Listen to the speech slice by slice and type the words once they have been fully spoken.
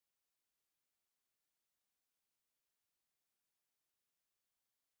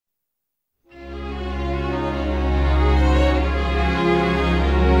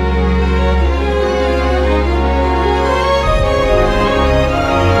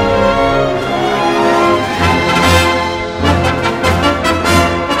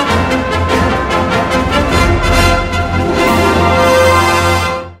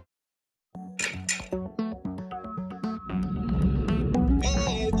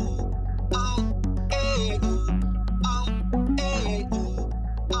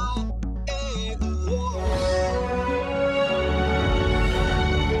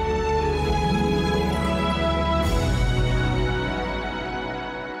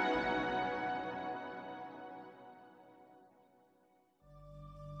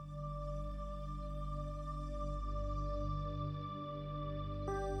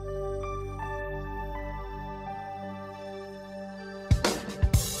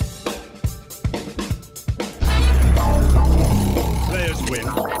win.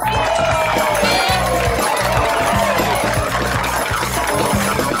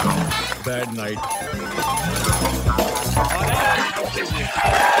 Bad night.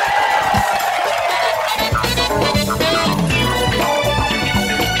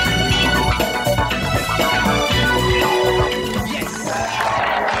 Yes.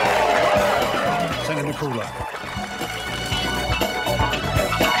 Send in the cooler.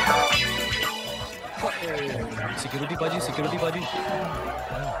 Security पाजी, security पाजी,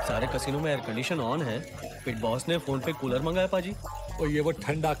 सारे casino में एयर कंडीशन ऑन है। पिट बॉस ने फोन पे कूलर मंगाया पाजी। और ये वो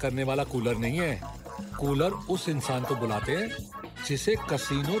ठंडा करने वाला कूलर नहीं है। कूलर उस इंसान को बुलाते हैं जिसे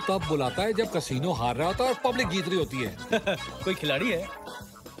कसिनो तब बुलाता है जब कसिनो हार रहा होता है और पब्लिक जीत रही होती है। कोई खिलाड़ी है?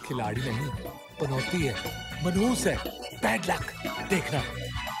 खिलाड़ी नहीं, पनौती है, मनहूस है, बैड लक। देखना,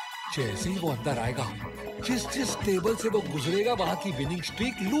 जैसे ही वो अंदर आएगा, जिस टेबल से वो गुजरेगा वहां की विनिंग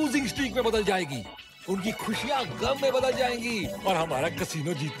स्ट्रीक लूजिंग स्ट्रीक में बदल जाएगी। उनकी खुशियां गम में बदल जाएंगी और हमारा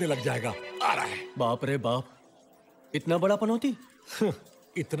कसिनो जीतने लग जाएगा। आ रहा है। बाप रे बाप, इतना बड़ा पनौती?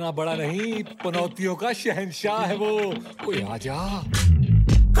 इतना बड़ा नहीं, पनौतियों का शहंशाह है वो। कोई आजा।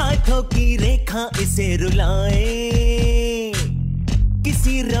 हाथों की रेखा इसे रुलाए,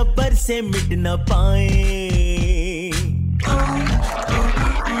 किसी रबर से मिट न पाए।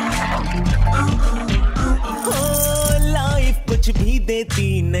 लाइफ कुछ भी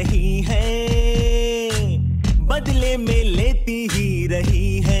देती नहीं है, बदले में लेती ही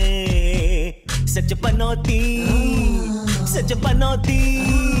रही है। सच पनौती, सच पनौती,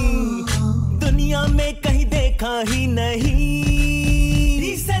 दुनिया में कहीं देखा ही नहीं।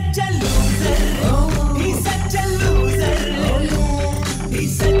 He's such a loser, he's such a loser,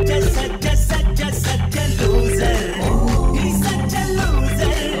 he's such a loser, he's such a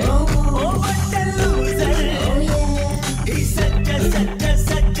loser, oh what a loser, he's such a loser.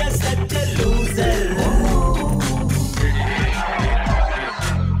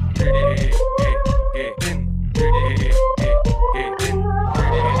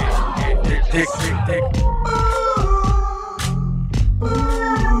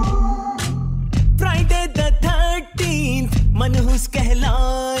 Friday the 13th मनहूस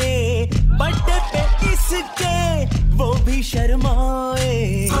कहलाए, बर्थडे पे इसके वो भी शर्माए।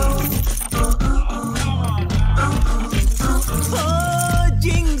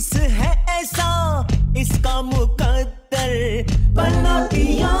 जिंक्स है ऐसा इसका मुकद्दर,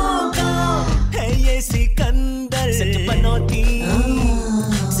 पनौतियों का है ये सिकंदर। सच पनौती,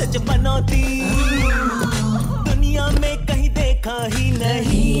 सच पनौती, दुनिया में कहीं देखा ही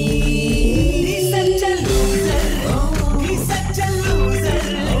नहीं। He's such a loser, he's such a loser,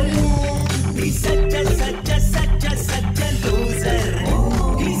 he's such a loser,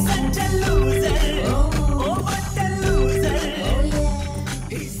 he's such a loser, oh what a loser,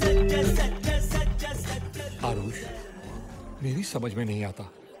 he's such a Aarush, मेरी समझ में नहीं आता,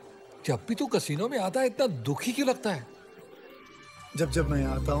 जब भी तू कसिनो में आता है इतना दुखी क्यों लगता है? जब मैं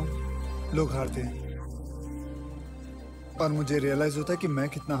यहाँ आता हूँ लोग हारते हैं और मुझे रियलाइज होता है कि मैं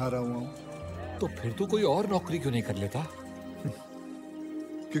कितना हारा हुआ हूँ। तो फिर तू कोई और नौकरी क्यों नहीं कर लेता?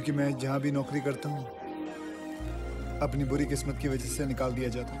 क्योंकि मैं जहाँ भी नौकरी करता हूँ अपनी बुरी किस्मत की वजह से निकाल दिया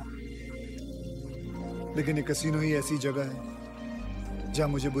जाता हूँ। लेकिन ये कसिनो ही ऐसी जगह है जहाँ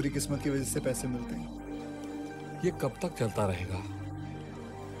मुझे बुरी किस्मत की वजह से पैसे मिलते हैं। ये कब तक चलता रहेगा?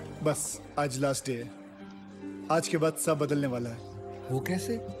 बस आज लास्ट डे है, आज के बाद सब बदलने वाला है। वो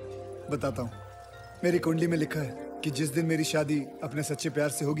कैसे? बताता हूँ। मेरी कुंडली में लिखा है कि जिस दिन मेरी शादी अपने सच्चे प्यार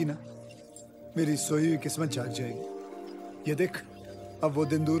से होगी ना, मेरी सोई हुई किस्मत जाग जाएगी। ये देख, अब वो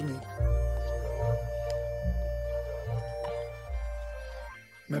दिन दूर नहीं।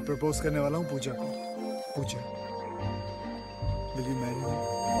 मैं प्रपोज करने वाला हूँ पूजा को। पूजा, will you marry me?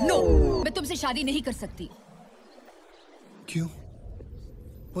 No, मैं तुमसे शादी नहीं कर सकती। क्यों?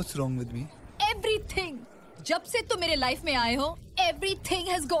 What's wrong with me? Everything. जब से तुम मेरे लाइफ में आए हो, everything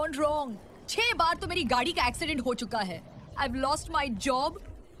has gone wrong. 6 बार तो मेरी गाड़ी का एक्सीडेंट हो चुका है। I've lost my job.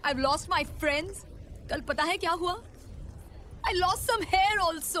 I've lost my friends. कल पता है क्या हुआ? I lost some hair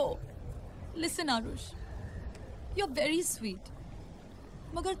also. Listen, Aarush. You're very sweet.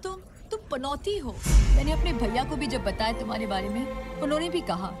 मगर तुम पनौती हो। मैंने अपने भैया को भी जब बताया तुम्हारे बारे में, उन्होंने भी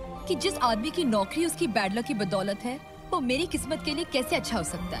कहा कि जिस आदमी की नौकरी उसकी बैड लक की बदौलत है, वो मेरी किस्मत के लिए कैसे अच्छा हो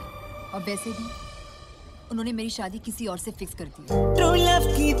सकता है। और वैसे भी उन्होंने मेरी शादी किसी और से फिक्स कर दी। ट्रू लव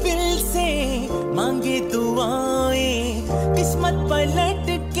की दिल से मांगे दुआएं, किस्मत पलट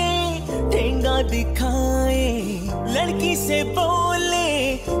के ठेंगा दिखाए। लड़की से बोले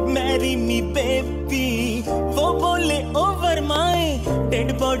मैरी मी बेबी, वो बोले ओवर माय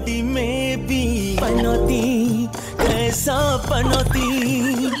डेड बॉडी में भी। पनौती, कैसा पनौती,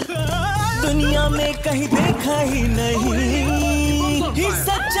 दुनिया में कहीं देखा ही नहीं। He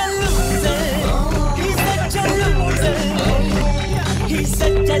a loser. He's such a loser. He's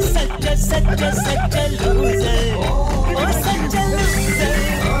such a loser. Oh, such a loser.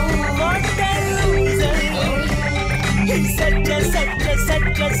 What a loser. He's such a loser.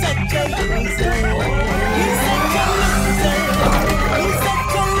 He's such a loser. He's such a loser. He's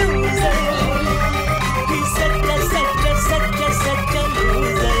such a loser. He's such a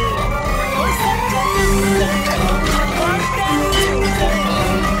loser. Oh, such a loser. What a loser.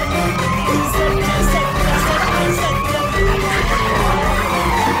 He's such a loser.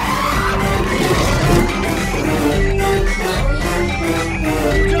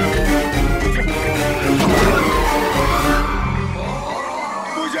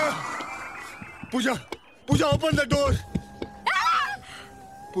 Puja, Puja, open the door.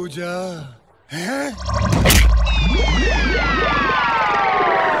 पूजा, हैं?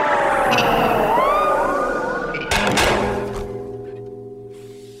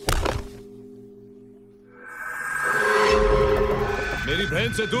 मेरी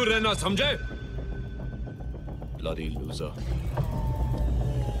बहन से दूर रहना, समझे? Bloody loser.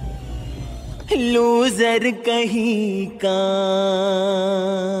 Loser कहीं का।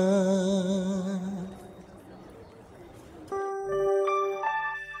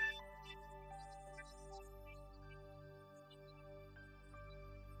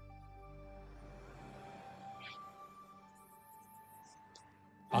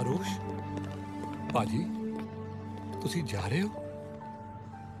 आरुष, पाजी, तुसी जा रहे हो?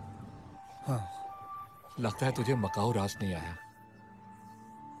 हाँ। लगता है तुझे मकाऊ रास नहीं आया।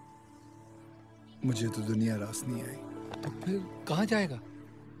 मुझे तो दुनिया रास नहीं आई। तो फिर कहाँ जाएगा?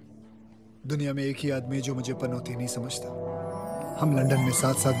 दुनिया में एक ही आदमी है जो मुझे पनौती नहीं समझता। हम लंदन में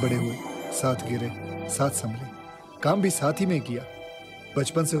साथ साथ बड़े हुए, साथ गिरे, साथ संभले, काम भी साथ ही में किया।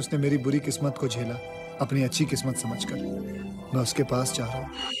 बचपन से उसने मेरी बुरी किस्मत को झेला, अपनी अच्छी किस्मत समझकर। मैं उसके पास जा रहा हूँ,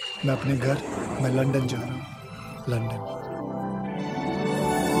 मैं अपने घर, मैं लंदन जा रहा हूँ, London.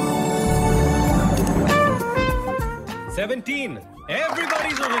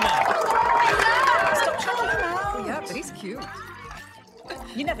 Everybody's over now. Stop chucking him out. Yeah, but he's cute.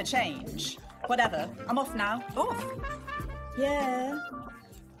 You never change. Whatever. I'm off now. Off? Yeah.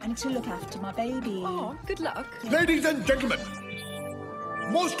 I need to look after my baby. Oh, good luck. Ladies and gentlemen,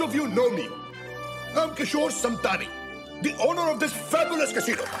 most of you know me. I'm Kishore Samtani, the owner of this fabulous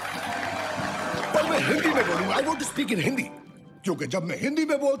casino. पर मैं हिंदी में बोलूंगा. I want to speak in Hindi. क्योंकि जब मैं हिंदी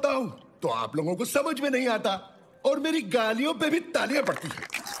में बोलता हूँ, तो आप लोगों को समझ में नहीं आता और मेरी गालियों पे भी तालियां पड़ती हैं।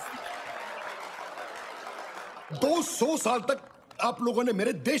 200 साल तक आप लोगों ने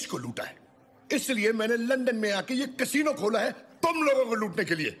मेरे देश को लूटा है, इसलिए मैंने लंदन में आके ये कैसीनो खोला है तुम लोगों को लूटने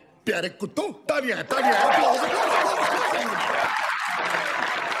के लिए। प्यारे कुत्तों, तालियां हैं, तालियां हैं।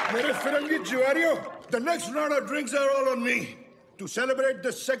 मेरे फिरंगी जुआरियों, the next round of drinks are all on me to celebrate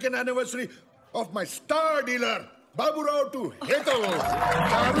the 2nd anniversary of my star dealer, Babu Rao to Heto.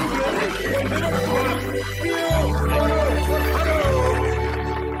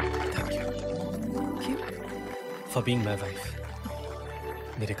 For being my wife.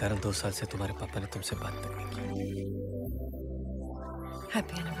 मेरे कारण 2 साल से तुम्हारे पापा ने तुमसे बात तक नहीं की।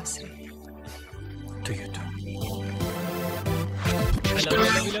 Happy anniversary. To you too. I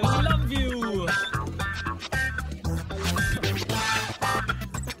love you, love you, love you.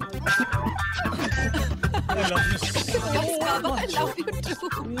 I love you so Yes, Baba, I love you too.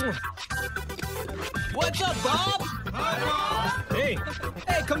 What's up, Bob? Hi, Bob. Hey,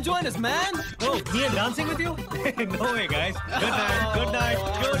 come join us, man. Oh, me and dancing with you? No way, guys. Good night, good night,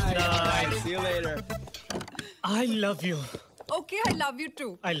 good night. See you later. I love you. Okay, I love you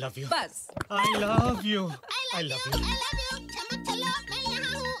too. I love you. Bas. I love you. I love you.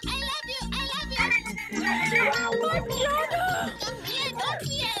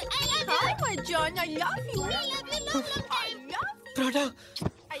 Hi, my John, I love you. Prada,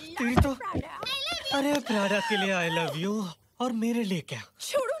 तेरी तो अरे Prada के लिए I love you और मेरे लिए क्या?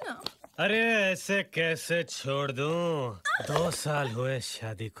 छोड़ो ना. अरे ऐसे कैसे छोड़ दूं? 2 साल हुए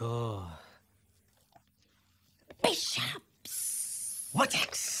शादी को. Bishops. What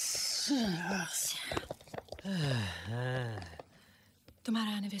next?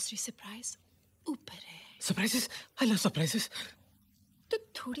 तुम्हारा एनिवर्सरी सरप्राइज ऊपर है. Surprises? I love surprises. तो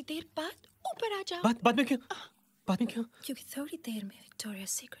थोड़ी देर बाद ऊपर आ जाओ. बाद में क्यों? बाद में क्यों? क्योंकि थोड़ी देर में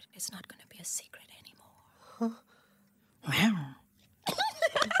Victoria's Secret is not going to be a secret anymore.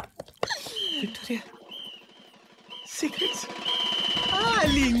 Victoria Secrets.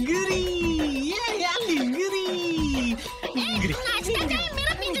 Lingeri. Yeah, lingeri. Lingeri.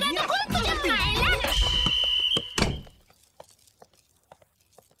 मेरा पिंजरा तो खोल, तुझे खाएगा.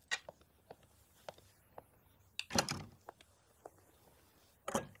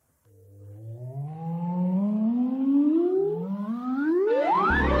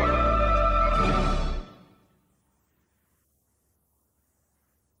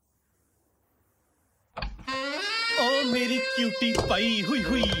 मेरी क्यूटी पाई हुई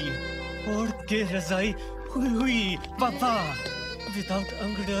हुई, ओढ़ के रजाई हुई हुई, पापा विदाउट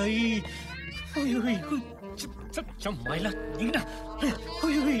अंगड़ाई हुई हुई हुई, चमाइला नीना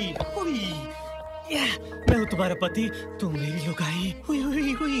हुई हुई हुई। मैं हूँ तुम्हारा पति, तुम मेरी लुगाई हुई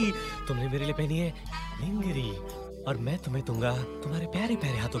हुई हुई। तुमने मेरे लिए पहनी है लिंगरी और मैं तुम्हें दूंगा तुम्हारे प्यारे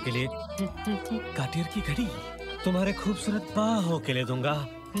प्यारे हाथों के लिए काटियर की घड़ी, तुम्हारे खूबसूरत बाहों के लिए दूंगा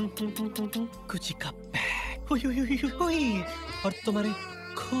गुची का बैग हुई हुई हुई हुई, और तुम्हारे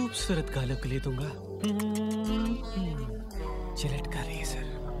खूबसूरत गालों के लिए दूंगा जिलेट का रेजर।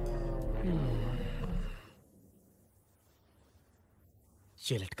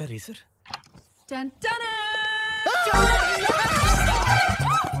 जिलेट का रेजर। Ton ton.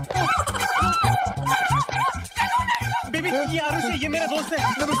 बेबी ये आरुष है, ये मेरा दोस्त है।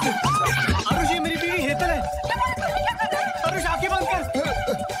 नमस्ते। आरुष ये मेरी बीवी हेतल है। आरुष आंखें बंद कर।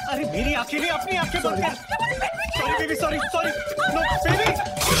 अरे मेरी आंखें नहीं, अपनी आंखें बंद कर। Sorry baby, sorry sorry. No baby.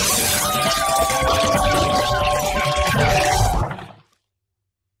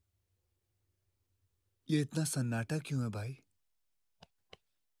 ये इतना सन्नाटा क्यों है भाई?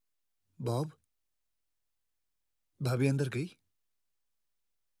 बॉब, भाभी अंदर गई?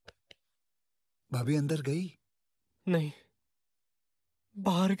 भाभी अंदर गई? नहीं,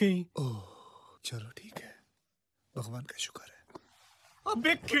 बाहर गई। ओह चलो ठीक है, भगवान का शुक्र है। अब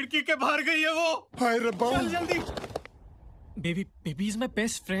एक खिड़की के बाहर गई है वो। हाय रब्बा। चल जल्दी। Baby, baby is my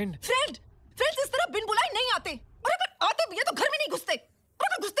best friend. Friends इस तरह बिन बुलाए नहीं आते, और अगर आते भी है तो घर में नहीं घुसते, और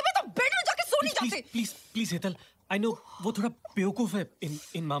अगर घुसते भी तो बेड में जाके सो नहीं जाते। Please please Hetal, I know वो थोड़ा बेवकूफ है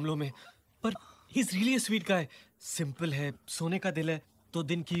इन मामलों में, पर he is really a sweet guy. Simple है, सोने का दिल है, तो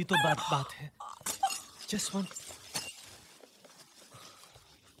दिन की तो बात है। Just one.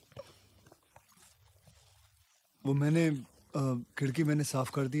 वो मैंने खिड़की मैंने साफ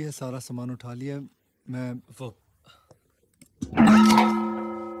कर दी है, सारा सामान उठा लिया। मैं वो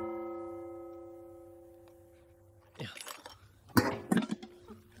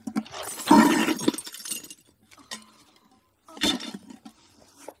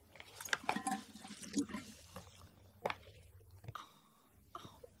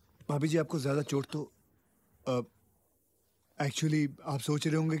भाभी जी आपको ज्यादा चोट तो एक्चुअली आप सोच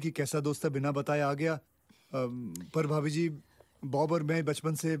रहे होंगे कि कैसा दोस्त है, बिना बताए आ गया। पर भाभी जी, बॉब और मैं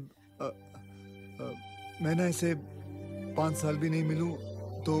बचपन से मैं ना इसे 5 साल भी नहीं मिलूं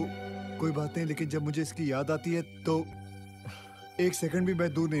तो कोई बात नहीं, लेकिन जब मुझे इसकी याद आती है तो 1 सेकंड भी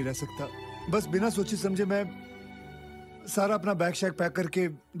मैं दूर नहीं रह सकता। बस बिना सोचे समझे मैं सारा अपना बैग शैग पैक करके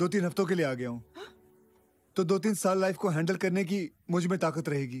 2-3 हफ्तों के लिए आ गया हूँ। तो 2-3 साल लाइफ को हैंडल करने की मुझ में ताकत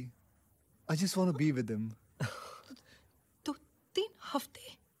रहेगी। I just want to be with him. 2-3 हफ्ते?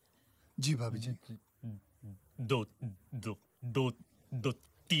 जी भाभी जी। दो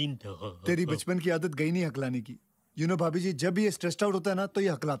तीन। तेरी बचपन की आदत गई नहीं हकलाने की। You know भाभी जी, जब भी ये स्ट्रेस्ड आउट होता है ना तो ये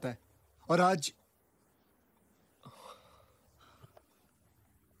हकलाता है, और आज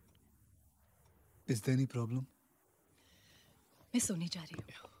Is there any problem? मैं सोने जा रही हूँ।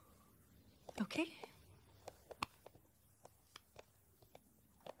 ओके?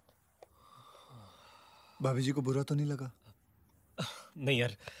 भाभी जी को बुरा तो नहीं लगा? नहीं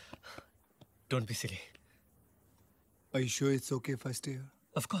यार, don't be silly. Are you sure it's okay if I stay here?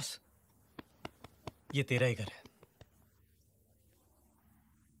 Of course. ये तेरा ही घर है।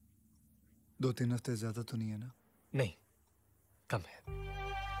 2-3 हफ्ते ज्यादा तो नहीं है ना? नहीं, कम है।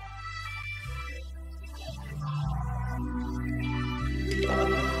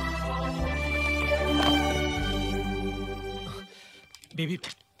 बेबी,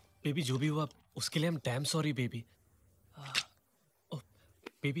 बेबी जो भी हुआ उसके लिए हम डैम सॉरी बेबी।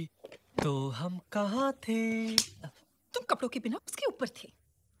 बेबी, तो हम कहाँ थे? तुम कपड़ों के बिना उसके ऊपर थे,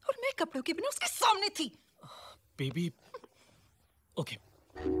 और मैं कपड़ों के बिना उसके सामने थी। Baby, okay.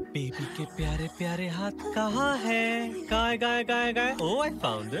 बेबी के प्यारे प्यारे हाथ कहाँ है? गाय गाय गाय गाय। ओह, I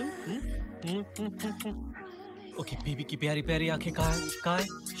found them. Okay, baby की प्यारी प्यारी आंखें कहाँ है? कहाँ है?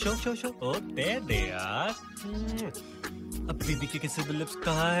 Show show show. Oh, there they are. अब बेबी के किसेबल लिप्स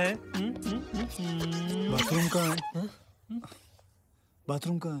कहाँ है? बाथरूम कहाँ है?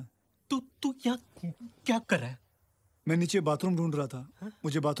 बाथरूम कहाँ है? तू यहाँ क्या कर रहा है? मैं नीचे बाथरूम ढूंढ रहा था,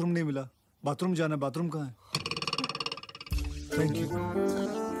 मुझे बाथरूम नहीं मिला। बाथरूम जाना, बाथरूम कहाँ है? Thank you.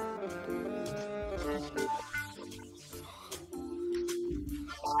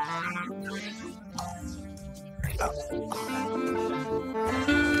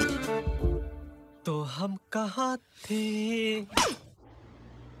 तो हम कहाँ थे?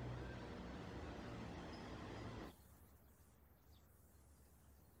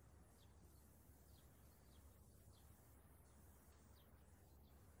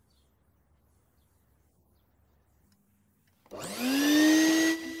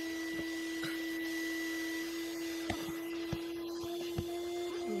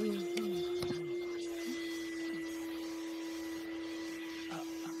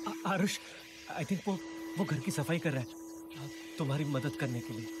 आरुष, आई थिंक वो घर की सफाई कर रहा है तुम्हारी मदद करने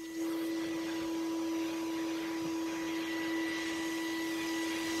के लिए।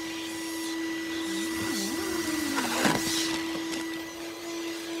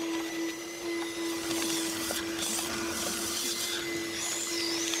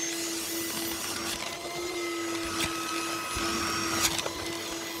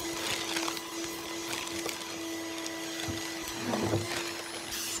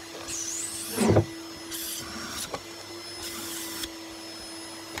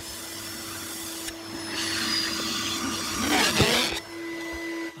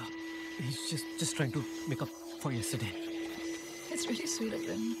 Just trying to make up for yesterday. It's really sweet of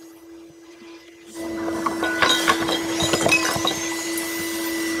them.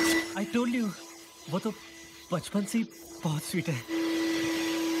 I told you, वो तो बचपन से ही बहुत स्वीट है।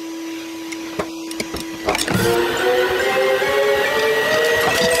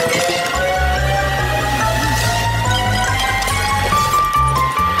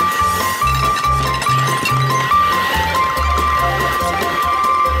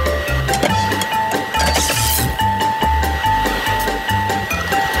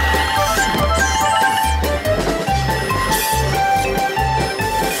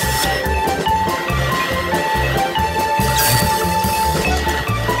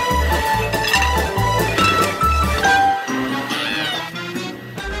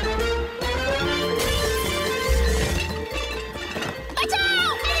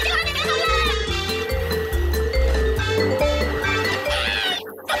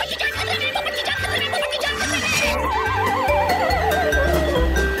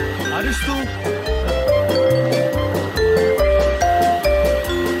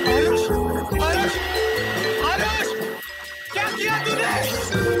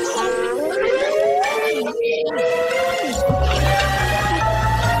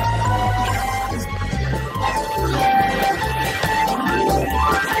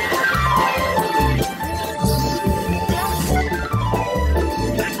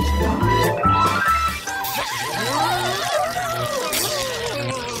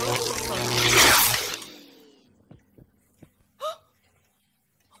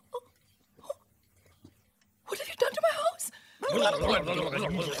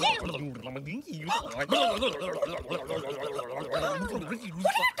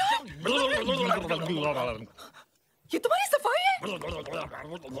 ये तुम्हारी सफाई है?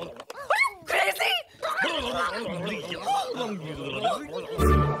 Are you crazy?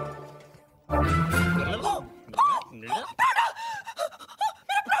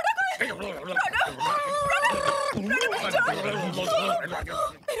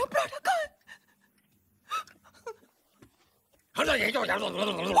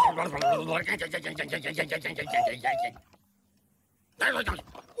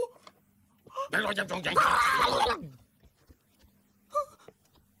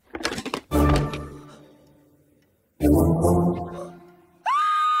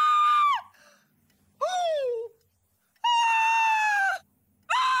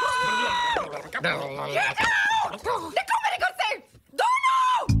 निकलो मेरे घर से,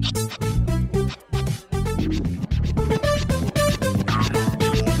 दोनों!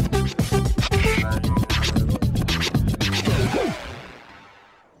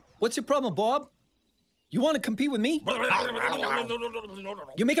 What's your problem, Bob? You want to compete with me?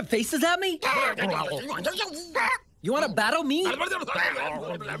 You making faces at me? You want to battle me?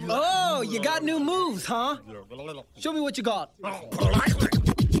 Oh, you got new moves, huh? Show me what you got.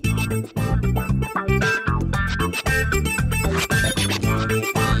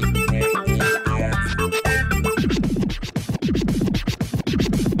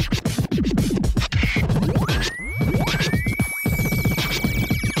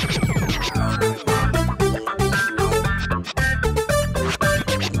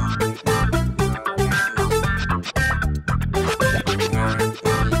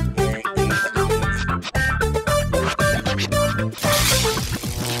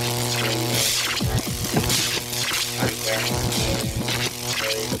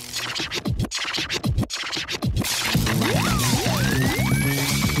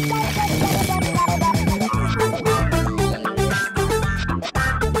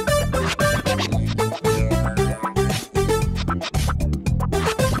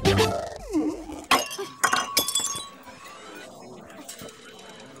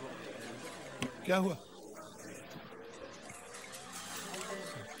 क्या हुआ?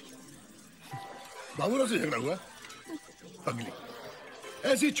 बाबूराव से झगड़ा हुआ? अगली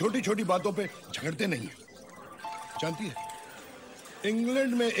ऐसी छोटी छोटी बातों पे झगड़ते नहीं है। जानती है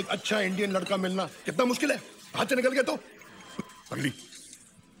इंग्लैंड में एक अच्छा इंडियन लड़का मिलना कितना मुश्किल है। हाथ से निकल गया तो अगली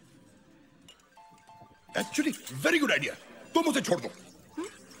एक्चुअली वेरी गुड आइडिया, तुम उसे छोड़ दो।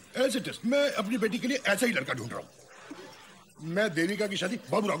 एज इट इज मैं अपनी बेटी के लिए ऐसा ही लड़का ढूंढ रहा हूँ। मैं देविका की शादी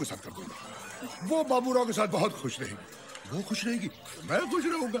बाबूराव के साथ कर दूंगा। वो बाबूराव के साथ बहुत खुश रहेगी, वो खुश रहेगी, मैं खुश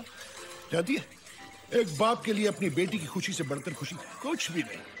रहूंगा। जानती है, एक बाप के लिए अपनी बेटी की खुशी से बढ़कर खुशी कुछ भी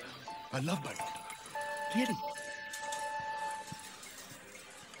नहीं। I love my daughter really.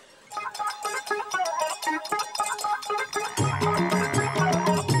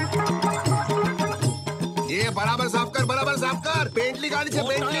 ये बराबर साफ कर, बराबर साफ कर। पेंटली गाड़ी से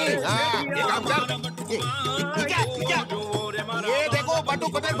पेंटली। हाँ, ये काम कर। क्या? ये देखो बटू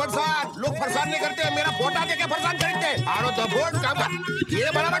पटेल फरसान। लोग फरसान नहीं करते, मेरा फोटा देके फरसान खरीदते। आरो तो बोर्ड काम कर।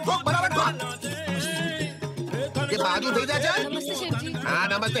 ये बराबर ठोक, बराबर ठोक। ये बाजू भेजा चल। नमस्ते शेफ जी। हाँ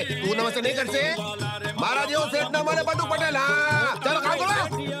नमस्ते। तू नमस्ते नहीं करते? महाराज यो सेठ ना मारे बटू पटेल। हाँ चलो काम करो।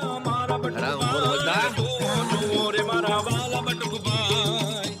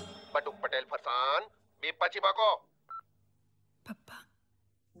 बटू पटेल फरसान पश्चिमा को। પપ્પા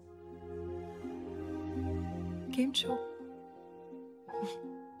કેમ છો?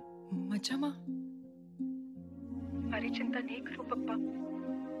 મજામાં? મારી ચિંતા નહીં કરો પપ્પા,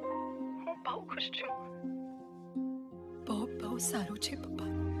 હું બહુ ખુશ છું. બહુ સારું છે પપ્પા.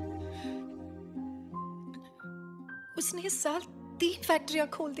 उसने इस साल 3 फैक्ट्रियां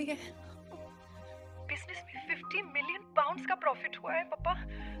खोल दी है. बिजनेस में 50 मिलियन पाउंड्स का प्रॉफिट हुआ है पप्पा,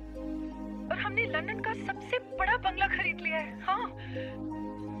 और हमने लंदन का सबसे बड़ा बंगला खरीद लिया है. हाँ,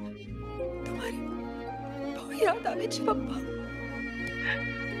 तुम्हारी बहुत याद आवे छे पप्पा.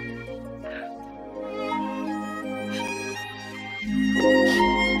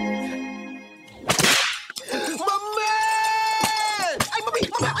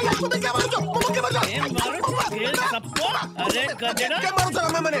 अरे गधेड़ा,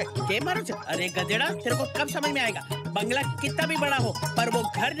 अरे गधेड़ा, तेरे को कब समझ में आएगा? बंगला कितना भी बड़ा हो, पर वो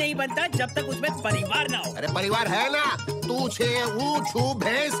घर नहीं बनता जब तक उसमें परिवार ना हो. अरे परिवार है ना, तू छे, हूँ छू,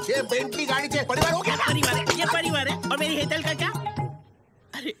 भैंस छे, बेंटली गाड़ी छे, परिवार हो गया ना? परिवार है, ये परिवार है. और मेरी हेतल का क्या?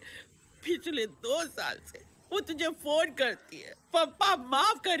 अरे पिछले 2 साल से वो तुझे फोन करती है, पापा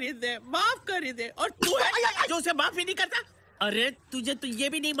माफ कर दे, माफ कर दे, और तू है जो उसे माफ ही नहीं करता. अरे तुझे तो ये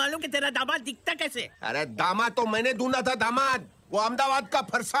भी नहीं मालूम कि तेरा दामाद दिखता कैसे? अरे दामाद तो मैंने ढूंढा था. दामाद वो अहमदाबाद का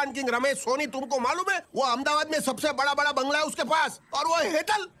फरसान किंग रमेश सोनी, तुमको मालूम है? वो अहमदाबाद में सबसे बड़ा बड़ा बंगला है उसके पास. और वो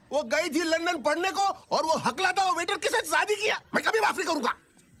हेतल, वो गई थी लंदन पढ़ने को, और वो हकला था वो वेटर के साथ शादी किया. मैं कभी माफ नहीं करूंगा.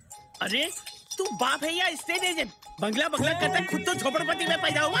 अरे तू बाप है या स्टेट एजेंट? बंगला बंगला करता खुद तो झोपड़पट्टी में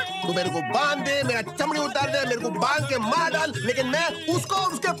पैदा हुआ. तू मेरे को बांध दे, मेरा चमड़ी उतार दे, मेरे को बांध के मार डाल, लेकिन मैं उसको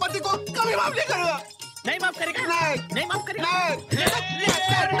और उसके पति को कभी माफ नहीं करूंगा. नहीं माफ करेगा? नहीं माफ करेगा?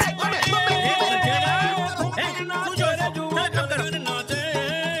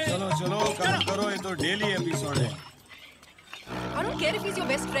 चलो चलो काम करो, ये तो डेली एपिसोड है. I don't care if he's your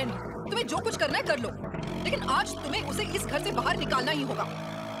best friend. तुम्हें जो कुछ करना है कर लो, लेकिन आज तुम्हें उसे इस घर से बाहर निकालना ही होगा.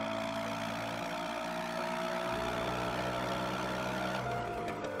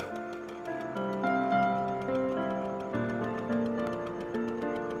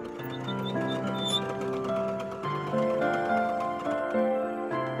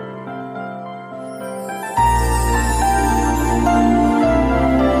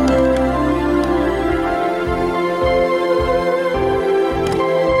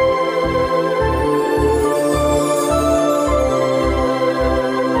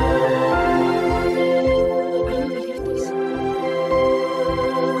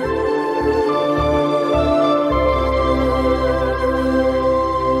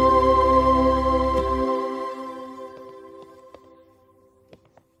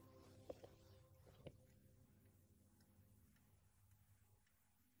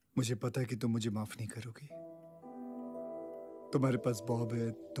 मुझे पता है कि तुम मुझे माफ नहीं करोगी. तुम्हारे पास बॉब है,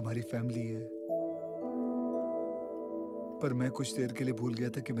 तुम्हारी फैमिली है, पर मैं कुछ देर के लिए भूल गया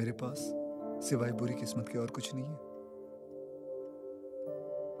था कि मेरे पास सिवाय बुरी किस्मत के और कुछ नहीं है.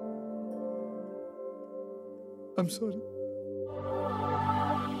 I'm sorry.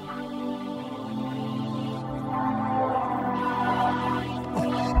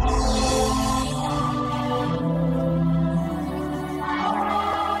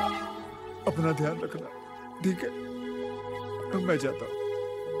 अपना ध्यान रखना, ठीक है? मैं जाता हूँ.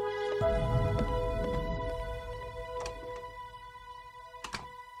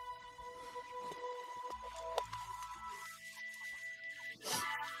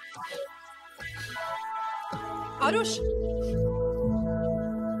 आरुष,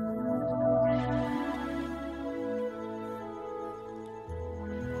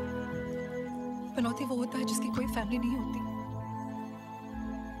 पनौती वो होता है जिसकी कोई फैमिली नहीं होती.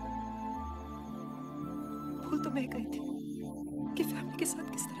 भूल तो मैं गई थी कि फैमिली के साथ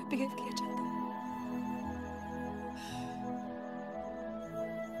किस तरह बिहेव किया जाता है.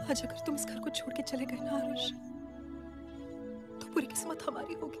 आज अगर तुम इस घर को छोड़ के चले गए ना आरुष, तो पूरी किस्मत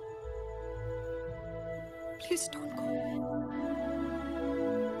हमारी होगी। Please don't go.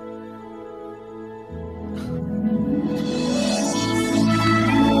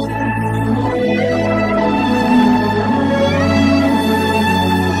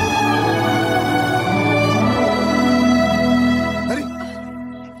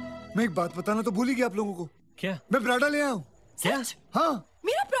 मैं एक बात बताना तो भूल ही गया आप लोगों को। क्या? मैं प्राडा ले आया हूँ। क्या? हाँ।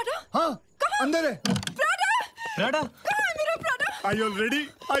 मेरा प्राडा? हाँ। कहाँ? अंदर है। प्राडा? प्राडा? कहाँ है मेरा Prada? Are you all ready?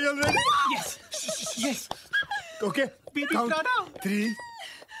 Are you all ready? Yes. Yes. Okay. Baby Count. Prada. 3,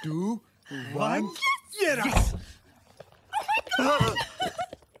 2, 1. ये रहा। Yes. Oh my God.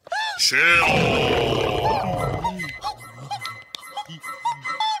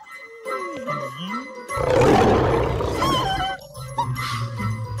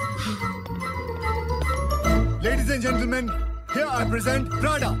 Ladies and gentlemen, here I present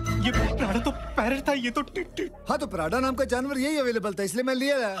Prada. ये प्राडा तो पैरट था, ये तो हाँ तो प्राडा नाम का जानवर यही अवेलेबल था, इसलिए मैं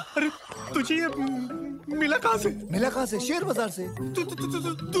लिया लाया। अरे तुझे ये मिला कहाँ से? मिला कहाँ से? शेयर बाजार से।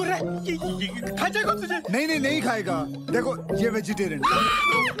 तू रह, ये खा जाएगा तुझे? नहीं खाएगा। देखो ये वेजिटेरियन।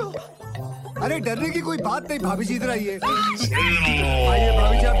 अरे डरने की कोई बात नहीं, भाभी जी इधर आइए। आइए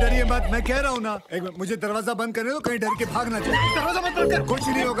भाभी जी, आप डरिए मत, मैं कह रहा हूँ ना। एक मिनट, मुझे दरवाजा बंद करने दो, कहीं डर के भाग ना जाए। दरवाजा मत बंद कर। कुछ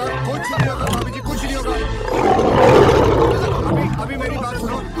नहीं होगा, कुछ नहीं होगा भाभी जी, कुछ नहीं होगा। अभी मेरी बात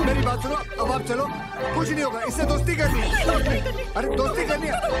सुनो, मेरी बात सुनो, अब आप चलो। कुछ नहीं होगा, इससे दोस्ती करनी है। अरे दोस्ती करनी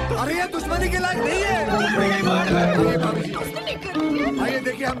है। अरे ये दुश्मनी के लायक नहीं है। आइए भाभी जी, आइए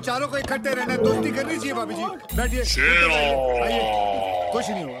देखिए, हम चारों को इकट्ठे रहना है, दोस्ती करनी चाहिए भाभी जी। बैठिए। आइए, कुछ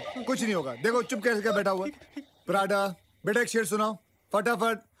नहीं होगा, कुछ नहीं होगा। देखो चुप कैसे बैठा हुआ। प्राडा बेटा एक शेर सुनाओ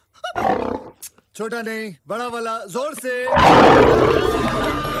फटाफट। छोटा नहीं, बड़ा वाला, जोर से। अरे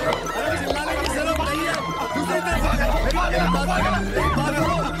चिल्लाने की जरूरत नहीं है। दूसरी तरफ मेरी बात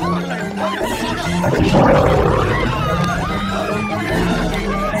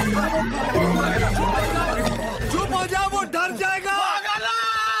चुप हो जाओ, वो डर जाएगा।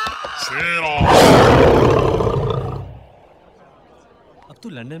 अब तू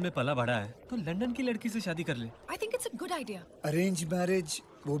लंदन में पला बड़ा है, तो लंदन की लड़की से शादी कर ले। I think it's a good idea. Arrange marriage,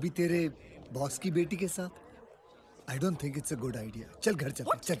 वो भी तेरे बॉस की बेटी के साथ। I don't think it's a good idea. चल घर चल,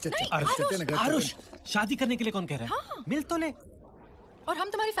 चल चल चल। आरुष, शादी करने के लिए कौन कह रहा है? हाँ। मिल तो ले। और हम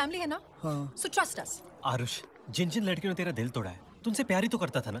तुम्हारी फैमिली है ना? हाँ। So trust us. आरुष, जिन जिन लड़कियों ने तेरा दिल तोड़ा है, तुमसे प्यार ही तो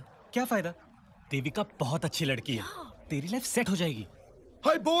करता था ना, क्या फायदा? देविका बहुत अच्छी लड़की है, तेरी लाइफ सेट हो जाएगी।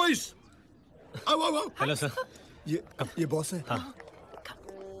 Hi boys. आओ आओ आओ। Hello sir. ये बॉस है। हाँ।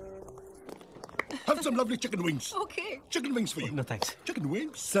 Have some lovely chicken wings. Okay. Chicken wings for you. No thanks. Chicken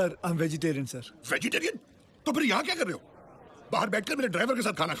wings. Sir, I'm vegetarian sir. Vegetarian? तो फिर यहाँ क्या कर रहे हो? बाहर बैठकर मेरे ड्राइवर के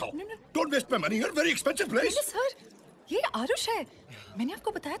साथ खाना खाओ। Don't waste my money here. Very expensive place. Sir, ये आरुष है। मैंने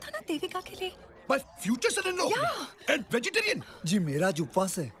आपको बताया था ना देविका के लिए। My future son-in-law. Yeah. And vegetarian. जी मेरा आज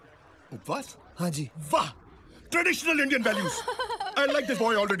उपवास है। उपवास? हाँ जी। वाह! Traditional Indian values. I like this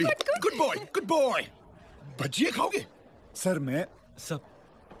boy already. Good boy. Good boy. भजिए खाओगे? सर मैं सब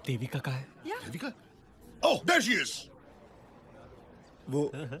देविका का है। Devika? Oh, there she is. वो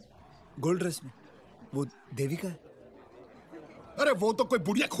गोल्ड ड्रेस में, वो देविका है। अरे वो तो कोई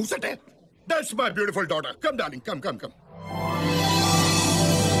बुढ़िया खूसट है। That's my beautiful daughter. Come darling, come, come, come.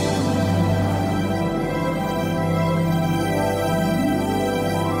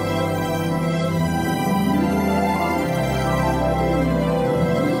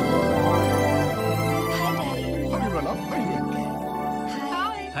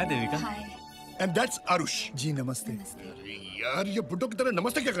 Hi Devika. And that's Aarush. जी नमस्ते। अरे यार ये बुड्ढों की तरह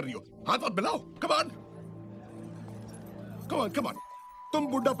नमस्ते क्या कर रही हो? हाथ हाथ मिलाओ। Come on. Come on, come on. तुम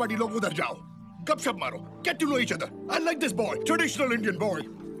बुड्ढा पार्टी लोग उधर जाओ। गपशप मारो। Get to know each other. I like this boy. Traditional Indian boy.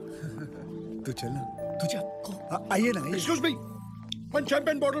 तू चल ना। तू जा। आइए ना। Excuse me. One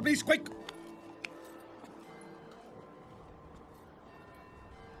champagne bottle, please, quick.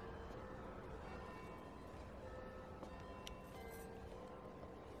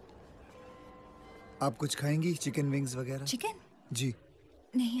 आप कुछ खाएंगी? चिकन विंग्स वगैरह? चिकन? जी।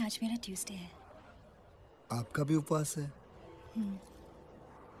 नहीं, आज मेरा ट्यूसडे है। आपका भी उपवास है?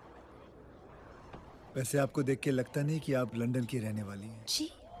 वैसे आपको देख के लगता नहीं कि आप लंदन की रहने वाली हैं। जी,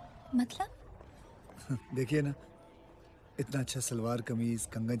 मतलब? देखिए ना, इतना अच्छा सलवार कमीज,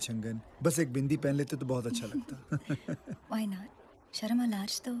 कंगन शंगन, बस एक बिंदी पहन लेते तो बहुत अच्छा लगता। Why not? शर्म और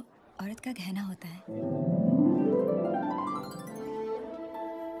लाज तो औरत का गहना होता है।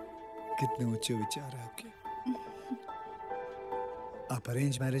 कितने ऊंचे विचार है आपके। आप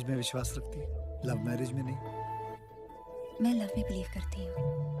अरेंज मैरिज में विश्वास रखती हैं, लव मैरिज में नहीं? मैं लव में बिलीव करती हूँ,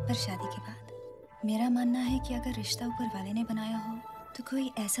 पर शादी के बाद मेरा मानना है कि अगर रिश्ता ऊपर वाले ने बनाया हो तो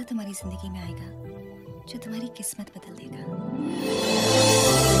कोई ऐसा तुम्हारी जिंदगी में आएगा जो तुम्हारी किस्मत बदल देगा।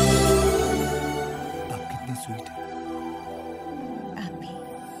 आप कितनी स्वीट है। आप भी।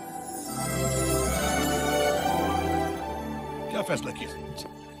 क्या फैसला किया?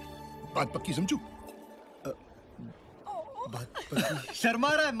 बात पक्की समझू? बात पक्की? शर्मा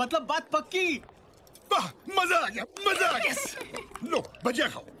रहा है, मतलब बात पक्की। वाह, मजा आ गया, मजा आ गया। लो भजिया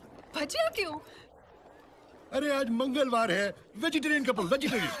खाओ। भजिया क्यों? अरे आज मंगलवार है, वेजिटेरियन कपल,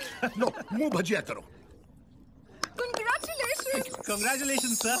 वेजिटेरियन। लो मुंह भजिया करो। Congratulations!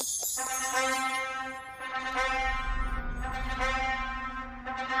 Congratulations, sir.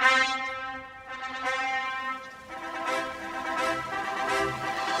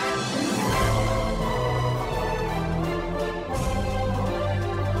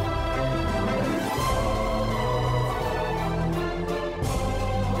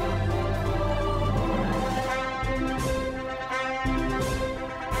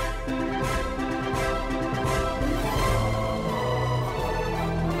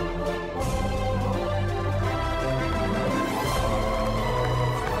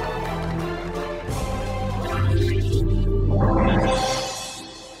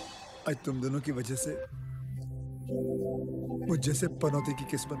 आज तुम दोनों की वजह से मुझ जैसे पनौती की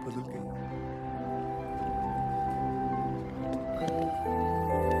किस्मत बदल गई।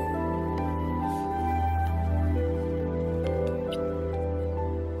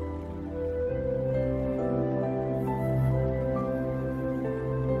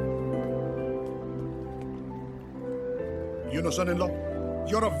 You know, son-in-law,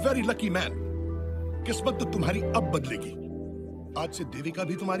 you're a very lucky man. किस्मत तो तुम्हारी अब बदलेगी। आज से देविका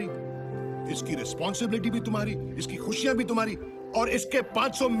भी तुम्हारी, इसकी रिस्पॉन्सिबिलिटी भी तुम्हारी, इसकी खुशियां भी तुम्हारी, और इसके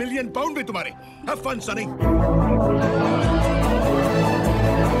 500 मिलियन पाउंड भी तुम्हारे। Have fun, sonny.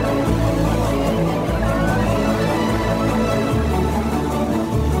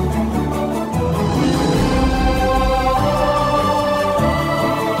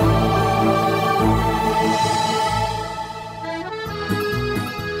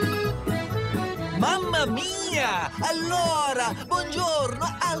 Mamma mia! Allora, buongiorno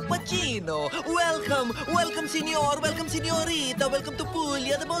Al Pacino. Welcome signor, welcome signorita, welcome to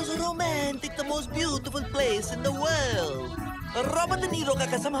Puglia, the most romantic, the most beautiful place in the world. Robert De Niro का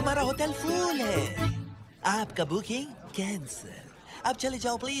कसम हमारा hotel full है। आपका booking cancel. अब चले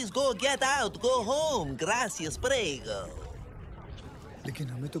जाओ please, go get out, go home, gracias, prego. लेकिन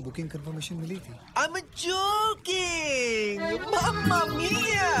हमें तो बुकिंग कंफर्मेशन मिली थी। I'm joking! Mamma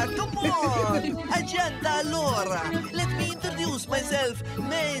mia! Come on! Agenda allora! Let me introduce myself.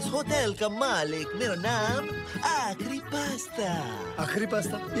 मैं इस होटल का मालिक, मेरा नाम आखिरी पास्ता। आखिरी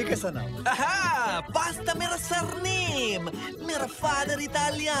पास्ता? ये कैसा नाम? हाँ, पास्ता मेरा सरनेम। मेरा फादर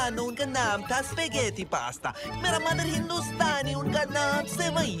इटालियानो, उनका नाम था स्पेगेटी पास्ता। मेरा मदर हिंदुस्तानी, उनका नाम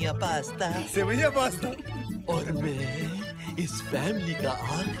सेवैया पास्ता। सेवैया पास्ता? और मैं इस फैमिली का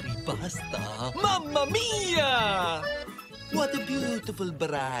आखिरी pasta. Mamma mia! What a beautiful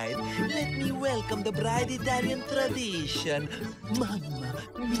bride. Let me welcome the bride Italian tradition. Mamma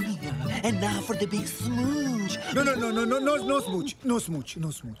mia. And now for the big smooch. No smooch. No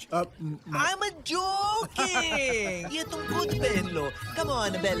smooch. I'm a joking. ये तुम खुद पहन लो. Come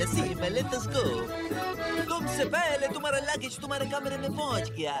on, Bella Sima, let us go. तुमसे पहले तुम्हारा luggage तुम्हारे कमरे में पहुंच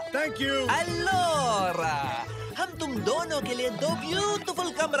गया। Thank you. Allora, हम तुम दोनों के लिए 2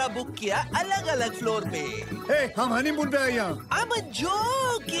 ब्यूटीफुल कमरा बुक किया अलग-अलग फ्लोर पे। Hey, हम हनीमून पे आए यहाँ। I'm a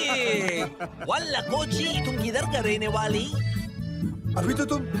joking. वल्ला कोची, तुम किधर का रहने वाली? अभी तो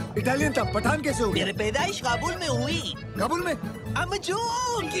तुम इटालियन था, पठान कैसे हो गया? मेरी पैदाइश काबुल में हुई। काबुल में? I'm a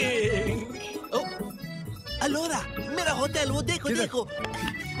joking. Allora, मेरा होटल वो देखो।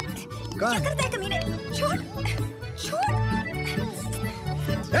 क्या करता है कमीने? छोड़।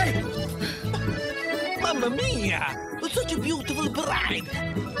 Hey! Mamma mia! Such a beautiful bride.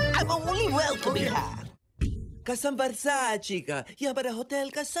 I'm only welcoming her. कसम वर्साची का, ये हमारा होटल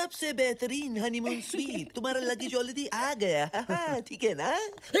का सबसे बेहतरीन हनीमून स्वीट। तुम्हारा लगेज ऑलरेडी आ गया। ठीक है ना?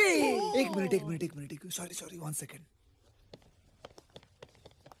 एक मिनट। Sorry, 1 second.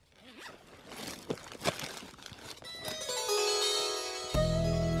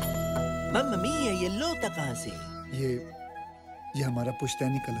 मम्मा मिया, ये लोटा कहाँ से? ये हमारा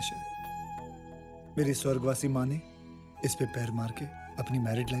पुश्तैनी कलश है। मेरी स्वर्गवासी माँ ने इस पे पैर मार के अपनी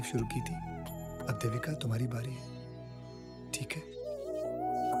मैरिड लाइफ शुरू की थी। अब देविका तुम्हारी बारी है, ठीक है?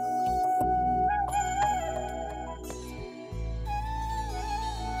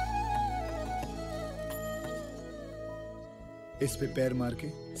 इस पे पैर मार के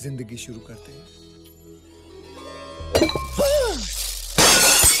जिंदगी शुरू करते हैं।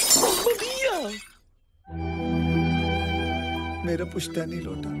 मेरा पुश्तैनी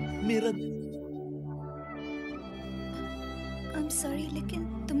लौटा। मेरा I'm sorry, लेकिन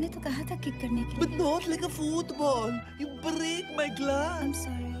तुमने तो कहा था किक करने के लिए। But not like a football. You break my glass. I'm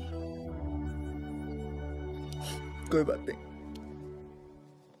sorry. कोई बात नहीं,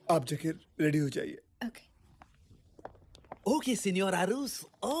 आप जाके रेडी हो जाइए। Okay, Senor Aarush.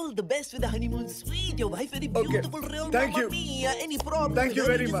 All the best with the honeymoon suite. Your wife very beautiful. Real Thank you. Mia. Any problem? Thank you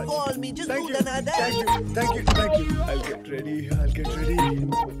very much. Just call me. Just Thank do you. another. Thank you. Thank you. Thank you. I'll get ready. I'll get ready.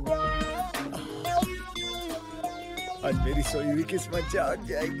 आज मेरी सोई हुई किस्मत जाग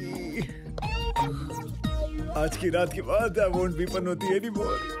जाएगी। आज की रात के बाद I won't be Panauti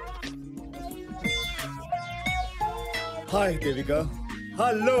anymore. Hi, Devika.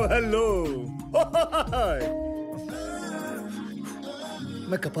 Hello, hello. Hi.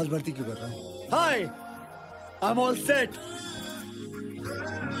 मैं कपालभाति क्यों कर रहा हूँ? Hi, I'm all set.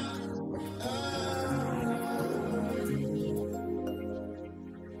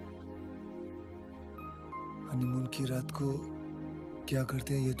 Honeymoon की रात को क्या करते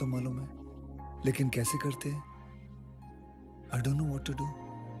हैं ये तो मालूम है, लेकिन कैसे करते हैं? I don't know what to do.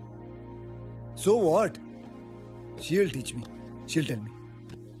 So what? She'll teach me. She'll tell me.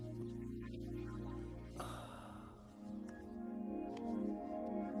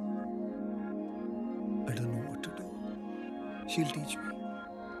 She'll teach me.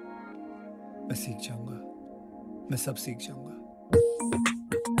 मैं सीख जाऊंगा, मैं सब सीख जाऊंगा।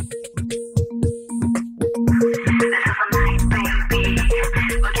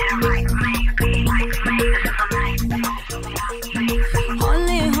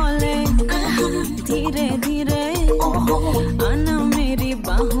 हौले हौले धीरे धीरे आना मेरी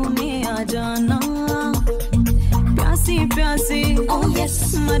बाहों में आ जाना, प्यासी प्यासी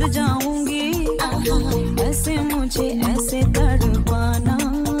मर जाऊंगी ऐसे मुझे ऐसे तड़पाना।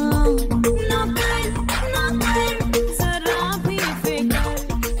 ना कर जरा भी फिकर,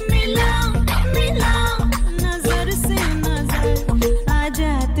 मिला मिला नजर से नजर,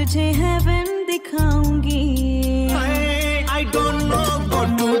 आजा तुझे हेवन दिखाऊंगी। I don't know what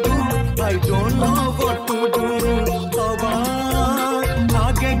to do. I don't know what to do. तौबा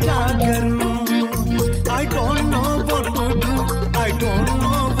आगे क्या करूं? I don't know what to do. I don't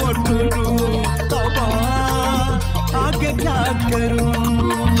know what to do. तौबा आगे क्या करूं?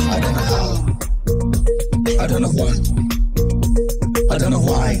 I don't know how. I don't know what. I don't know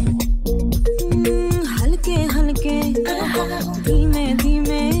why. हल्के हल्के धीमे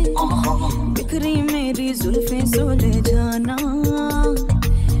धीमे बिखरी मेरी जुल्फें सोले जाना,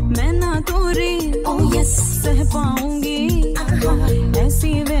 मैं ना दूरी सह पाऊंगी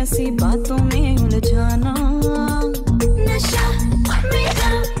ऐसी वैसी बातों में उलझाना। नशा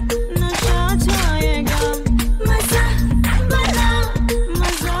मेरा नशा छाएगा, मजा बना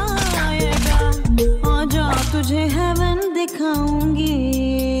मजा आएगा, आजा तुझे हेवन दिखाऊंगी।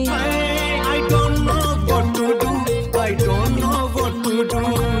 I don't know what to do. I don't know what to do.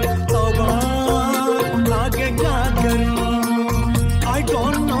 तौबा आगे क्या करूं? I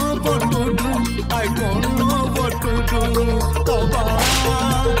don't know what to do. I don't know what to do. तौबा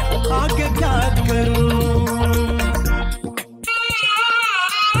आगे क्या करूं?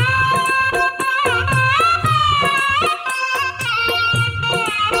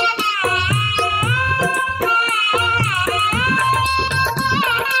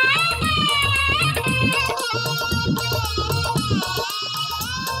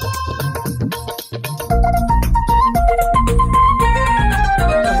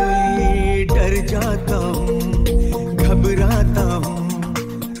 डर जाता हूँ, घबराता हूँ,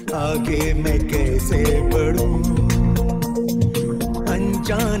 आगे मैं कैसे बढ़ूं?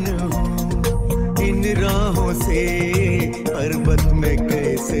 अनजान हूँ इन राहों से, पर्वत में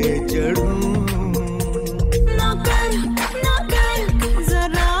कैसे चढ़ूं? ना कर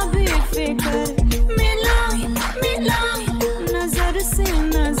जरा भी फिकर, मिला मिला नजर से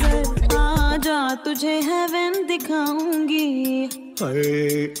नजर, आजा तुझे हेवन दिखाऊंगी।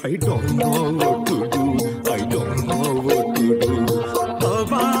 I don't know what to do. I don't know what to do.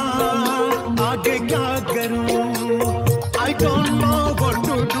 तौबा आगे क्या करूं? I don't know what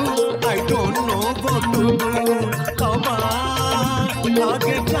to do. I don't know what to do. तौबा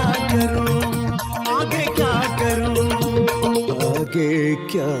आगे क्या करूं? आगे क्या करूं? आगे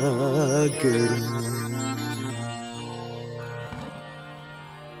क्या करूं?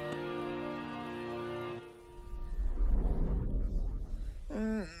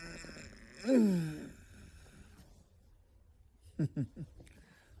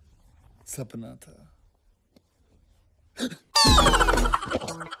 सपना था।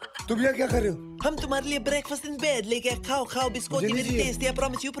 तुम यहाँ क्या कर रहे हो? हम तुम्हारे लिए ब्रेकफास्ट इन बेड लेके खाओ खाओ biscuit very tasty. I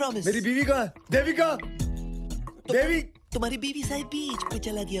promise you promise. मेरी बीवी कहाँ है? देविका, देवी तुम्हारी बीवी शायद बीच पे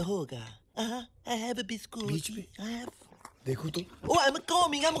चला गया होगा। I have a biscuit. बीच पे? I have. देखो तो। Oh, I'm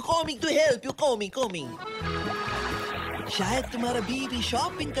coming to help you. Coming. शायद तुम्हारा बीवी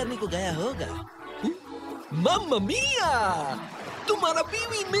शॉपिंग करने को गया होगा। मम्मा मिया, तुम्हारा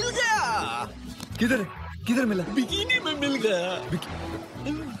बीवी मिल गया। किधर मिला? बिकिनी में मिल गया।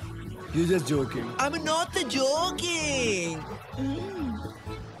 You just joking. I'm not joking.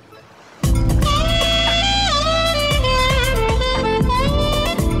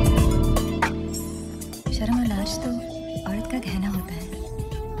 शर्म और लाज तो औरत का गहना होता है।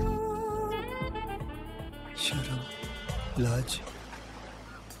 शर्म, लाज,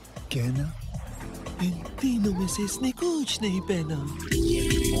 गहना। इन तीनों में से इसने कुछ नहीं पहना।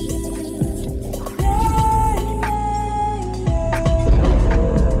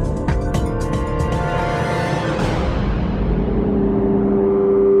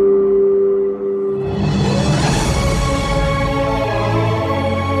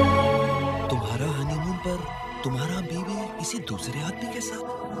 तुम्हारा बीवी किसी दूसरे आदमी के साथ,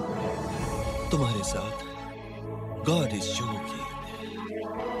 तुम्हारे साथ। God is joking.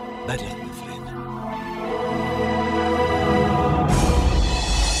 Bad luck, my friend.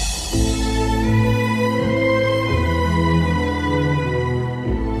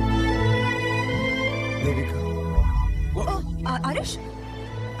 Devika. Aarush?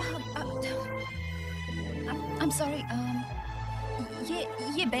 I'm sorry.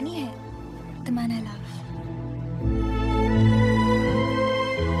 ये बेनी है, the man I love.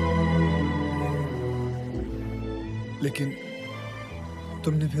 लेकिन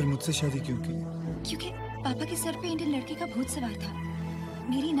तुमने फिर मुझसे शादी क्यों की? क्योंकि पापा के सर पे इंडियन लड़के का भूत सवार था।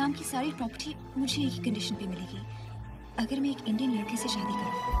 मेरी नाम की सारी प्रॉपर्टी मुझे एक ही कंडीशन पे मिलेगी, अगर मैं एक इंडियन लड़के से शादी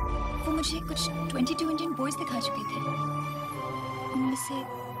करूं। वो मुझे कुछ 22 इंडियन बॉयज दिखा चुके थे, उनमें से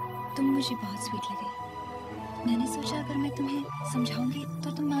तुम मुझे बहुत स्वीट लगे। मैंने सोचा अगर मैं तुम्हें समझाऊंगी तो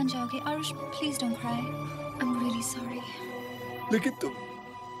तुम मान जाओगे। Aarush, please don't cry. I am really sorry. लेकिन तुम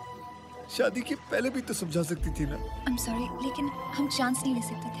शादी के पहले भी तो समझा सकती थी ना। आई एम सॉरी, लेकिन हम चांस नहीं ले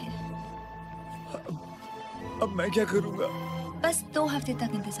सकते थे। अब मैं क्या करूंगा? बस 2 हफ्ते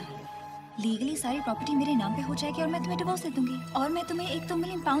तक इंतजार। लीगली सारी प्रॉपर्टी मेरे नाम पे हो जाएगी और मैं तुम्हें डिवोर्स दे दूंगी, और मैं तुम्हें 1-2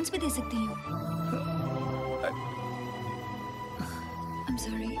 मिलियन पाउंड्स भी दे सकती हूँ। I am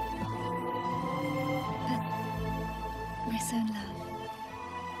sorry, we're so in love.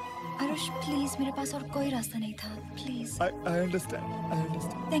 Aarush, please, मेरे पास और कोई रास्ता नहीं था, please. I understand.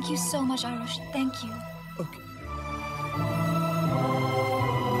 Thank you so much, Aarush. Thank you. Okay.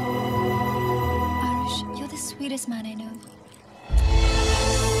 Aarush, you're the sweetest man I know.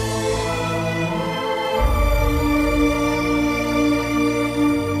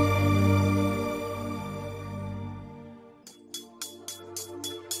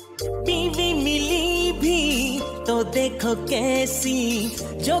 बीवी मिली भी तो देखो कैसी,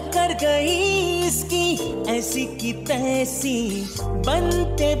 जो कर गई इसकी ऐसी की तैसी।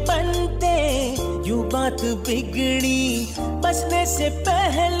 बनते बनते यूं बात बिगड़ी, बसने से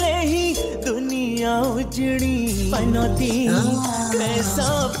पहले ही दुनिया उजड़ी। पनौती, कैसा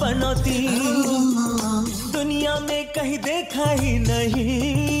पनौती, दुनिया में कहीं देखा ही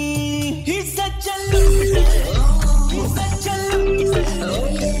नहीं। He's such a loser, he's such a loser,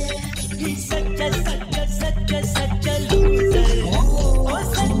 he's such a loser, oh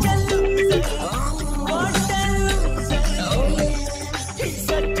such a loser, what a loser, he's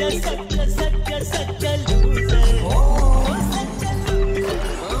such a loser, oh such a loser,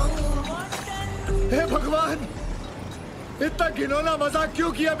 हे भगवान, इतना घिनौना मजाक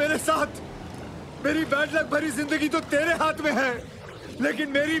क्यों किया मेरे साथ? मेरी बैड लक भरी जिंदगी तो तेरे हाथ में है, लेकिन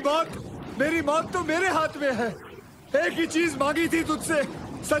मेरी मौत तो मेरे हाथ में है। एक ही चीज मांगी थी तुझसे,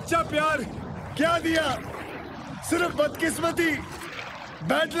 सच्चा प्यार। क्या दिया? सिर्फ बदकिस्मती,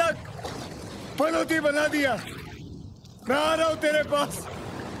 बैड लक, पनौती बना दिया। मैं आ रहा हूं तेरे पास,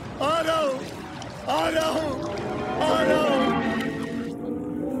 आ रहा हूं।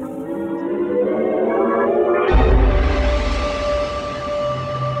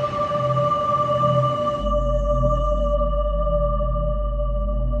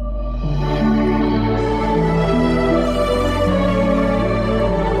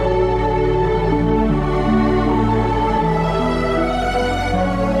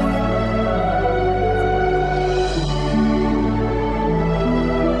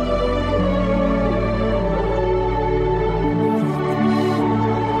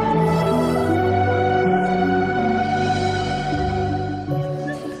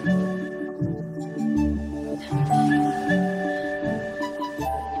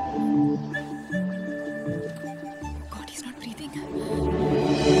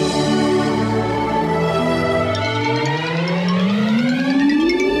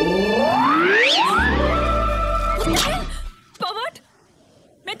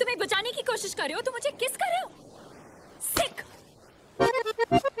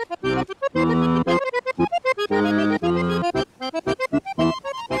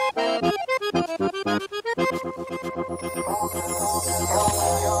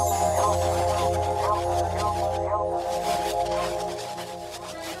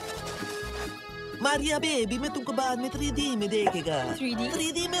 मारिया बेबी, मैं तुमको बाद में 3D में देखेगा।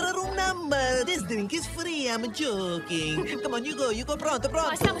 3D मेरा room number. This drink is free, I'm joking. Come on, you go, pronto.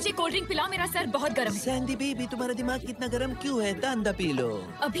 Pasta, मुझे कोल्ड ड्रिंक पिलाओ, मेरा सर बहुत गर्म है। सैंडी बेबी, तुम्हारा दिमाग कितना गर्म क्यों है? ठंडा पी लो।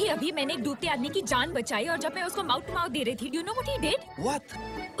 अभी मैंने एक डूबते आदमी की जान बचाई और जब मैं उसको माउथ टू माउथ दे रही थी, do you know what he did? What?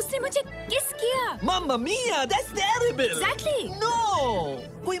 उसने मुझे किस किया। Mamma mia, that's terrible. Exactly. No,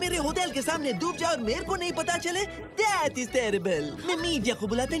 कोई मेरे होटल के सामने डूब जाए और मेरे को नहीं पता चले, that is terrible. मैं मीडिया को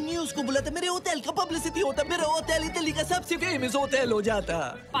बुलाता, न्यूज़ को बुलाता, मेरे होटल का पब्लिसिटी होता, मेरा होटल इटली का सबसे फेमस होटल हो जाता।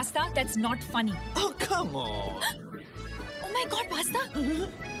 Pasta, that's not funny. Oh come on. Oh my God, pasta,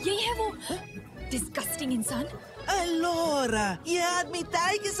 यही है वो disgusting इंसान। अलोरा, ये आदमी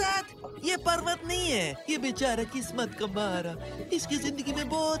ताई के साथ, ये पर्वत नहीं है, ये बेचारा किस्मत का मारा। इसकी जिंदगी में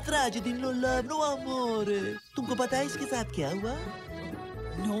बहुत ट्रेजेडी, नो लव, नो अमोर। तुमको पता है इसके साथ क्या हुआ?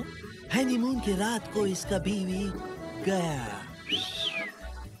 नो। हनीमून की रात को इसका बीवी गया।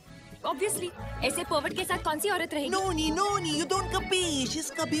 Obviously, ऐसे पर्वत के साथ कौन सी औरत रहेगी? नोनी, you don't capish.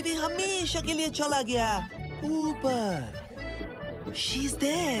 इसका बीवी हमेशा के लिए चला गया ऊपर। She's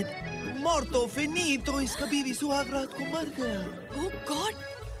dead. Morto finito. इसका बीवी सुहाग रात को मर गया। Oh God,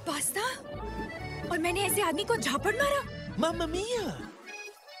 पास्ता, और मैंने ऐसे आदमी को झापड़ मारा। Mamma mia.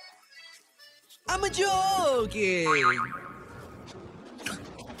 I'm joking.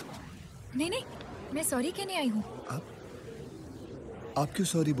 नहीं, मैं सॉरी कहने आई हूँ। आप क्यों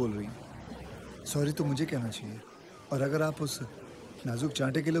सॉरी बोल रही हैं? सॉरी तो मुझे कहना चाहिए। और अगर आप उस नाजुक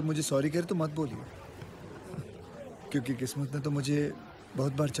चांटे के लिए मुझे सॉरी कह रहे तो मत बोलिए, क्योंकि किस्मत ने तो मुझे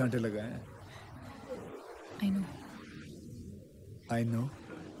बहुत बार चांटे लगाए हैं। I know.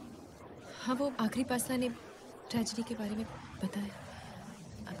 हाँ, वो आखिरी पास्ता ने ट्रेजेडी के बारे में बताया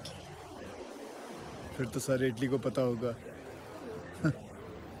आपकी। फिर तो सारे इटली को पता होगा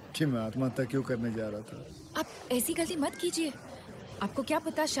कि मैं आत्महत्या क्यों करने जा रहा था। आप ऐसी गलती मत कीजिए। आपको क्या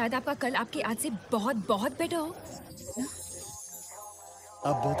पता, शायद आपका कल आपके आज से बहुत बहुत बेटर हो।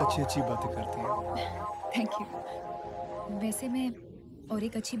 आप बहुत अच्छी बातें करती हैं। Thank you. वैसे मैं और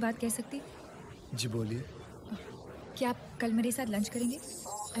एक अच्छी बात कह सकती? जी बोलिए। क्या आप कल मेरे साथ लंच करेंगे?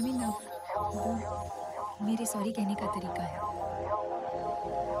 I mean, वो मेरे सॉरी कहने का तरीका है।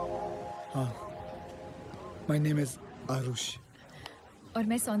 हाँ, माय नेम इज आरुष। और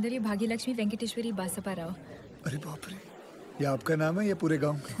मैं सौंदर्य भाग्यलक्ष्मी वेंकटेश्वरी बासपा राव। अरे बाप रे, ये आपका नाम है या पूरे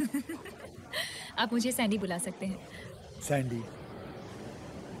गांव का? आप मुझे सैंडी बुला सकते हैं। Sandy,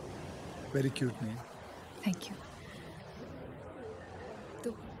 very cute name. Thank you.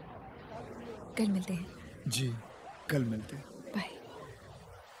 तो कल मिलते हैं। जी, कल मिलते हैं। Bye.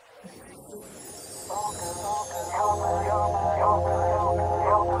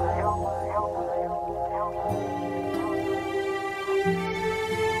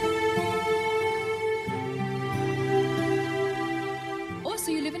 So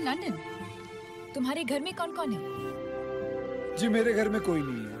you live in London? तुम्हारे घर में कौन कौन है? जी मेरे घर में कोई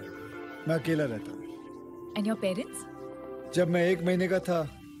नहीं है, मैं अकेला रहता हूँ। And your parents? जब मैं 1 महीने का था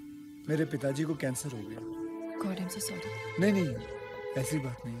मेरे पिताजी को कैंसर हो गया। God, I'm so sorry. नहीं, ऐसी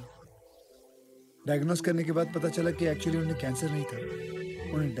बात नहीं। डायग्नोस करने के बाद पता चला कि एक्चुअली उन्हें कैंसर नहीं था,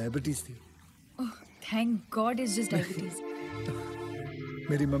 उन्हें डायबिटीज थी। Oh, thank God it's just diabetes.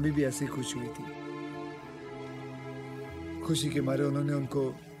 मेरी मम्मी भी ऐसे ही खुश हुई थी। खुशी के मारे उन्होंने उनको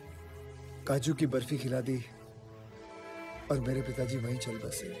काजू की बर्फी खिला दी और मेरे पिताजी वहीं चल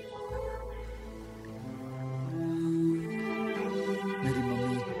बसे। मेरी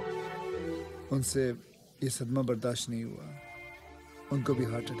मम्मी, उनसे ये सदमा बर्दाश्त नहीं हुआ, उनको भी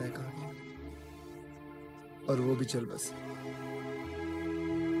हार्ट अटैक आ गया और वो भी चल बसे।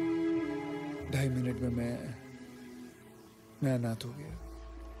 2.5 मिनट में मैं अनाथ हो गया।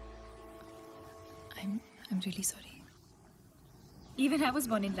 I'm really sorry. Even I was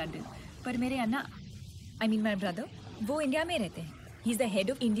born in London. पर मेरे अन्ना, I mean my brother, वो इंडिया में रहते हैं। He's the head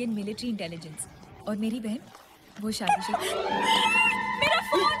of Indian military intelligence. और मेरी बहन, वो शादीशुदा। मेरा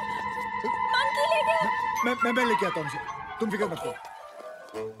फोन मंकी ले गया। मैं लेके आता हूँ उसे, तुम फिक्र मत करो।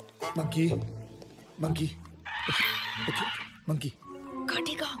 मंकी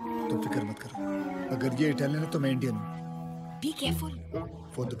काटेगा। तुम फिक्र मत करो, अगर ये इटालियन है तो मैं इंडियन हूँ। Be careful.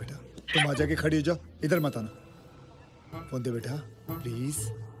 फोन दो बेटा, तुम आ जाके खड़ी हो जाओ, इधर मत आना। फोन दे बेटा प्लीज।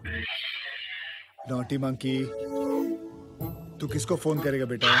 नॉटी मंकी, तू किसको फोन करेगा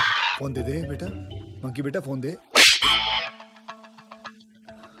बेटा? फोन दे बेटा। मंकी बेटा फोन दे।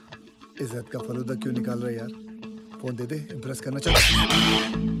 इज्जत का फलूदा क्यों निकाल रहा है यार? फोन दे इम्प्रेस करना। चल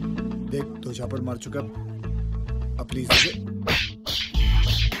देख, 2 झापड़ मार चुका, अब please they.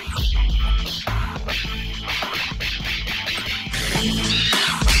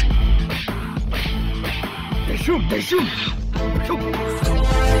 Shoot!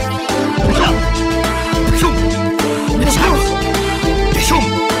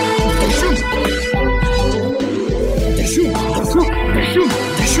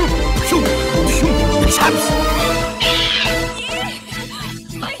 My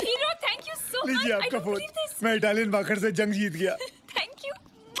hero, thank you so much. लीजिए आपका फोन। मैं इटालियन बाखर से जंग जीत गया। Thank you.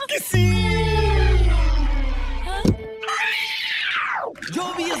 जो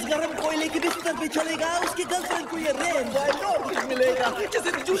भी इस गर्म कोयले के बिस्तर पे चलेगा उसकी गर्लफ्रेंड को ये रेन बॉय गिफ्ट मिलेगा। जैसे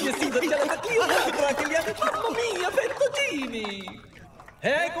जूलियस सीजर चलेगा क्लियोपेट्रा के लिए मम्मा मिया फेत्तुचीनी।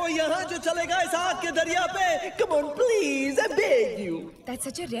 है कोई यहाँ जो चलेगा इस आग के दरिया पे? Come on please, I beg you. That's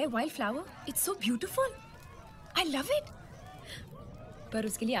such a rare wildflower. It's so beautiful. I love it. पर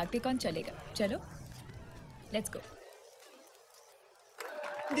उसके लिए आग पे कौन चलेगा? चलो, let's go.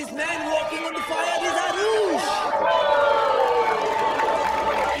 This man walking on the fire is Aarush.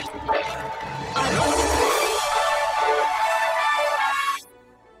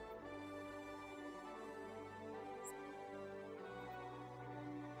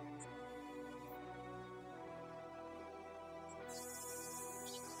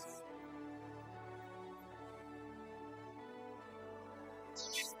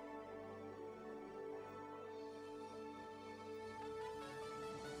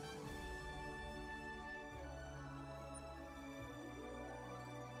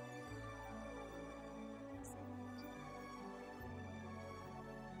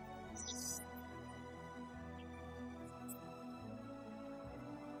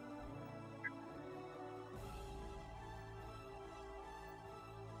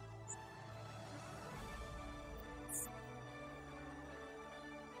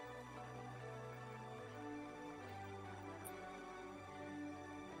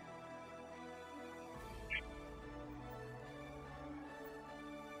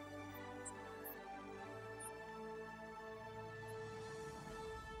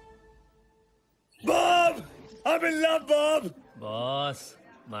 Bob! I'm in love, Bob! Boss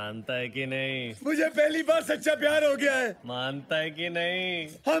मानता है कि नहीं? मुझे पहली बार सच्चा प्यार हो गया है। मानता है कि नहीं?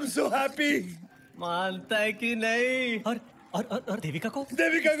 I'm so happy. मानता है कि नहीं? और देविका को?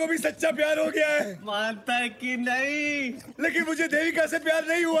 देविका को भी सच्चा प्यार हो गया है। मानता है कि नहीं? लेकिन मुझे देविका से प्यार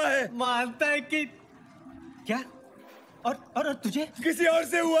नहीं हुआ है। मानता है कि क्या? और तुझे? किसी और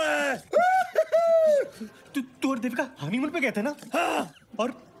से हुआ है। तू और देविका हनीमून पे गए थे ना? हाँ। और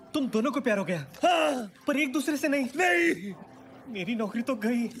तुम दोनों को प्यार हो गया? हाँ। पर एक दूसरे से नहीं? नहीं। मेरी नौकरी तो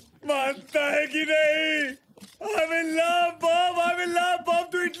गई। मानता है कि नहीं? I'm in love, Bob. I'm in love,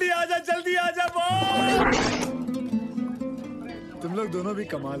 Bob. तू इटली आजा, जल्दी आजा, Bob. तुम लोग दोनों भी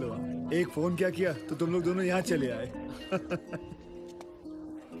कमाल हुआ। एक फोन क्या किया तो तुम लोग दोनों यहाँ चले आए।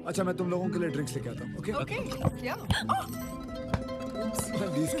 अच्छा, मैं तुम लोगों के लिए ड्रिंक्स लेके आता हूँ, okay? Okay, yeah.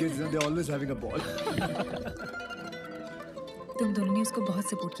 These kids, they're always having a ball. तुम दोनों ने उसको बहुत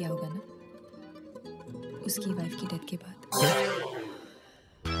सपोर्ट किया होगा ना? उसकी वाइफ की डेथ के बाद।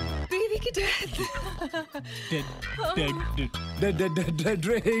 बेबी की डेड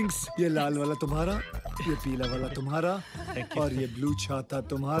ड्रिंक्स। ये लाल वाला तुम्हारा, ये पीला वाला तुम्हारा, और ये ब्लू छाता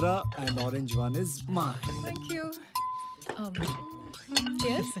तुम्हारा, and orange one is mine. Thank you.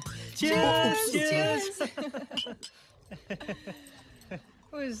 Cheers. Cheers.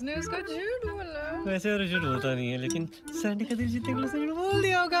 उसने उसका झूठ बोला। वैसे और झूठ होता नहीं है, लेकिन सैंडी का दिल जीतने के लिए झूठ बोल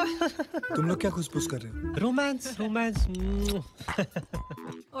दिया होगा। तुम लोग क्या खुशपुश कर रहे हो? रोमांस।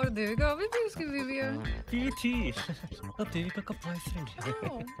 और देविका अभी भी उसकी बीवी है। थी। अब देविका का बॉयफ्रेंड है।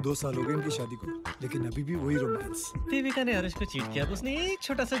 2 साल हो गए इनकी शादी को, लेकिन अभी भी वही रोमांस। देविका ने आरुष को चीट किया, उसने एक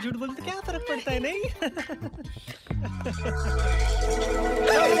छोटा सा झूठ बोल तो क्या फर्क पड़ता है? नहीं।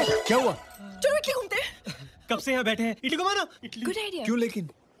 क्या हुआ? चलो इटली घूमते हैं। कब से यहाँ बैठे हैं? इटली को मानो। Good idea. क्यों लेकिन?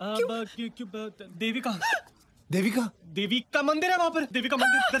 देविका देविका मंदिर है वहाँ पर। देविका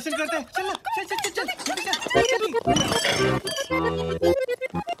मंदिर दर्शन करते हैं। चल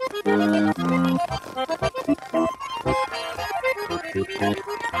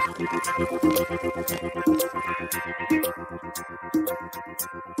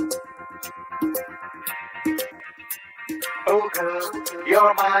Oh girl,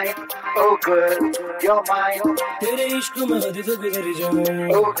 you're mine. Oh girl, you're mine. तेरे इश्क में हद से गुजर जाऊं।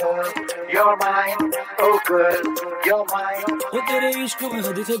 Oh girl, you're mine. Oh girl, you're mine. वो तेरे इश्क में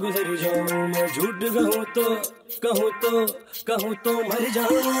हद से गुजर जाऊं। मैं झूठ कहूँ तो मर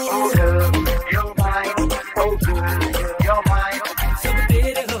जाऊं। Oh girl, you're mine. Oh girl, you're mine. सब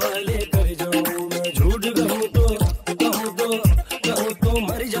तेरे हवाले कर जाऊं। मैं झूठ कहूँ तो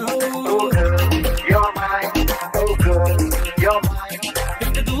मर जाऊं। Oh girl, you're mine. Oh girl, you're mine.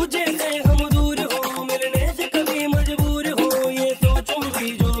 एक दूजे से हम दूर हो, मिलने से कभी मजबूर हो, ये सोचूंगी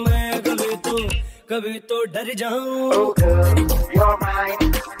जो मैं कभी तो डर जाऊं। Oh girl, you're mine.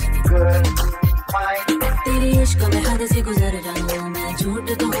 Girl, mine. तेरे इश्क में हद से गुजर जाऊं। मैं झूठ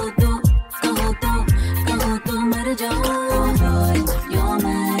कहूँ तो मर जाऊं। Oh boy, you're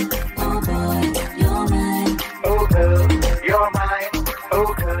mine. Oh boy, you're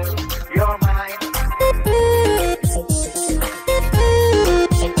Oh girl, you're mine.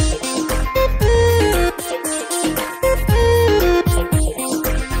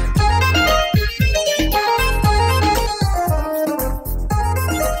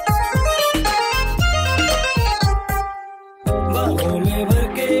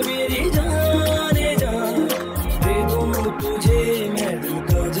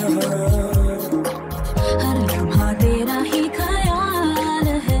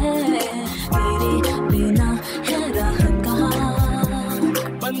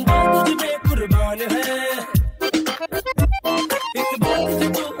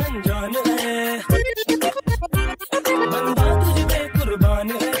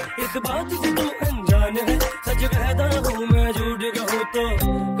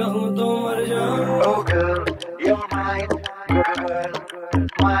 Oh girl, you're mine. Girl,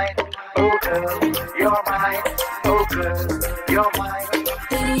 mine. Oh girl, you're mine. Oh girl, you're mine.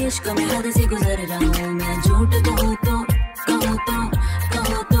 तेरे इश्क में हद से गुजर जाऊं मैं झूठ कहूँ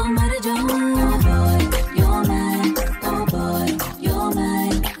तो मर जाऊं. Oh boy, you're mine. Oh boy, you're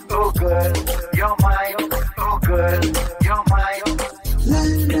mine. Oh girl, you're mine. Oh girl, you're mine. La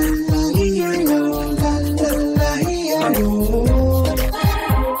la la la la la la la.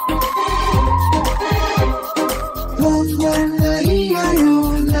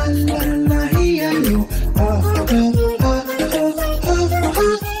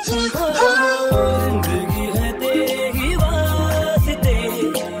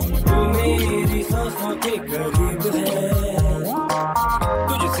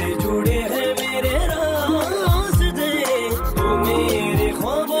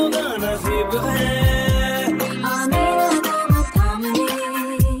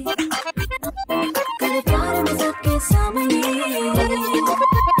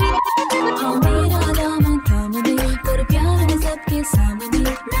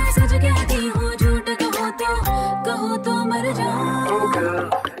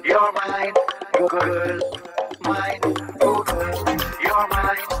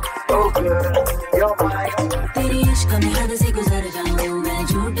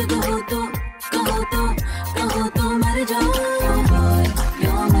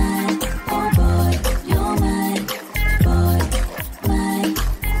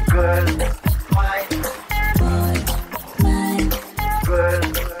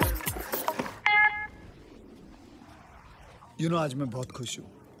 आज मैं बहुत खुश हूँ.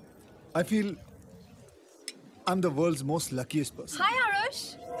 I feel I'm the world's most luckiest person. Hi, Aarush.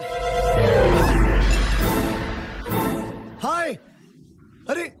 Hi.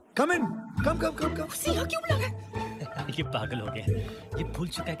 अरे come in. Come. सिला क्यों बुला रहा है? ये पागल हो गया. ये भूल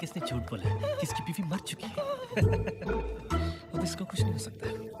चुका है कि इसने झूठ बोला है, कि इसकी बीवी मर चुकी है. अब इसको कुछ नहीं हो सकता.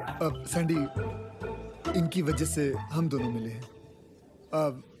 अब सैंडी, इनकी वजह से हम दोनों मिले हैं.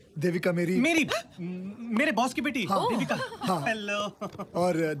 अब देविका मेरे बॉस की बेटी. हाँ, देविका. हाँ. हेलो.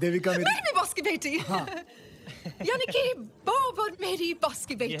 और देविका मेरी भी बॉस की बेटी. हाँ. यानी कि बॉब और मेरी बॉस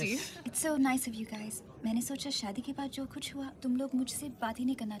की बेटी. It's so nice of you guys. मैंने सोचा शादी के बाद जो कुछ हुआ तुम लोग मुझसे बात ही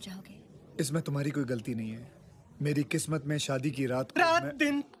नहीं करना चाहोगे. इसमें तुम्हारी कोई गलती नहीं है. मेरी किस्मत में शादी की रात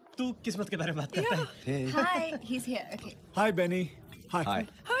दिन तू किस्मत के बारे में बात करता है. Hi, he's here. Okay. Hi Benny. Hi.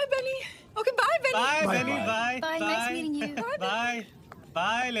 Hi Benny. Okay, bye Benny. Bye Benny. Bye. Bye. Nice meeting you. Bye.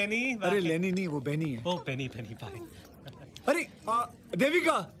 Bye लेनी. अरे लेनी नहीं, वो बेनी है. ओ बेनी बाय. अरे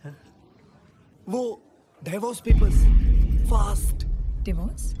देविका, वो डिवोर्स पेपर्स फास्ट.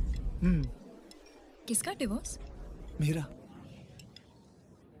 डिवोर्स? किसका डिवोर्स? मेरा.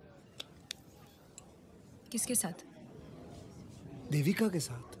 किसके साथ? देविका के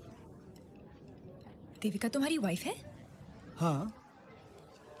साथ. देविका तुम्हारी वाइफ है? हाँ.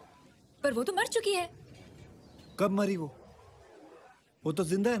 पर वो तो मर चुकी है. कब मरी वो तो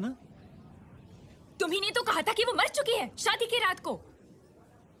जिंदा है ना. तुम्ही ने तो कहा था कि वो मर चुकी है शादी की रात को.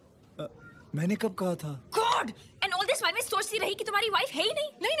 मैंने कब कहा था? God, and all this while मैं सोचती रही कि तुम्हारी वाइफ है ही नहीं.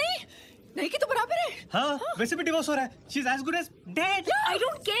 नहीं कि तो बराबर है. हाँ, वैसे भी डिवोर्स हो रहा है. She is as good as dead. I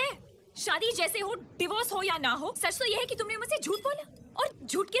don't care. शादी जैसे हो, डिवोर्स हो या ना हो, सच तो यह है कि तुमने मुझसे झूठ बोला और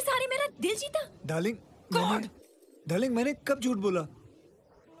झूठ के सहारे मेरा दिल जीता. डार्लिंग, मैंने कब झूठ बोला?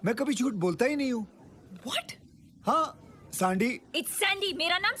 मैं कभी झूठ बोलता ही नहीं हूँ. व्हाट? हाँ, सैंडी. It's Sandy.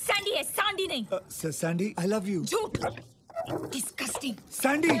 मेरा नाम सैंडी है, सांडी नहीं. Sandy, I love you. झूठ. डिस्गस्टिंग.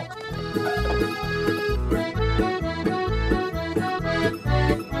 सैंडी.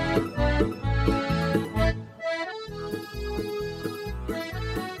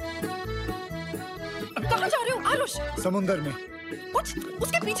 अब कहाँ जा रहे हो आरुष? समुंदर में.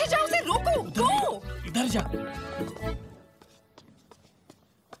 उसके पीछे जाओ, उसे रोको. गो. इधर जा.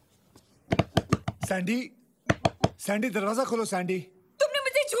 सैंडी, दरवाजा खोलो. सैंडी, तुम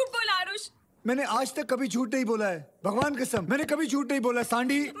मैंने आज तक कभी झूठ नहीं बोला है, भगवान कसम, मैंने कभी झूठ नहीं बोला।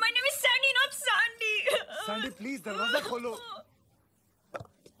 Sandi, My name is Sandy, not Sandy. Sandi please दरवाजा खोलो।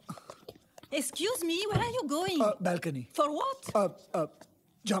 Excuse me, where are you going? Balcony. For what?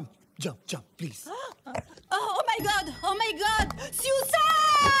 Jump, please. Oh my God!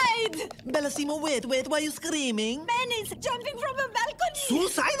 Suicide! Bellissimo, wait, why are you screaming? Man is jumping from a balcony!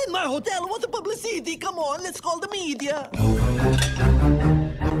 Suicide in my hotel? What a publicity! Come on, let's call the media.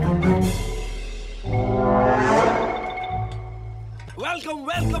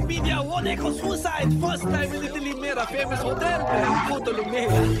 Welcome media. वो देखो suicide first time in Italy मेरा famous hotel पे photo लूँगा।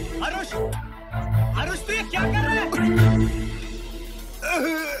 आरुष तू ये क्या कर रहा है?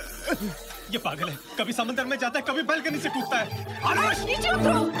 ये पागल है, कभी समंदर में जाता है, कभी बालकनी से कूदता है। आरुष नीचे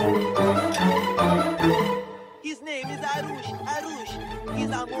उतरो। His name is Aarush.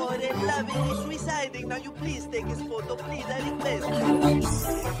 He's amore loving, he's suiciding. Now you please take his photo, please, I request.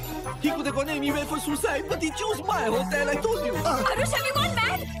 He could have gone anywhere for suicide, but he chose my hotel, I told you. Aarush, have you gone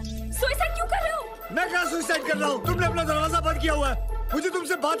mad? Suicide क्यों कर रहे हो? मैं कहाँ suicide कर रहा हूँ? तुमने अपना दरवाजा बंद किया हुआ है। मुझे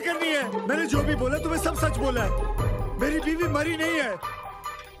तुमसे बात करनी है। मैंने जो भी बोला तुम्हें सब सच बोला है। मेरी बीवी मरी नहीं है,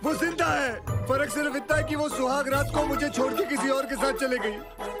 वो जिंदा है। फर्क सिर्फ इतना है कि वो सुहाग रात को मुझे छोड़ के किसी और के साथ चले गई।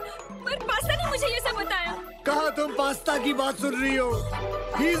 पर पास्ता ने मुझे ये सब बताया। कहाँ तुम पास्ता की बात सुन रही हो?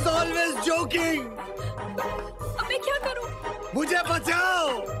 He is always joking. अब मैं क्या करूं? मुझे बचाओ,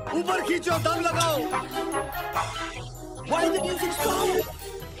 ऊपर खींचो, दम लगाओ। Why the music stop?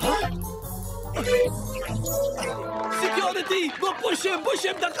 Security, go push him,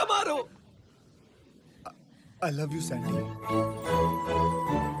 the Camaro. I love you, Sandy.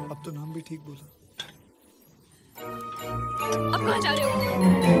 अब तो नाम भी ठीक बोला। अब कहाँ जा रहे हो?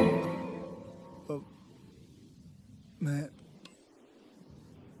 मैं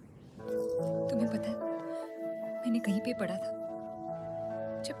तुम्हें पता है, मैंने कहीं पे पढ़ा था,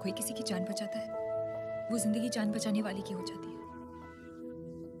 जब कोई किसी की जान बचाता है, वो जिंदगी जान बचाने वाले की हो जाती है।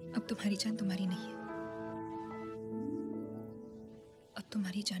 अब तुम्हारी जान तुम्हारी नहीं है, अब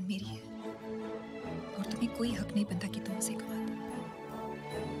तुम्हारी जान मेरी है, और तुम्हें कोई हक नहीं बनता कि तुम उसे गवा दो।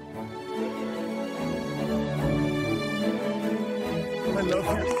 I love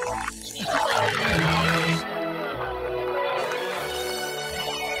you.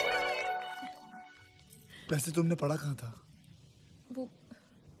 वैसे तुमने पढ़ा कहाँ था? वो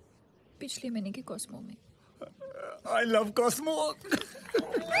पिछले महीने के कॉस्मो में। I love Cosmo.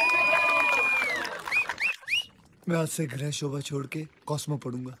 मैं आज से गृह शोभा छोड़ के कॉस्मो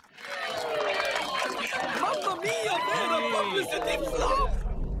पढ़ूंगा।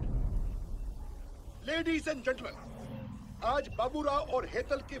 लेडीज एंड जेंटलमैन, आज बाबूराव और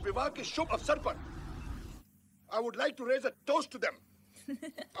हेतल के विवाह के शुभ अवसर पर I would like to raise a toast to them.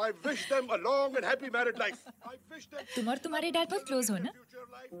 I wish them a long and happy married life. I wish them. तुम और तुम्हारे डैड बहुत क्लोज हो ना?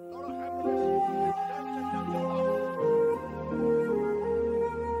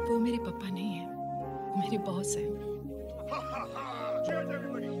 वो मेरे पापा नहीं है, वो मेरे बॉस है।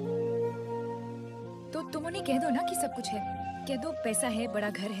 तो तुम उन्हें कह दो ना कि सब कुछ है, कह दो पैसा है, बड़ा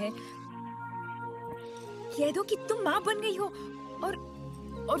घर है, कह दो कि तुम माँ बन गई हो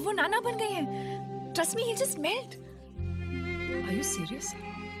और वो नाना बन गए हैं। Trust me, he'll just melt. Are you serious?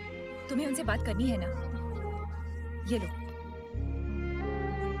 तुम्हें उनसे बात करनी है ना? ये लो।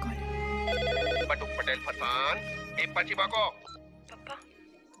 बटुक पटेल फरसान, एक पाची बाको। पापा,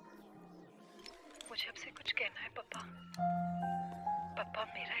 मुझे आपसे कुछ कहना है पापा। पापा,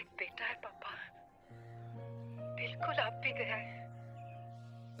 मेरा एक बेटा है पापा, बिल्कुल आप भी गया है।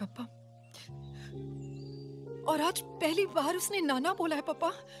 पापा, और आज पहली बार उसने नाना बोला है पापा।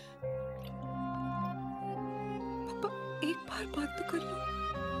 पापा, एक बार बात तो कर लो,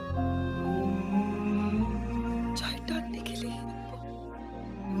 चाय डालने के लिए।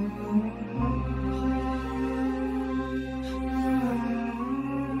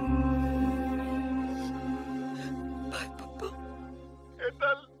 बाय पापा।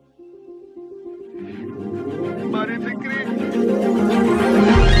 हेतल, हमारी फिक्री।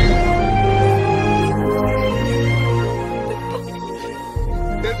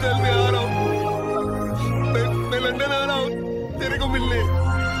 हेतल, मैं आ रहा हूँ, मैं लंदन आ रहा हूँ तेरे को मिलने।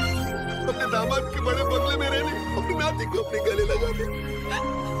 अपने दामाद के बड़े बंगले में रहने, अपनी नाती को अपने गले लगा दे।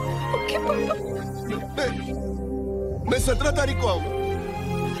 ओके पापा। मैं 17 तारीख को आऊंगा,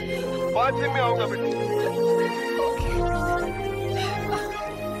 5 दिन में आऊंगा बेटा।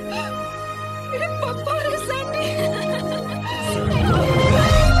 मेरे पापा रसानी।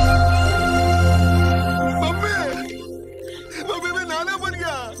 मम्मी, मैं नाना बन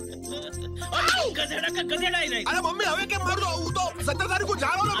गया। गधेड़ा ही नहीं। अरे मम्मी हमें क्या मार दो, वो तो 17 तारीख को जा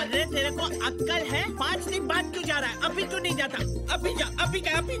रहा हूँ। अरे तेरे को अक्कल है? 5 दिन बाद क्यों जा रहा है? अभी क्यों नहीं जाता? अभी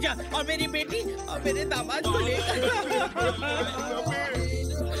अभी जा और मेरी बेटी और मेरे दामाद को लेकर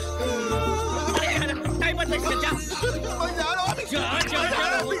टाइमर पे जा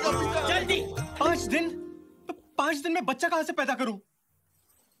जल्दी। 5 दिन में बच्चा कहाँ से पैदा करूं?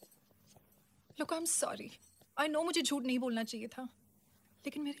 Look, I'm sorry. I know मुझे झूठ नहीं बोलना चाहिए था,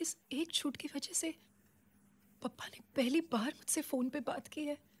 लेकिन मेरे इस एक झूठ की वजह से पापा ने पहली बार मुझसे फोन पे बात की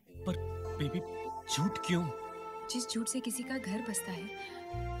है। पर बेबी झूठ क्यों? जिस झूठ से किसी का घर बसता है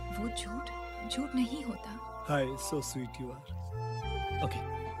वो झूठ नहीं होता। Hi, so sweet you are. Okay,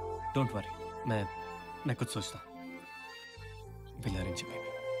 don't worry. मैं कुछ सोचता हूँ। We'll arrange a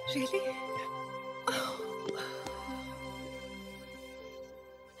baby. Really?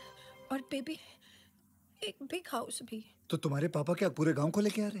 और बेबी एक बिग हाउस भी। तो तुम्हारे पापा क्या पूरे गांव को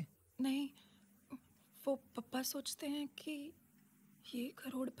लेके आ रहे? नहीं, वो पापा सोचते हैं कि ये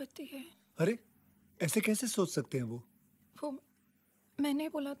करोड़पति है। अरे ऐसे कैसे सोच सकते हैं वो मैंने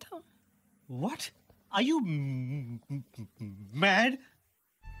बोला था। What? Are you mad?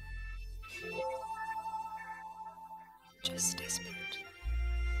 Just desperate.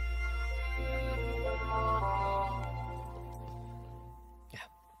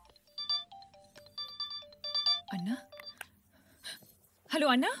 Anna? Hello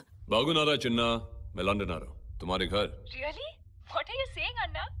अन्ना? बागुनारा चिन्ना, मैं लंदन आ रहा हूँ तुम्हारे घर। Really? What are you saying,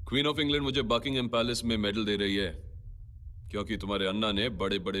 Anna? Queen of England मुझे बकिंगहैम पैलेस में मेडल दे रही है क्योंकि तुम्हारे अन्ना ने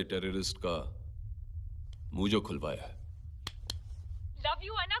बड़े बड़े टेररिस्ट का मुंह जो खुलवाया है। Love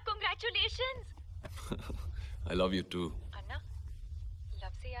you, Anna. Congratulations. I love you too. Anna,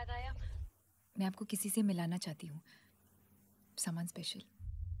 love से याद आया, मैं आपको किसी से मिलाना चाहती हूँ। Someone special.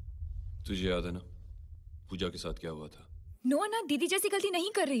 तुझे याद है ना पूजा के साथ क्या हुआ था? नो अन्ना, दीदी जैसी गलती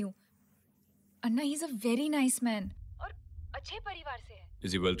नहीं कर रही हूँ। अन्ना, he is a very nice man. और अच्छे परिवार से है।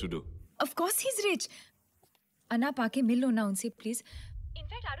 Is he well to do? Of course he is rich. अन्ना, आप आके मिल लो ना उनसे please. In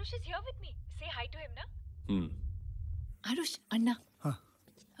fact, Aarush is here with me. Say hi to him ना। Aarush, अन्ना। हाँ।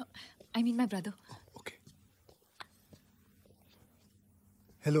 I mean my brother. Okay.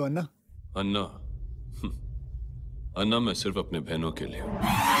 Hello अन्ना। अन्ना, अन्ना मैं सिर्फ अपने बहनों के लिए हूँ।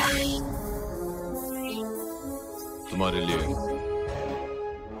 तुम्हारे लिए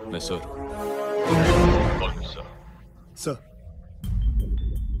मैं सर हूँ। सर।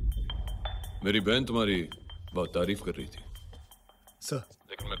 मेरी बहन तुम्हारी बहुत तारीफ कर रही थी सर,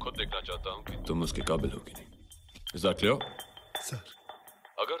 लेकिन मैं खुद देखना चाहता हूँ कि तुम उसके काबिल होगी नहीं। Is that clear? सर,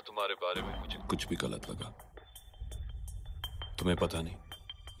 अगर तुम्हारे बारे में मुझे कुछ भी गलत लगा, तुम्हें पता नहीं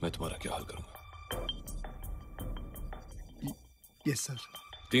मैं तुम्हारा क्या हाल करूंगा। Yes sir.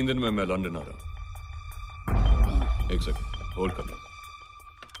 3 दिन में मैं लंदन आ रहा हूँ। एक सेकंड होल्ड कर लो।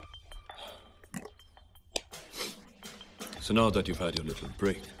 So now that you've had your little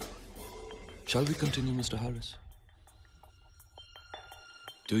break, shall we continue, Mr. Harris?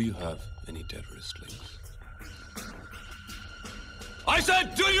 Do you have any terrorist links? I said,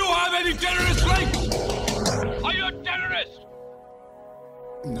 do you have any terrorist links? Are you a terrorist?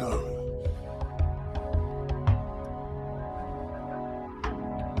 No.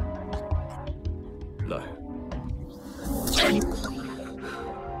 Lie.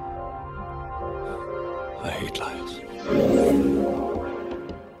 I hate liars.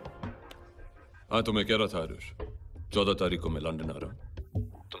 हाँ, तो मैं कह रहा था आरुष, 14 तारीख को मैं London आ रहा हूँ।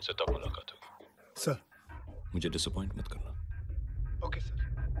 तुमसे तब मुलाकात होगी। सर। मुझे डिसअपॉइंट मत करना। Okay sir.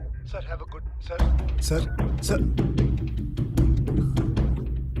 Sir have a good sir. Sir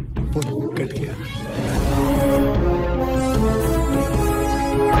phone cut गया।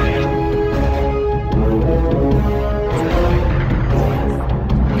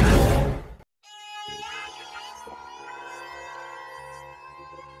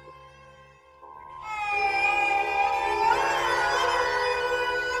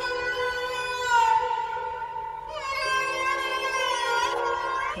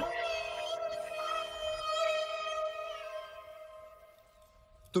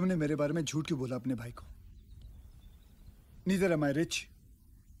 तुमने मेरे बारे में झूठ क्यों बोला अपने भाई को? नीदर एम आई रिच,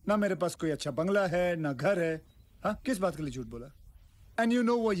 ना मेरे पास कोई अच्छा बंगला है ना घर है। हाँ, किस बात के लिए झूठ बोला? एंड यू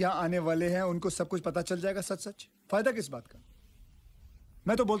नो वो यहाँ आने वाले हैं, उनको सब कुछ पता चल जाएगा सच सच। फायदा किस बात का?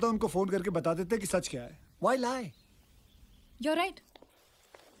 मैं तो बोलता हूँ उनको फोन करके बता देते कि सच क्या है। Why lie? You're right.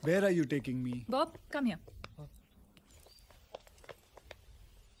 Where are you taking me? Bob, come here.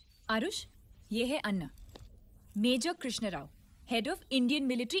 Aarush, ये है अन्ना, major Krishna Rao, head of Indian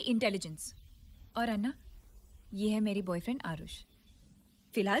military intelligence. और अन्ना, ये है मेरी बॉयफ्रेंड आरुष।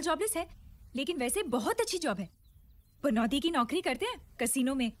 फिलहाल जॉबलेस है, लेकिन वैसे बहुत अच्छी जॉब है। पनौती की नौकरी करते हैं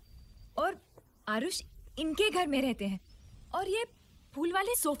कसिनो में, और आरुष इनके घर में रहते हैं, और ये फूल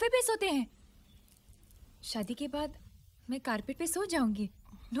वाले सोफे पे सोते हैं। शादी के बाद मैं कारपेट पे सो जाऊंगी,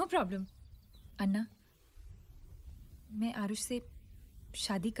 नो प्रॉब्लम। अन्ना, मैं आरुष से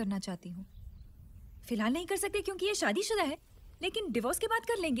शादी करना चाहती हूँ। फिलहाल नहीं कर सकते क्योंकि ये शादीशुदा है, लेकिन डिवोर्स के बाद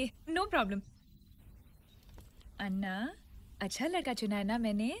कर लेंगे, नो प्रॉब्लम। अन्ना, अच्छा लड़का चुना है ना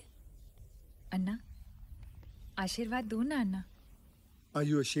मैंने। अन्ना, आशीर्वाद दो ना अन्ना। Are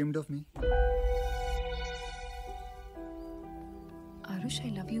you ashamed of me? Aarush, I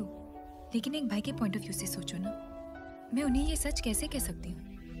love you, लेकिन एक भाई के पॉइंट ऑफ व्यू से सोचो ना, मैं उन्हें ये सच कैसे कह सकती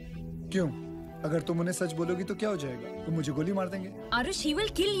हूँ? क्यों? अगर तुम उन्हें सच बोलोगी तो क्या हो जाएगा? वो मुझे गोली मार देंगे। Aarush, he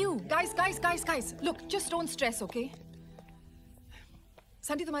will kill you. Guys, look, just don't stress, okay?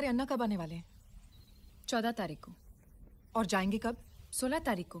 Sandy, तुम्हारे अन्ना कब आने वाले हैं? 14 तारीख को। और जाएंगे कब? 16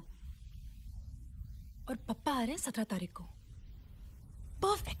 तारीख को। और पप्पा आ रहे हैं 17 तारीख को।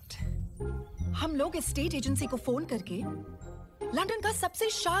 परफेक्ट। हम लोग एस्टेट एजेंसी को फोन करके लंदन का सबसे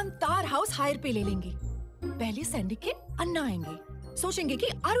शानदार हाउस हायर पे ले लेंगे। पहले सैंडी के अन्ना आएंगे, सोचेंगे कि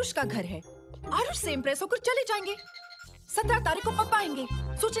आरुष का घर है, आरुष से इंप्रेस होकर चले जाएंगे। 17 तारीख को पापा आएंगे,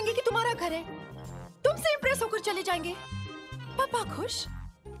 सोचेंगे कि तुम्हारा घर है, तुमसे इंप्रेस होकर चले जाएंगे। पापा खुश,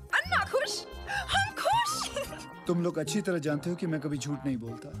 अन्ना खुश, हम खुश। तुम लोग अच्छी तरह जानते हो कि मैं कभी झूठ नहीं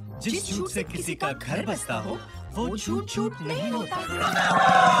बोलता। जिस झूठ से किसी का घर बसता हो, वो झूठ नहीं होता।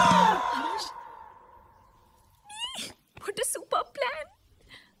 Aarush, what a super plan.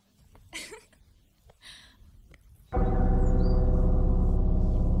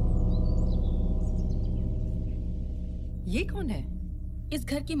 ये कौन है? इस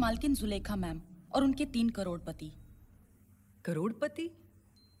घर की मालकिन जुलेखा मैम और उनके 3 करोड़पति। करोड़पति?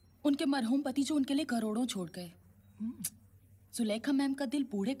 उनके मरहूम पति जो उनके लिए करोड़ों छोड़ गए। जुलेखा मैम का दिल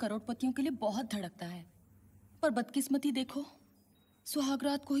बूढ़े करोड़पतियों के लिए बहुत धड़कता है, पर बदकिस्मती देखो,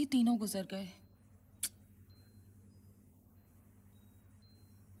 सुहागरात को ही तीनों गुजर गए।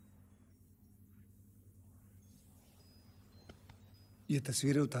 ये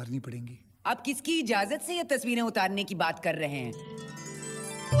तस्वीरें उतारनी पड़ेंगी। आप किसकी इजाजत से ये तस्वीरें उतारने की बात कर रहे हैं?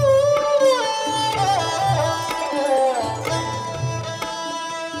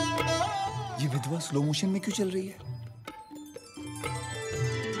 ये विधवा स्लो मोशन में क्यों चल रही है?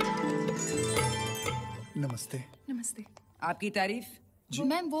 नमस्ते। नमस्ते। आपकी तारीफ?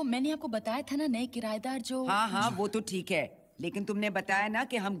 मैम, वो मैंने आपको बताया था ना, नए किराएदार जो। हाँ, वो तो ठीक है, लेकिन तुमने बताया ना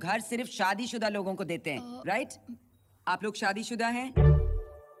कि हम घर सिर्फ शादीशुदा लोगों को देते हैं, राइट? आप लोग शादीशुदा हैं?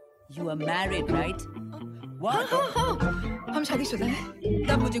 You are married, right? What? हाँ, हम शादीशुदा हैं।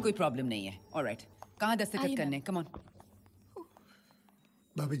 तब मुझे कोई प्रॉब्लम नहीं है। All right. कहाँ दस्तखत करने? Come on.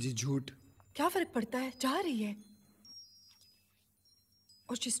 भाभी जी, झूठ। क्या फर्क पड़ता है? जा रही है।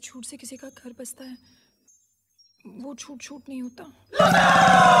 और जिस झूठ से किसी का घर बसता है, वो झूठ नहीं होता।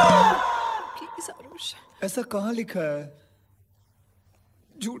 Please, आरुष। ऐसा कहाँ लिखा है?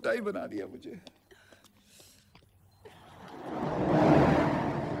 झूठा ही बना दिया मुझे।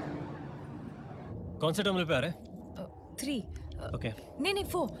 कौन से टर्मिनल पे आ रहे हैं? 3। ओके। नहीं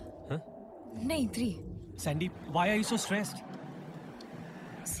 4। नहीं 3। Sandy, why are you so stressed?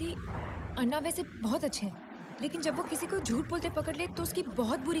 सी, अन्ना वैसे बहुत अच्छे हैं, लेकिन जब वो किसी को झूठ बोलते पकड़ ले तो उसकी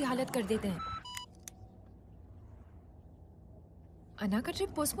बहुत बुरी हालत कर देते हैं। अन्ना का ट्रिप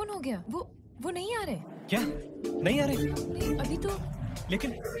पोस्टपोन हो गया, वो नहीं आ रहे। क्या? नहीं आ रहे? नहीं, अभी तो।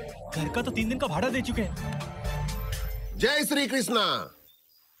 लेकिन घर का तो 3 दिन का भाड़ा दे चुके हैं। जय श्री कृष्णा।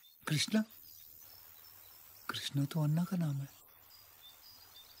 कृष्णा? कृष्णा तो अन्ना का नाम है।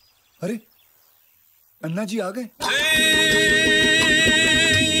 अरे, अन्ना जी आ गए।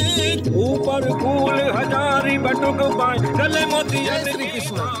 ऊपर फूल हजारी बटुक बाय गले मोती। जय श्री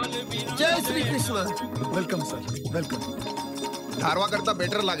कृष्णा। जय Shri Krishna. Welcome sir, welcome. Dharwa करता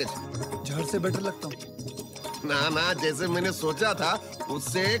बेटर लागे झाड़ से बेटर लगता हूँ। ना, जैसे मैंने सोचा था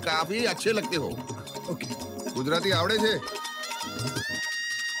उससे काफी अच्छे लगते हो। ओके। गुजराती आवड़े छे?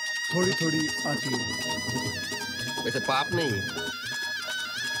 थोड़ी थोड़ी आती है। वैसे पाप नहीं।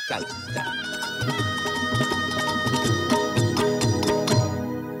 चल।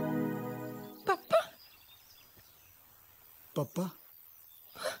 पापा?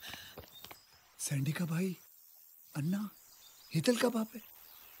 सैंडी का भाई अन्ना हेतल का बाप है,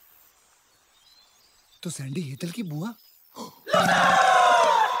 तो सैंडी हेतल की बुआ?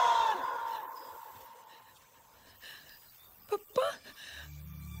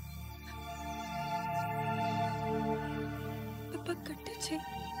 पप्पा कट्टे छे।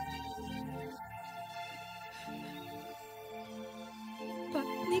 बात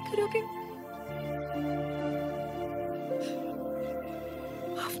नहीं करोगे?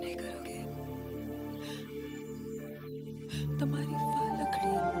 माफ नहीं करोगे? तुम्हारी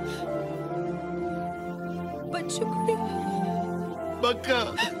लकड़ी बच्चों को बक्का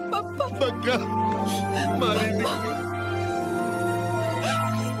पप्पा बक्का मारी नहीं।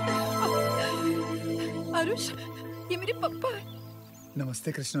 आरुष, ये मेरे पप्पा है।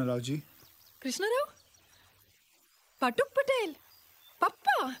 नमस्ते कृष्णा राव जी। कृष्णा राव? पाटुक पटेल?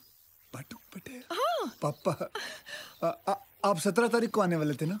 पप्पा? पाटुक पटेल? हाँ। पापा, आप 17 तारीख को आने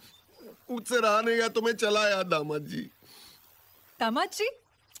वाले थे ना? मुझसे रहा नहीं गया, तुम्हें चला यार दामाद जी। दामाद जी?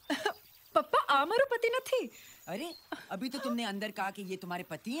 पप्पा आमारो पति न थी। अरे अभी तो तुमने अंदर कहा कि ये तुम्हारे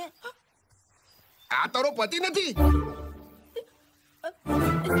पति हैं। तारो पति न थी।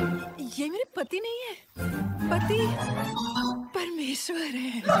 ये मेरे पति नहीं है, पति परमेश्वर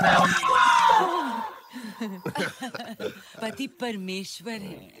है। पति परमेश्वर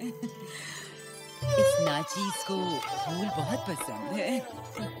है। इस नाचीज को फूल बहुत पसंद है।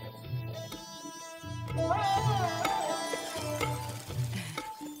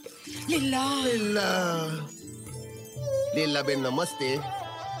 लीला लीला बेन नमस्ते।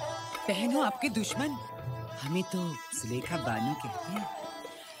 बहनों, आपके दुश्मन हमें तो सुलेखा बानू कहते हैं।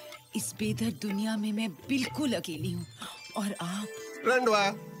 इस बेदर्द दुनिया में मैं बिल्कुल अकेली हूँ और आप रंडवा।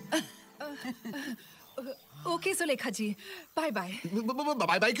 ओके सुलेखा जी, बाय बाय।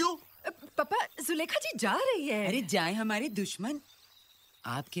 बाय बाय क्यों? पापा, सुलेखा जी जा रही है। अरे जाए हमारे दुश्मन,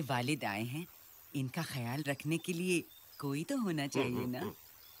 आपके वालिद आए हैं, इनका ख्याल रखने के लिए कोई तो होना चाहिए ना।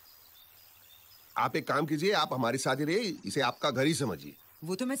 आप एक काम कीजिए, आप हमारे साथ ही रहिए, इसे आपका घर ही समझिए।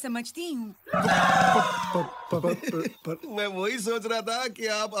 वो तो मैं समझती ही हूँ। मैं वही सोच रहा था कि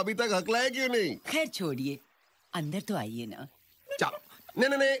आप अभी तक हकलाए क्यों नहीं। खैर छोड़िए, अंदर तो आइए ना। चलो।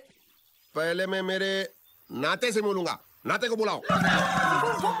 नहीं, पहले मैं मेरे नाते से मिलूंगा। नाते को बुलाओ।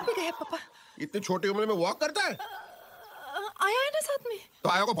 वॉक पे गया पापा। इतनी छोटी उम्र में वॉक करता है? आया है ना साथ में। तो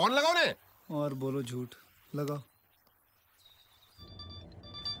आया को फोन लगाओ ने। और बोलो झूठ लगाओ।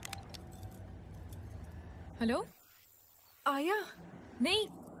 हेलो? आया? नहीं,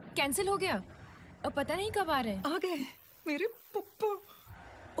 कैंसिल हो गया। अब पता नहीं कब आ रहे हैं। आ गए मेरे पप्पा।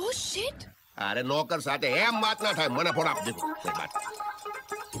 Oh shit. अरे नौकर साथ है, हम बात ना था। मना फोड़ा आप देखो मेरी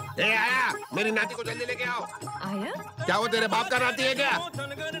बात। ए आया, मेरी नाती को जल्दी लेके आओ। आया? क्या वो तेरे बाप का नाती है क्या?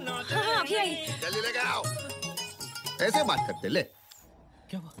 हाँ, अभी आई। जल्दी लेके आओ। ऐसे बात करते ले।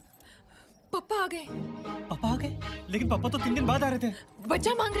 क्या हुआ? पापा आ गए। पापा आ गए? लेकिन पापा तो 3 दिन बाद आ रहे थे।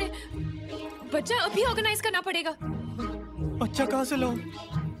 बच्चा मांग रहे। बच्चा अभी ऑर्गेनाइज करना पड़ेगा। बच्चा कहाँ से लाऊं?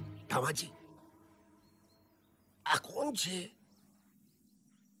 दामाजी, आ कौन छे?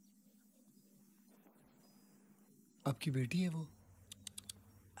 आपकी बेटी है वो?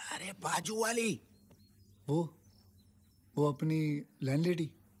 अरे बाजू वाली। वो अपनी लैंडलेडी।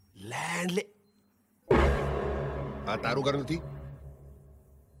 तारू घर में थी?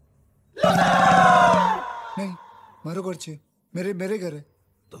 नहीं, मारो घर छे। मेरे घर है।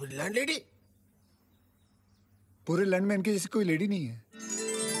 तो फिर लैंडलेडी? पूरे लैंड में इनकी जैसी कोई लेडी नहीं है।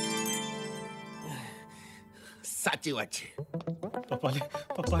 साची बात छे।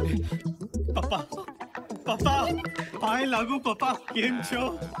 पापा पाए लागू पापा केम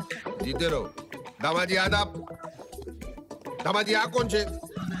छो? जीते रहो। दामाजी आदाब। दामाजी आ कौन छे?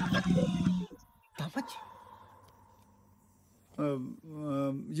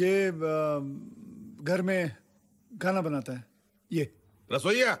 ये घर में खाना बनाता है। ये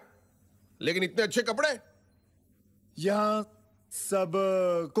रसोईया? लेकिन इतने अच्छे कपड़े? यहाँ सब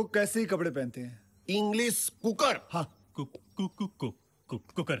कुक कैसे ही कपड़े पहनते हैं। English cooker? हाँ।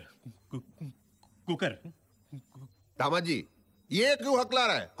 कुकर। दामाजी, ये क्यों हकला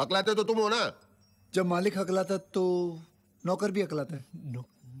रहा है? हकलाते तो तुम हो ना। जब मालिक हकलाता तो नौकर भी हकलाता है।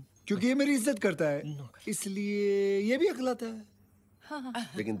 क्योंकि ये मेरी इज्जत करता है, इसलिए ये भी हकलाता है। हाँ।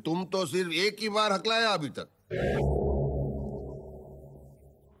 लेकिन तुम तो सिर्फ एक ही बार हकलाया अभी तक।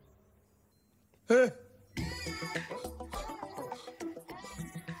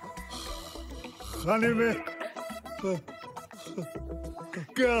 खाने में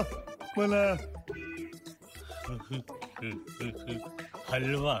क्या बना?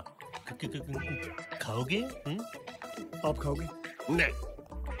 हलवा। खाओगे? आप खाओगे? नहीं।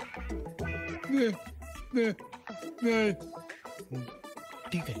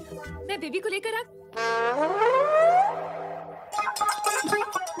 ठीक है। मैं बेबी को लेकर आ।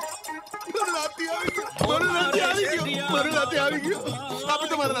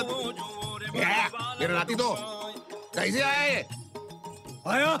 मेरा नाती दो। कैसे आया ये?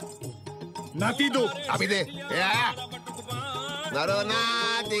 आया नाती दो। अभी दे। नरो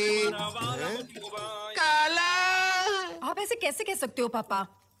नाती काला। आप ऐसे कैसे कह सकते हो पापा?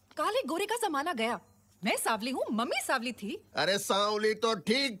 काले गोरे का जमाना गया। मैं सावली हूँ, मम्मी सावली थी। अरे सावली तो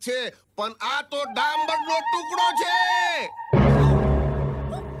ठीक छे, पण आ तो डांबर नो टुकड़ो छे।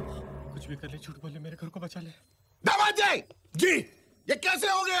 कुछ भी कर ले, झूठ बोले, मेरे घर को बचा ले। दामाजी जी, ये कैसे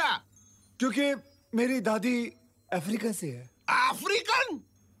हो गया? क्योंकि मेरी दादी अफ्रीका से है। अफ्रीकन?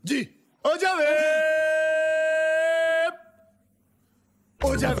 जी। ओ जावे।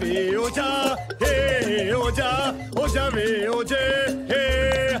 ओजा वे ओजा हे ओजा ओजा वे ओजे हे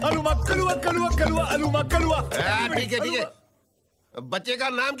हलुमा कलुआ कलुआ कलुआ हलुमा कलुआ। ठीक है ठीक है। बच्चे का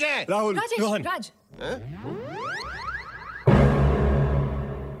नाम क्या है? राहुल। रोहन। राज।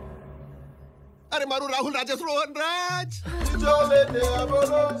 अरे मारू राहुल राजेश रोहन राज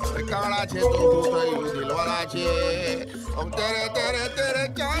काड़ा छे तो दिलवाला छे हम तेरे तेरे तेरे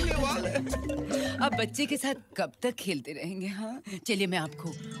चाहने वाले। अब बच्चे के साथ कब तक खेलते रहेंगे? हाँ चलिए मैं आपको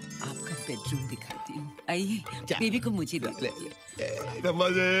आपका बेडरूम दिखाती हूँ। आइए बेबी को मुझे देख लीजिए।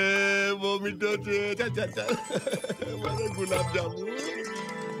 मजे वो मिठो छे चल चल चल मजे गुलाब जामुन।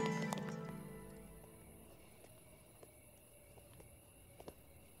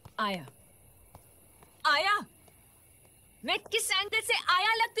 आया आया मैं किस एंगल से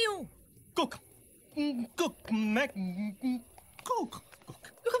आया लगती हूँ? कुक कुक मैं cook.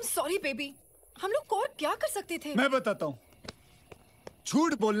 Look, I'm sorry baby. हम लोग और क्या कर सकते थे? मैं बताता हूँ।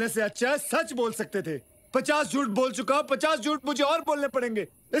 झूठ बोलने से अच्छा सच बोल सकते थे। 50 झूठ बोल चुका, 50 झूठ मुझे और बोलने पड़ेंगे।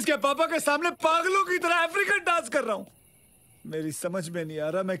 इसके पापा के सामने पागलों की तरह अफ्रीकन डांस कर रहा हूँ। मेरी समझ में नहीं आ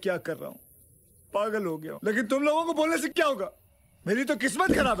रहा मैं क्या कर रहा हूँ। पागल हो गया हूँ। लेकिन तुम लोगों को बोलने से क्या होगा? मेरी तो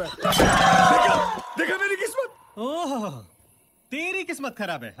किस्मत खराब है। देखा मेरी किस्मत। ओह तेरी किस्मत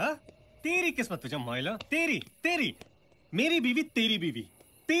खराब है। हाँ तेरी किस्मत तुझे माइला। तेरी तेरी मेरी बीवी तेरी बीवी,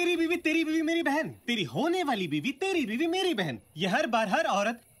 तेरी बीवी तेरी बीवी मेरी बहन, तेरी होने वाली बीवी तेरी बीवी मेरी बहन। ये हर बार हर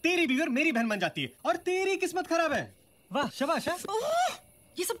औरत तेरी बीवी और मेरी बहन बन जाती है और तेरी किस्मत खराब है। वाह शाबाश।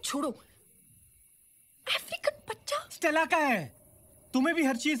 ये सब छोड़ो। अफ्रीकन बच्चा स्टेला का है। तुम्हें भी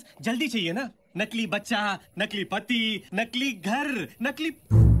हर चीज जल्दी चाहिए ना। नकली बच्चा, नकली पति, नकली घर, नकली।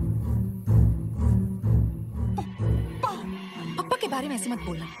 पापा के बारे में ऐसे मत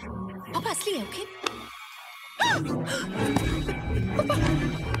बोलना। पापा असली है। ओके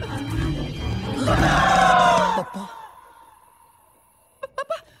पापा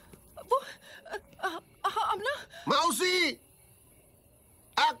पापा वो हम ना मौसी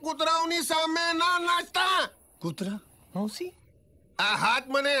आ कुतरावनी सामे ना नाचता। कुतरा मौसी आ हाथ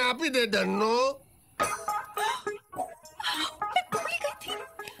मने आप ही दे दन्नो। मैं भूल गई थी।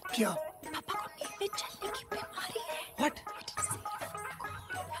 क्या? पापा को नींद में चलने की बीमारी है। What?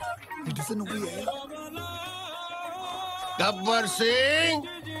 मेडिसिन हो गई है। गब्बर सिंह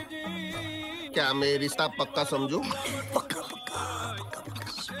क्या मैं रिश्ता पक्का समझू? पक्का पक्का पक्का।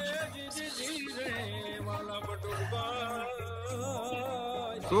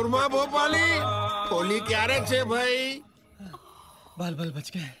 सुरमा भोपाली होली क्या रे छे भाई? बाल बाल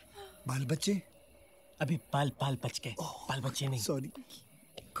बच गए। बाल बच्चे? अभी बाल बाल बच गए। बाल बच्चे नहीं। Sorry.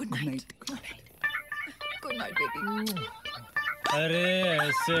 Good night. Good night baby. अरे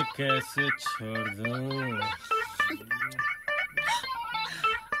ऐसे कैसे छोड़ दूं?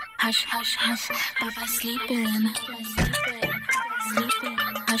 Hush, hush, hush, Papa sleeping.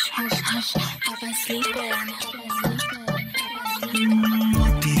 Hush, hush, hush, Papa sleeping.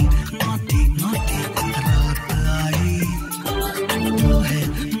 naughty, naughty, naughty, रात आई, तू है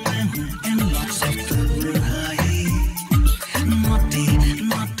मैं हूँ and lots of तन्हाई। naughty,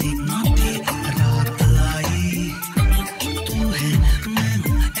 naughty, naughty, रात आई, तू है मैं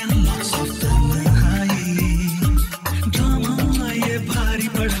हूँ and lots of तन्हाई। ड्रामा ये भारी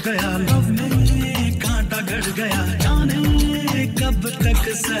पड़ गया, लव में कांटा गड़ गया, जाने कब तक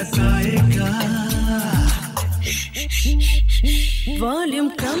सताएगा। वॉल्यूम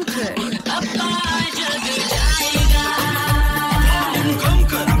कम कर, पापा जग जाएगा। वॉल्यूम कम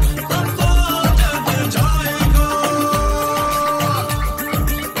कर, पापा जग जाएगा।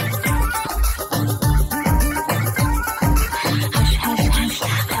 Hush, hush, hush,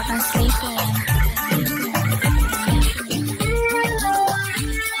 Papa sleeping.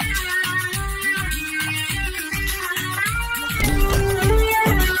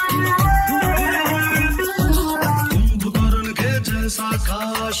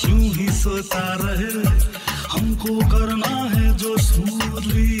 काश यूं ही सोता रहे, हमको करना है जो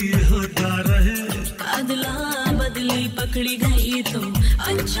स्मूथली होता रहे। अदला बदली पकड़ी गई तो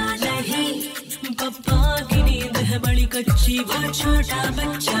अच्छा नहीं, पप्पा की नींद है बड़ी कच्ची, वो छोटा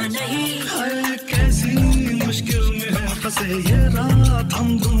बच्चा नहीं। हाय कैसी मुश्किल में है फंसे, ये रात हम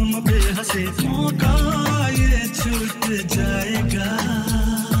दोनों पे हंसे, मौका ये छूट जाएगा।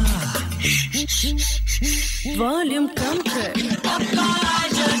 वॉल्यूम कम कर, पापा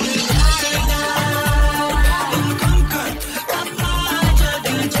जग जाएगा। वॉल्यूम कम कर, पापा जग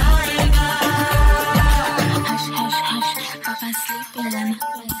जाएगा। Hush, hush, hush, Papa sleeping.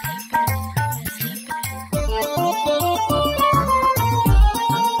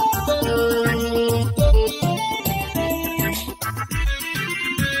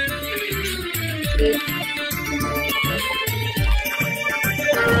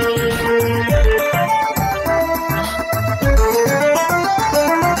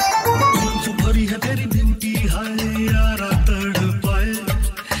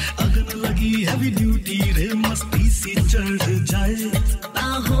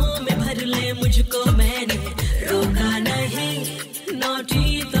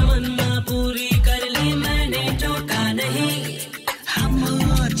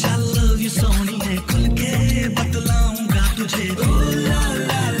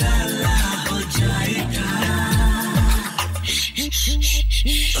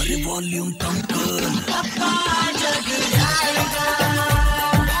 Volume कम कर पप्पा जग जाएगा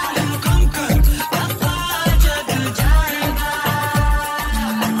कम कर पप्पा जग जाएगा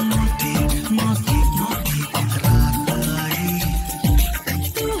नोटी नोटी नोटी रात आई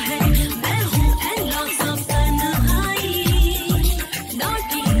तू है मैं हूँ and lots of तन्हाई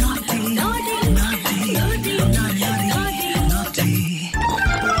naughty naughty naughty naughty naughty naughty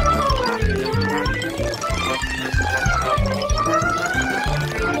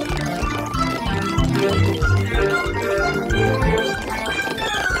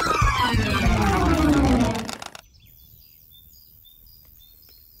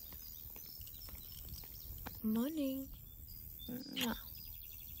morning.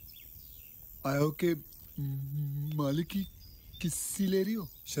 आयो के मालिक की किस्सी ले रही हो?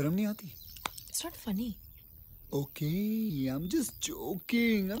 शर्म नहीं आती? It's not funny. Okay, I'm just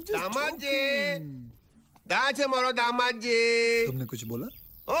joking. I'm just दामाद जी, joking. कहाँ છે મારો દામાદ जी? तुमने कुछ बोला?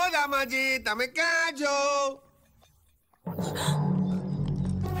 ओ दामाद जी, તમે ક્યાં છો?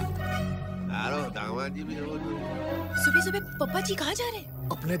 હાલો, દામાદ जी भी हो तो। सुबह सुबह पप्पा जी कहाँ जा रहे हैं?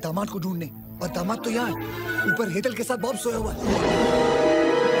 अपने दामाद को ढूंढने, और दामाद तो यहाँ है, ऊपर हेतल के साथ बॉब सोया हुआ है।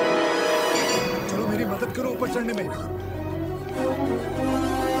 चलो मेरी मदद करो ऊपर चढ़ने में।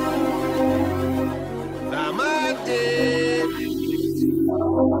 दामाद जी,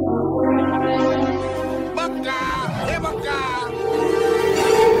 बक्का, ए बक्का।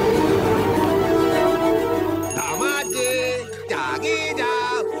 दामाद जी, जागी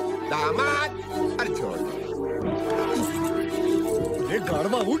जाओ, दामाद। अरे छोड़। अरे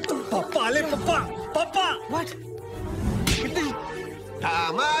गाड़वा उठ, पापा ले पापा, पापा। What?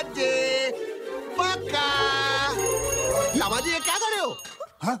 दामाद जी, बक्का। दामाद जी ये क्या कर रहे हो?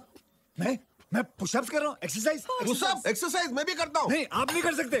 हाँ, मैं पुशअप्स कर रहा हूँ, एक्सरसाइज। पुशअप एक्सरसाइज मैं भी करता हूँ। नहीं, आप नहीं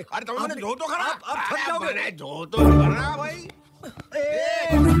कर सकते। अरे तुम मैंने धो तो करा। आप थक जाओगे। मैंने धो तो करा भाई।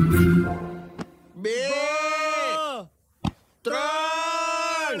 बे,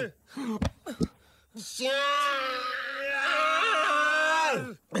 त्रण, चार,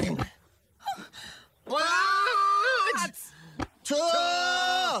 पाँच,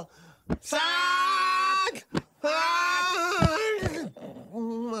 छः, सात, आठ,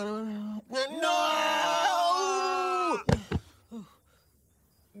 नौ,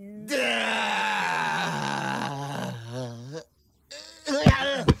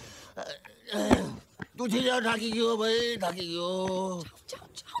 तुझे जाओ ढाकी क्यों भाई ढाकी क्यों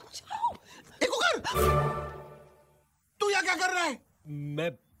देखो कर तू यहाँ क्या कर रहा है मैं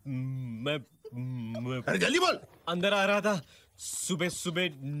अरे जल्दी बोल अंदर आ रहा था सुबह सुबह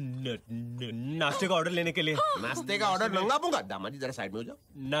नाश्ते का ऑर्डर लेने के लिए। नाश्ते का ऑर्डर मंगा दूंगा दामाजी जरा साइड में हो जाओ।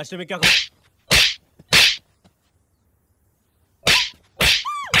 नाश्ते में क्या खाऊं?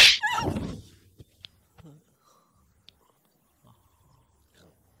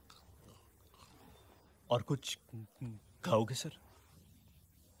 और कुछ खाओगे सर?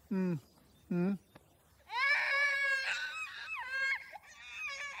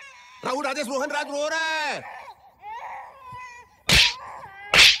 राहुल राजेश मोहन राज रो रहा है।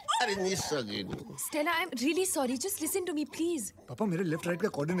 अरे Stella, I'm really sorry. Just listen to me, please. पापा मेरे लेफ्ट राइट का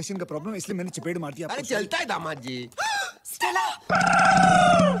कोऑर्डिनेशन का प्रॉब्लम है इसलिए मैंने चपेट मार दिया। अरे चलता है दामाद जी। Stella!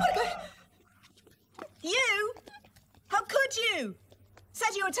 You? How could you?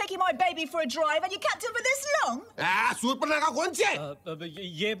 Said you were taking my baby for a drive and you kept him for this long? Surpanakha कौन से?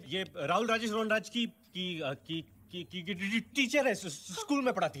 ये राहुल राजेश रोहन राज की टीचर है, स्कूल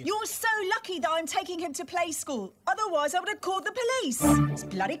में पढ़ाती है। You're so lucky that I'm taking him to play school. Otherwise, I would have called the police. It's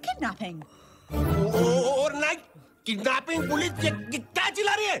bloody kidnapping. और night kidnapping police क्या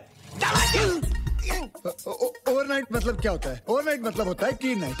चिल्ला रही है? ओवरनाइट मतलब क्या होता है? ओवरनाइट मतलब होता है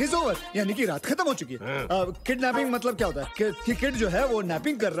कि नाइट इज ओवर, यानी कि रात खत्म हो चुकी है। किडनैपिंग मतलब क्या होता है कि किड जो है वो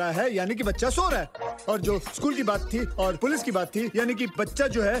नैपिंग कर रहा है, यानी कि बच्चा सो रहा है। और जो स्कूल की बात थी और पुलिस की बात थी, यानी कि बच्चा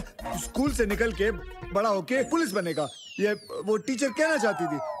जो है स्कूल से निकल के बड़ा होके पुलिस बनेगा, ये वो टीचर कहना चाहती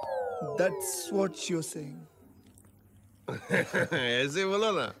थी। That's what you're saying. ऐसे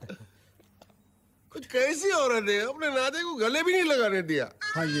बोला ना, कुछ कैसी औरत है, अपने नाते को गले भी नहीं लगाने दिया।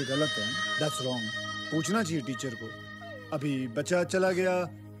 हाँ ये गलत है, That's wrong. पूछना चाहिए टीचर को। अभी बच्चा चला गया,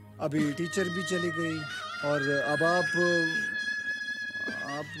 अभी टीचर भी चली गई, और अब आप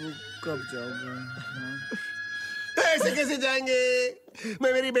कब जाओगे? हाँ? ऐसे कैसे जाएंगे?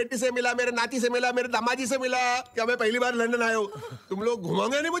 मैं मेरी बेटी से मिला, मेरे नाती से मिला, मेरे दामाजी से मिला। क्या मैं पहली बार लंदन आया हूँ? तुम लोग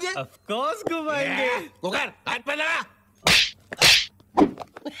घुमाओगे नहीं मुझे? Of course घुमाएंगे। कुकर, हाथ पे लगा।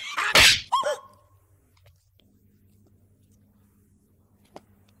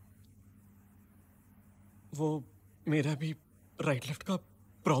 वो मेरा भी राइट लेफ्ट का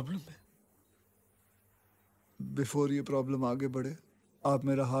प्रॉब्लम है। बिफोर ये प्रॉब्लम आगे बढ़े आप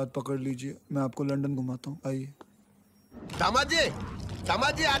मेरा हाथ पकड़ लीजिए, मैं आपको लंदन घुमाता हूँ, आइए।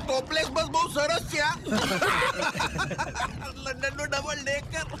 दामाजी आ टॉपलेस बस बहुत सरस છે આ લંડન નો ડબલ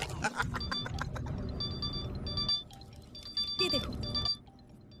ડેકર ये देखो।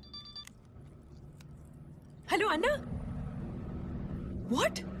 Hello Anna.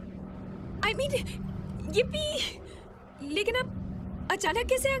 What? I mean yippee! लेकिन आप अचानक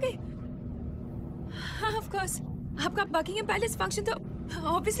कैसे आ गए? हाँ ऑफ कोर्स, आपका बकिंगम पैलेस फंक्शन तो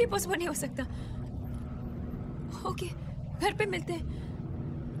ऑब्वियसली पॉसिबल नहीं हो सकता। ओके, घर पे मिलते हैं।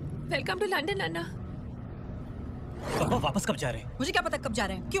 वेलकम टू लंदन अन्ना। पापा वापस कब जा रहे हैं? मुझे क्या पता कब जा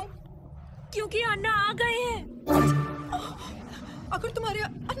रहे हैं? क्यों? क्योंकि अन्ना आ गए हैं। अगर तुम्हारे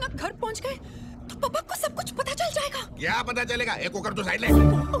अन्ना घर पहुंच गए तो पापा को सब कुछ पता चल जाएगा। क्या पता चलेगा? एक होकर तो साइड ले।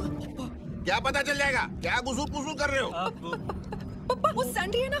 क्या पता चल जाएगा? क्या गुसूर पुसूर कर रहे हो? पापा वो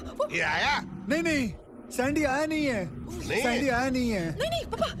सैंडी है ना, वो ये आया? नहीं, सैंडी आया नहीं है। सैंडी आया नहीं है। नहीं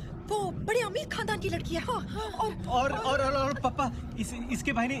पापा, वो बड़े अमीर खानदान की लड़की है। हाँ, और पापा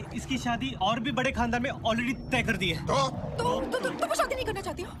इसके भाई ने इसकी शादी और भी बड़े खानदान में ऑलरेडी तय कर दी है। तो वो शादी नहीं करना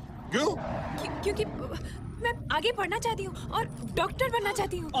चाहती हो? क्यों? क्योंकि मैं आगे पढ़ना चाहती हूँ और डॉक्टर बनना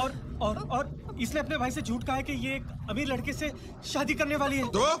चाहती हूँ। और इसने अपने भाई से झूठ कहा है कि ये एक अमीर लड़के से शादी करने वाली है।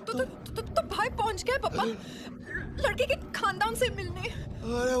 तो भाई पहुंच गए पापा लड़के के खानदान से मिलने।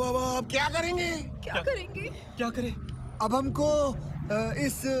 अरे बाबा, अब क्या करेंगे? क्या करें? अब हमको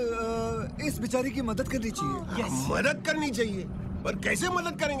इस बेचारी की मदद करनी चाहिए। मदद करनी चाहिए, पर कैसे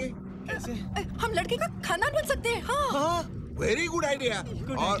मदद करेंगे? कैसे? हम लड़के का खानदान बन सकते हैं। हाँ। Very good idea.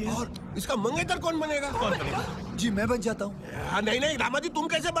 और इसका मंगेतर कौन बनेगा? जी मैं बन जाता हूँ। नहीं रामाजी, तुम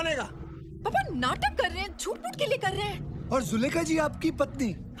कैसे बनेगा? पापा नाटक कर रहे हैं, झूठ मूठ के लिए कर रहे हैं। और जुलेखा जी आपकी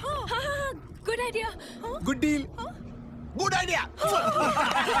पत्नी। हाँ, good idea. Good deal. Good idea.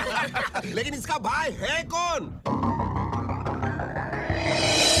 लेकिन इसका भाई है कौन?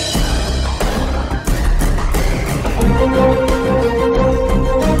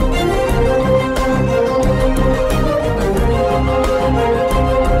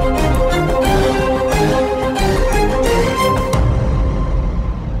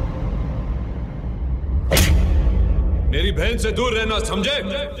 मेरी बहन से दूर रहना, समझे?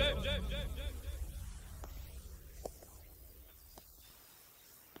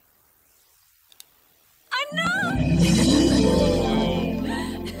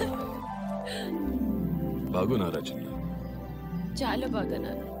 भागो ना रजनी। चलो भागो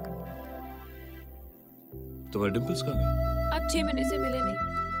ना। तुम्हारे डिम्पल्स कहाँ गए? अब 6 महीने से मिले नहीं,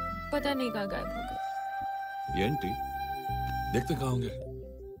 पता नहीं कहाँ गायब हो गए। ये आंटी देखते कहाँ होंगे?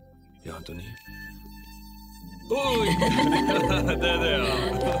 यहाँ तो नहीं। दे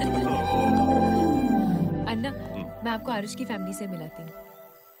अन्ना, मैं आपको आरुष की फैमिली से मिलाती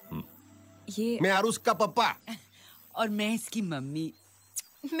हूँ। ये मैं आरुष का पापा। और मैं इसकी मम्मी।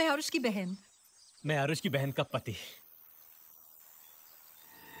 मैं आरुष की बहन। मैं आरुष की बहन का पति।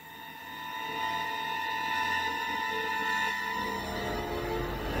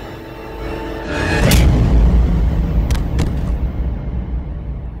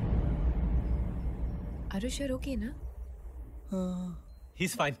 आरुष यार ओके ना? He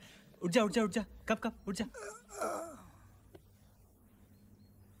is fine. उठ जा। कब उठ जा।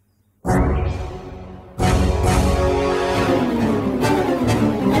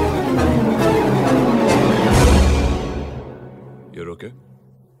 You're okay?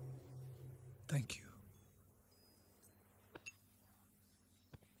 Thank you.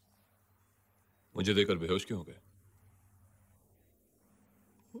 मुझे देखकर बेहोश क्यों हो गए?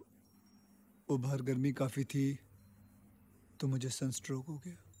 वो बाहर गर्मी काफी थी तो मुझे सनस्ट्रोक हो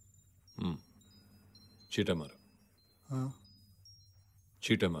गया। छींटा मारो। हाँ।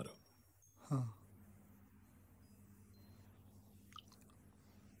 छींटा मारो। हाँ।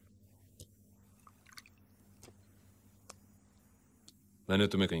 मैंने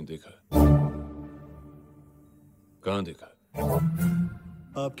तुम्हें कहीं देखा है। कहाँ देखा है?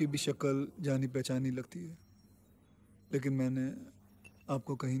 आपकी भी शक्ल जानी पहचानी लगती है, लेकिन मैंने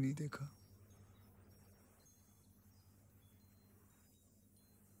आपको कहीं नहीं देखा।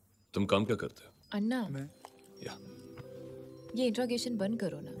 तुम काम क्या करते हो? अन्ना, मैं ये इंट्रोगेशन बंद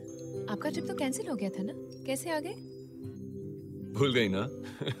करो ना। आपका ट्रिप तो कैंसिल हो गया था ना, कैसे आ गए? भूल गई ना?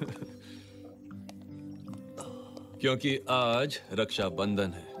 क्योंकि आज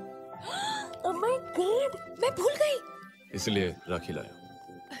रक्षाबंधन है। ओह माय गॉड, मैं भूल गई। इसलिए राखी लाया।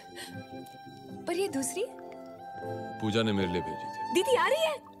 पर ये दूसरी पूजा ने मेरे लिए भेजी थी। दीदी आ रही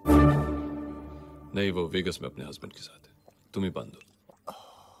है? नहीं, वो वेगस में अपने हस्बैंड के साथ है। तुम ही बांध दो।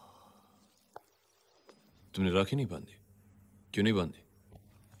 तुमने राखी नहीं बांधी? क्यों नहीं बांधी?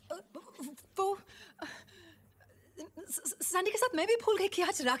 वो सैंडी के साथ मैं भी भूल गई कि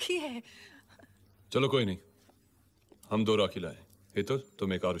आज राखी है। चलो कोई नहीं, हम 2 राखी लाए। हेतल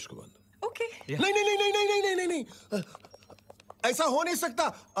तुम एक आरुष को बांधो। ओके। नहीं नहीं नहीं नहीं नहीं नहीं नहीं नहीं, ऐसा हो नहीं सकता।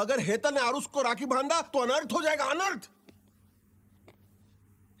 अगर हेतल ने आरुष को राखी बांधा तो अनर्थ हो जाएगा, अनर्थ।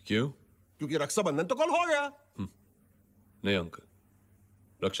 क्यों? क्योंकि रक्षाबंधन तो कल हो गया। नहीं अंकल,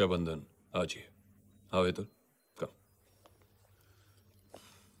 रक्षाबंधन आज ही है। हाँ हेतल कम।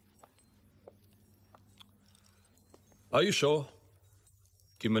 Are you sure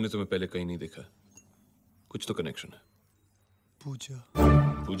कि मैंने तुम्हें पहले कहीं नहीं देखा? कुछ तो कनेक्शन है। पूजा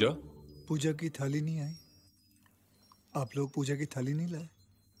पूजा? पूजा की थाली नहीं आई? आप लोग पूजा की थाली नहीं लाए?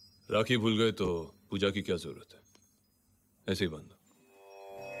 राखी भूल गए तो पूजा की क्या जरूरत है? ऐसे ही बांधो।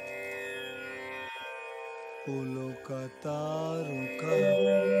 फूलों का तारों का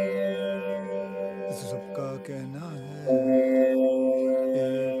सबका कहना है,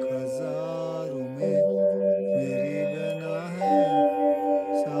 1000 में मेरी बहना है,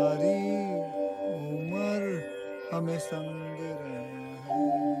 सारी उम्र हमें संग रहना है।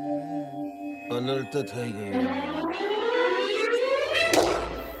 अनर्थ થઈ ગયો।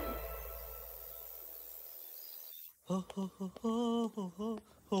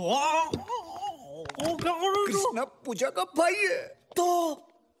 कृष्णा पूजा का भाई है। तो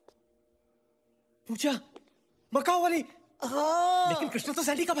पूजा मकाओ वाली? हाँ। लेकिन कृष्णा तो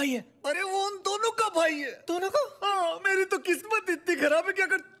सैंडी का भाई है। अरे वो उन दोनों का भाई है। दोनों का? हाँ, मेरी तो किस्मत इतनी खराब है कि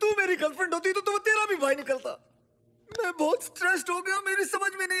अगर तू मेरी गर्लफ्रेंड होती तो वो तेरा भी भाई निकलता। मैं बहुत स्ट्रेस्ड हो गया, मेरी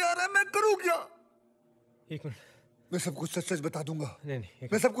समझ में नहीं आ रहा है मैं करूँ क्या। एक मिनट, मैं सब कुछ सच सच बता दूंगा। नहीं,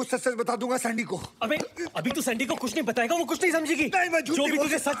 मैं सब कुछ सच सच बता दूंगा सैंडी को। अबे अभी तू सैंडी को कुछ नहीं बताएगा, वो कुछ नहीं समझेगी। नहीं, मैं झूठ जो नहीं भी बोल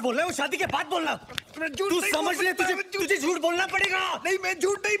तुझे सकता। सच बोलना है वो शादी के बाद बोलना। तू समझ ले, तुझे झूठ बोलना पड़ेगा। नहीं, मैं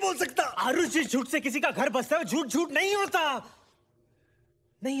झूठ नहीं बोल सकता। आरुष, जिस झूठ से किसी का घर बसता है झूठ झूठ नहीं होता,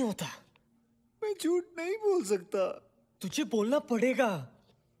 नहीं होता। मैं झूठ नहीं बोल सकता। तुझे बोलना पड़ेगा,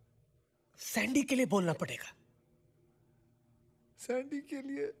 सैंडी के लिए बोलना पड़ेगा। सैंडी के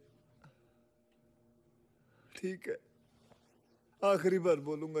लिए ठीक है, आखिरी बार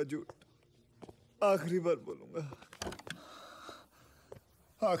बोलूंगा झूठ, आखिरी बार बोलूंगा।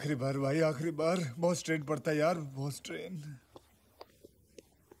 आखिरी बार भाई, आखिरी बार। बहुत स्ट्रेन पड़ता है यार, बहुत स्ट्रेन।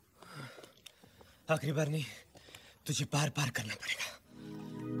 आखिरी बार नहीं, तुझे बार बार करना पड़ेगा।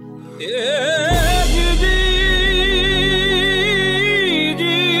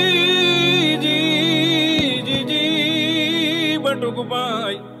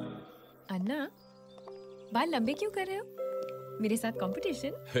 अन्ना, बाल लंबे क्यों कर रहे हो? मेरे साथ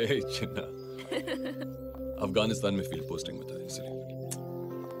कंपटीशन? हे चिन्ना, अफगानिस्तान में फील्ड पोस्टिंग में था इसलिए।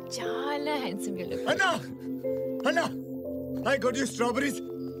 చాలా handsome you look. Anna, Anna, I got you strawberries,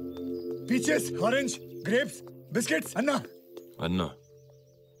 peaches, orange, grapes, biscuits. Anna, Anna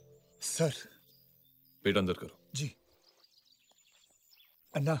sir, पेट अंदर करो। जी।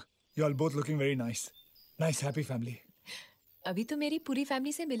 अन्ना, you all both looking very nice. Nice, happy family. अभी तो मेरी पूरी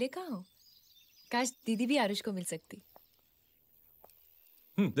फैमिली से मिले कहाँ हो? काश दीदी भी आरुष को मिल सकती।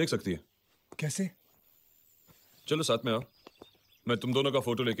 देख सकती है। कैसे? चलो साथ में आओ, मैं तुम दोनों का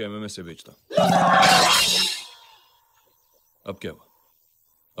फोटो लेके एमएमएस से भेजता। अब क्या हुआ?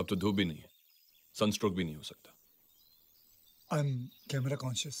 अब तो धूप भी नहीं है, सनस्ट्रोक भी नहीं हो सकता। I'm camera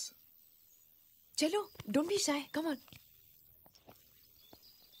conscious. चलो, don't be shy, come on.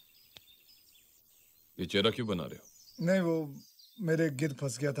 ये चेहरा क्यों बना रहे हो? नहीं, वो मेरे गिद्ध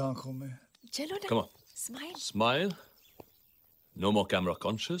फंस गया था आंखों में। चलो ना। Come on. Smile. Smile. No more camera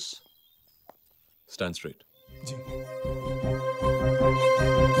conscious. Stand straight. Ji.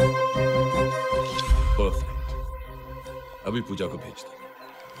 Perfect. अभी पूजा को भेज दो।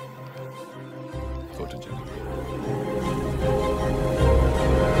 फोटो चलो।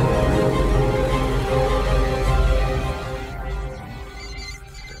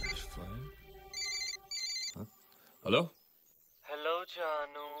 हेलो। हेलो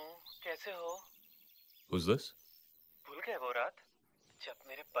जानू, कैसे हो? Who's this? भूल गए वो रात जब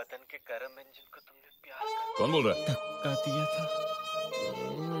मेरे बदन के गर्म इंजन को तुमने प्यार कर कौन बोल रहा है? धक्का दिया था।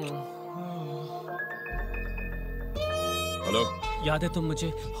 हेलो। याद है तुम मुझे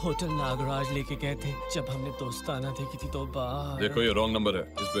होटल नागराज लेके गए थे जब हमने दोस्ताना देखी थी तो बाहर। देखो ये रॉन्ग नंबर है,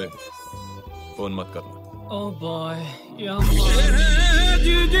 इस पे फोन मत करना। ओह बॉय,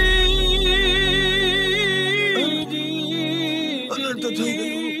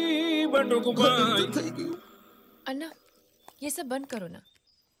 अन्ना, ये सब बंद करो ना।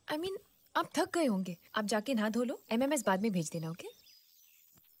 I mean, आप थक गए होंगे, आप जाके नहा धो लो, एमएमएस बाद में भेज देना, ओके?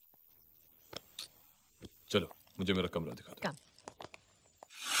 चलो, मुझे मेरा कमरा दिखा दो। काम।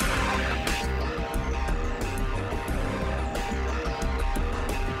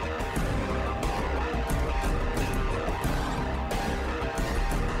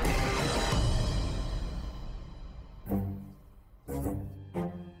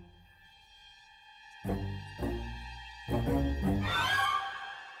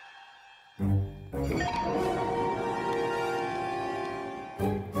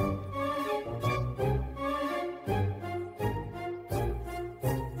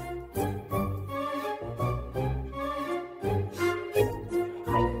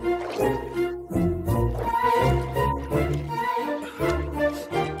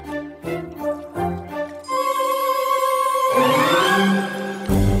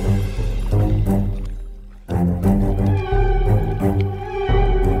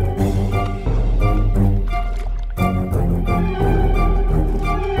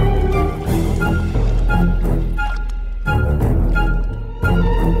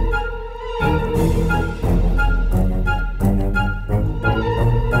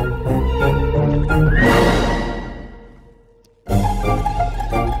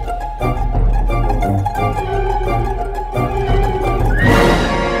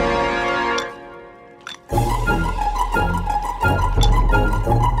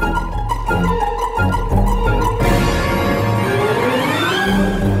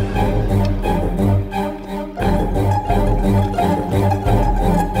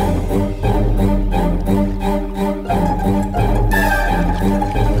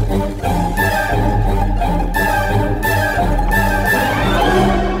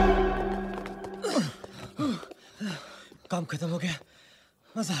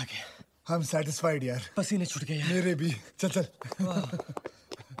 मजा आ गया। I'm satisfied यार। पसीने छूट गए यार। मेरे भी। चल चल।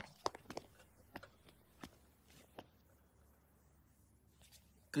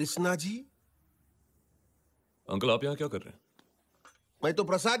 कृष्णा जी, अंकल आप यहाँ क्या कर रहे हैं? मैं तो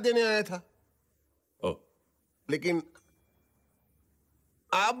प्रसाद देने आया था। ओ, लेकिन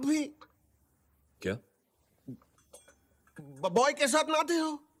आप भी क्या बॉय के साथ नाते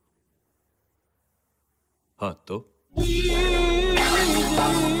हो? हाँ तो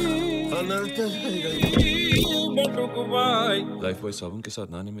लाइफ बॉय साबुन के साथ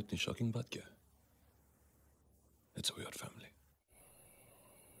नहाने में इतनी शॉकिंग बात क्या है? It's your family.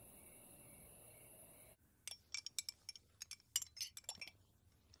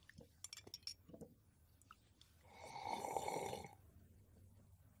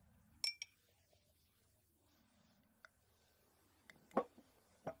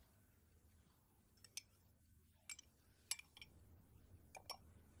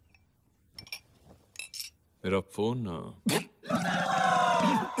 मेरा फोन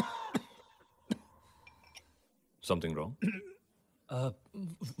समथिंग रॉन्ग?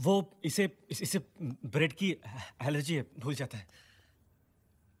 वो इसे ब्रेड की एलर्जी है, भूल जाता है।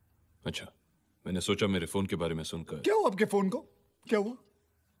 अच्छा, मैंने सोचा मेरे फोन के बारे में सुनकर। क्या हुआ आपके फोन को? क्या हुआ?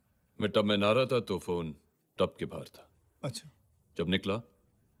 मैं टब में नहा रहा था तो फोन टब के बाहर था। अच्छा। जब निकला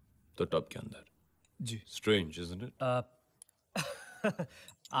तो टब के अंदर। जी। Strange isn't it?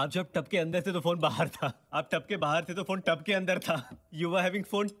 आप जब टब के अंदर थे तो फोन बाहर था, आप टब के बाहर थे तो फोन टब के अंदर था। You were having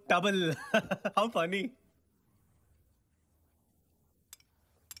phone stubble. How funny.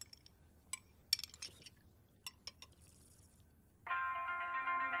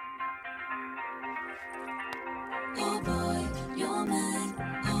 Oh boy, you're mine.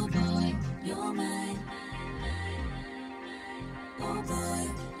 Oh boy, you're mine. Oh boy,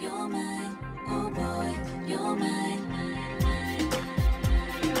 you're mine. Oh boy, you're mine.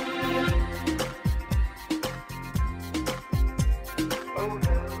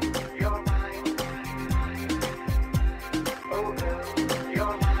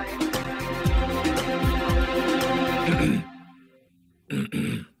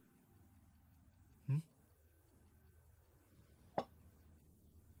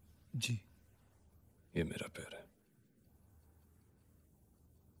 जी। ये मेरा पैर है।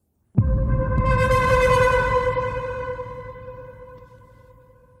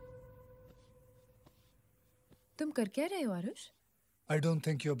 तुम कर क्या रहे हो Aarush? I don't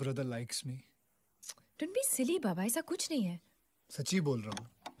think your brother likes me. Don't be silly बाबा, ऐसा कुछ नहीं है। सच्ची बोल रहा हूँ।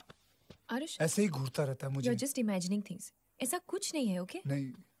 आरुष, ऐसे ही घूरता रहता है मुझे। You're just imagining things. ऐसा कुछ नहीं है, ओके?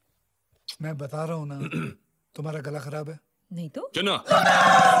 नहीं, मैं बता रहा हूँ ना। तुम्हारा गला खराब है? नहीं तो? चन्ना।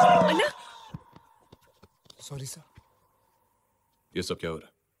 अन्ना। Sorry sir. ये सब क्या हो रहा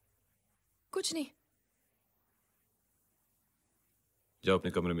है? कुछ नहीं। जाओ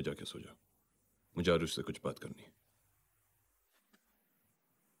अपने कमरे में जाके सो जाओ। मुझे आरुष से कुछ बात करनी है।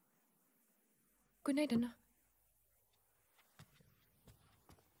 गुड नाइट अन्ना।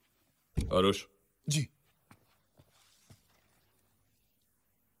 आरुष। जी।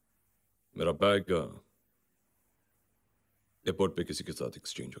 मेरा बैग एयरपोर्ट पे किसी के साथ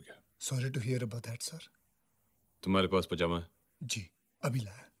एक्सचेंज हो गया। Sorry to hear about that, sir. तुम्हारे पास पजामा है? जी, अभी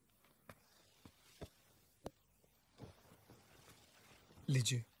लाया।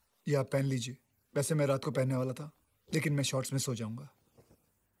 लीजिए, ये आप पहन लीजिए। वैसे मैं रात को पहनने वाला था, लेकिन मैं शॉर्ट्स में सो जाऊंगा।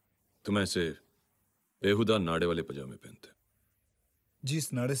 तुम ऐसे बेहुदा नाड़े वाले पजामे पहनते? जी,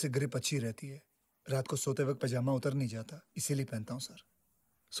 इस नाड़े से ग्रिप अच्छी रहती है। रात को सोते वक्त पजामा उतर नहीं जाता, इसीलिए पहनता हूँ सर।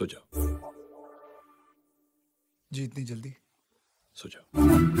 सो जाओ। जी, इतनी जल्दी? सो जाओ।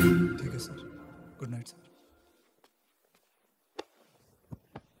 ठीक है सर। Good night sir.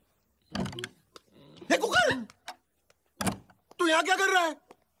 तू यहाँ क्या कर रहा है?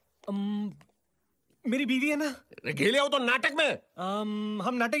 मेरी बीवी है ना। घेले हो तो नाटक में।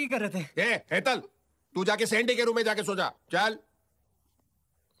 हम नाटक ही कर रहे थे। हेतल, तू जाके सैंडी के रूम में जाके सो जा। चल।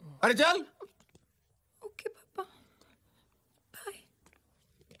 अरे चल। ओके पापा। बाय।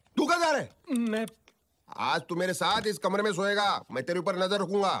 तू कहाँ जा रहा है? मैं आज तू मेरे साथ इस कमरे में सोएगा। मैं तेरे ऊपर नजर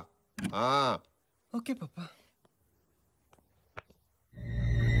रखूंगा। हाँ। ओके पापा।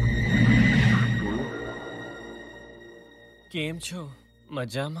 केम छो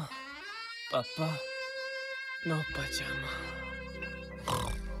मजामा पापा नो पजामा।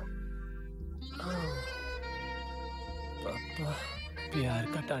 पापा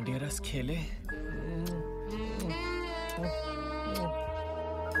प्यार का टांडिया रस खेले।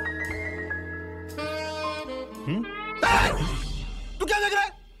 तू क्या देख रहा है?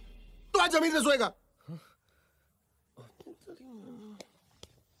 तू आज जमीन में सोएगा।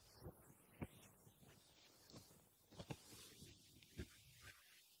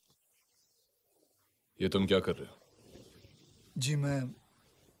 ये तुम क्या कर रहे हो? जी मैं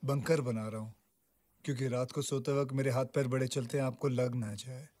बंकर बना रहा हूँ, क्योंकि रात को सोते वक्त मेरे हाथ पैर बड़े चलते हैं, आपको लग ना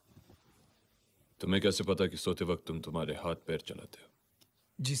जाए। तुम्हें कैसे पता कि सोते वक्त तुम तुम्हारे हाथ पैर चलाते हो?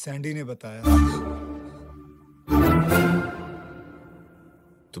 जी सैंडी ने बताया।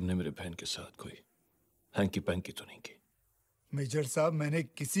 तुमने मेरे बहन के साथ कोई हैंकी पैंकी तो नहीं की? मेजर साहब, मैंने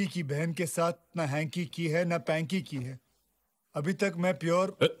किसी की बहन के साथ ना हैंकी की है ना पैंकी की है। अभी तक मैं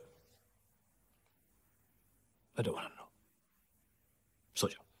pure. I don't wanna know. सो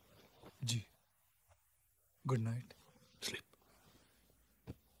जाओ। जी गुड नाइट। स्लीप।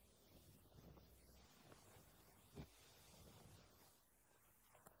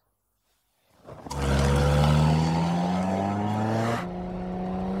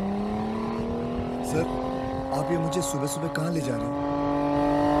 सर, आप ये मुझे सुबह सुबह कहाँ ले जा रहे हो?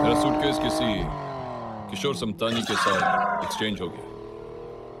 मेरा सूटकेस किसी किशोर समतानी के साथ एक्सचेंज हो गया,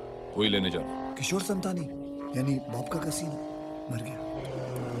 वही लेने जा रहा हूं। किशोर समतानी यानी बॉब का कसीन मर गया।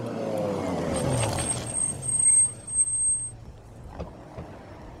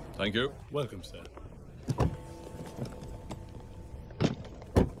 Thank you. Welcome sir.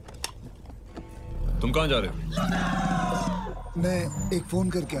 तुम कहाँ जा रहे हो? मैं एक फोन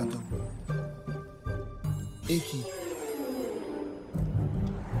करके आता हूँ, एक ही।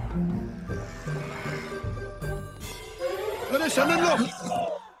 अरे शरण लो,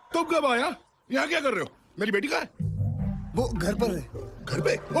 तुम कब आया? यहाँ क्या कर रहे हो? मेरी बेटी कहाँ है? वो घर पर है। घर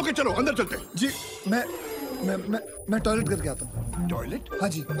पे? ओके चलो अंदर चलते हैं। जी मैं टॉयलेट करके आता हूँ। टॉयलेट? हाँ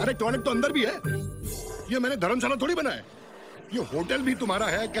जी। अरे टॉयलेट तो अंदर भी है। ये मैंने धर्मशाला थोड़ी बनाया है। ये होटल भी तुम्हारा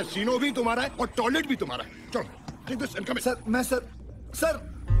है, कैसीनो भी तुम्हारा है और टॉयलेट भी तुम्हारा है। चलो take this and come in. Sir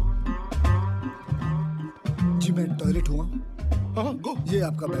जी मैं टॉयलेट हुआ। हाँ गो। ये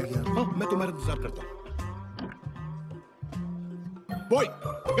आपका बैग यार। हाँ मैं तुम्हारा इंतजार करता हूँ। Boy,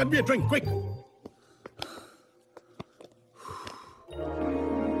 get me a drink, quick.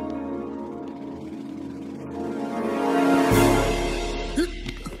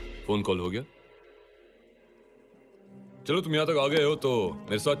 Phone call हो गया? चलो तुम यहाँ तक आ गए हो तो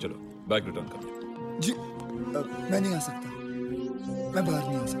मेरे साथ चलो, बैग रिटर्न कर। जी मैं नहीं आ सकता, मैं बाहर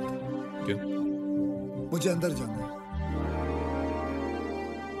नहीं आ सकता। क्यों? मुझे अंदर जाना है।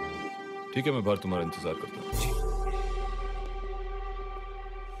 ठीक है मैं बाहर तुम्हारा इंतजार करता हूँ।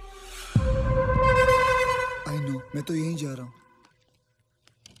 आई नो, मैं तो यहीं जा रहा हूँ।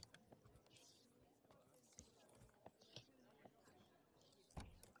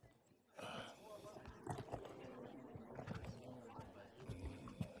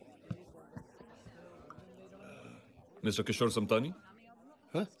 मिस्टर किशोर समतानी?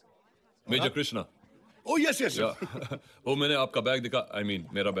 हाँ? Major Krishna. Oh yes yes. वो मैंने आपका बैग देखा, I mean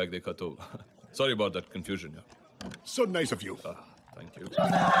मेरा बैग देखा तो sorry about that confusion यार। So nice of you. Thank you.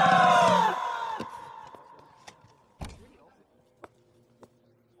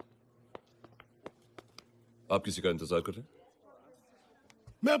 आप किसी का इंतजार कर रहे हैं?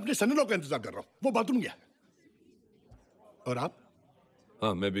 मैं अपने सन-इन-लॉ का इंतजार कर रहा हूँ, वो बाथरूम गया। और आप?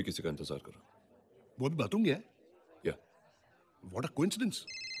 हाँ मैं भी किसी का इंतजार कर रहा हूँ। वो भी बाथरूम गया है? Yeah. What a coincidence.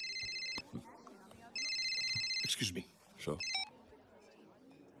 Excuse me. Sure.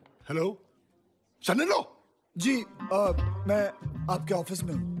 Hello. सन-इन-लॉ? जी मैं आपके ऑफिस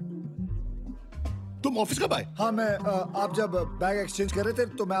में हूँ। तुम ऑफिस कब आए? हाँ मैं आप जब बैग एक्सचेंज कर रहे थे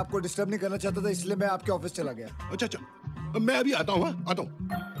तो मैं आपको डिस्टर्ब नहीं करना चाहता था, इसलिए मैं आपके ऑफिस चला गया। अच्छा मैं अभी आता हूँ। आता हूँ।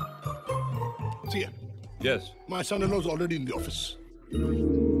 See ya. Yes. My son-in-law is already in the office.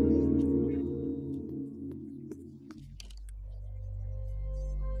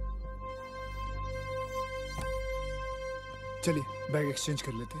 चलिए बैग एक्सचेंज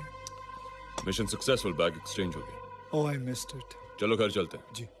कर लेते हैं। मिशन सक्सेसफुल, बैग एक्सचेंज हो गया। ओह आई मिस्ड इट। चलो घर चलते हैं।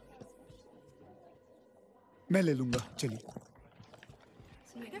 जी मैं ले लूंगा, चलिए।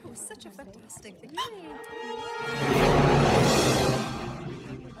 That was such a fantastic thing.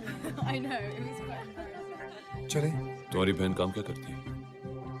 I know, it was fun. चले। तुम्हारी बहन काम क्या करती है?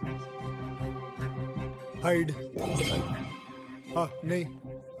 हाइड। हाँ नहीं,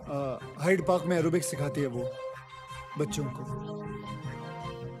 हाइड पार्क में एरोबिक्स सिखाती है वो बच्चों को।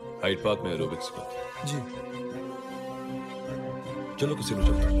 हाइड पार्क में एरोबिक्स सिखाती है? जी। चलो किसी में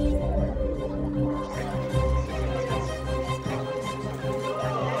चलते हैं।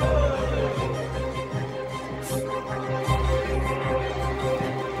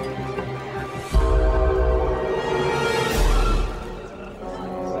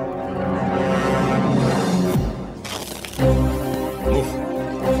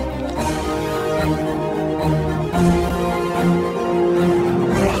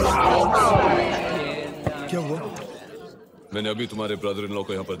 क्या हुआ? मैंने अभी तुम्हारे ब्रदर इन लॉ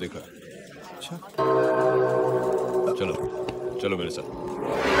को यहाँ पर देखा है। अच्छा चलो चलो मेरे साथ।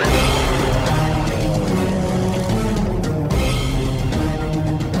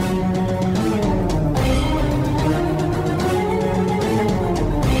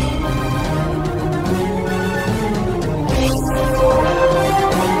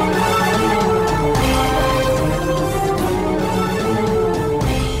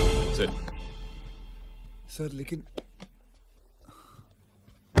 सर लेकिन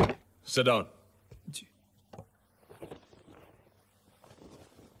Sit down. जी।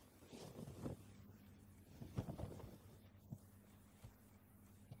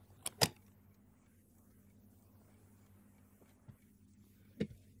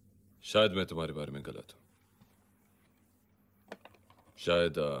 शायद मैं तुम्हारे बारे में गलत हूं।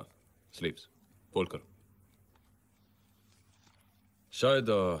 शायद स्लीव्स फोल्ड करो। शायद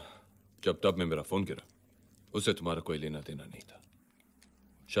जब टब में मेरा फोन गिरा उससे तुम्हारा कोई लेना देना नहीं था।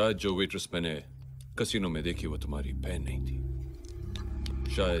 शायद जो वेट्रेस मैंने कसिनो में देखी वो तुम्हारी बहन नहीं थी।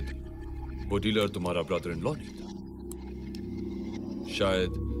 शायद वो डीलर तुम्हारा ब्रदर इन लॉ नहीं था।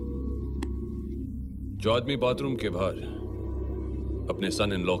 शायद जो आदमी बाथरूम के बाहर अपने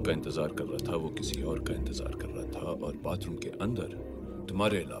सन इन लॉ का इंतजार कर रहा था वो किसी और का इंतजार कर रहा था और बाथरूम के अंदर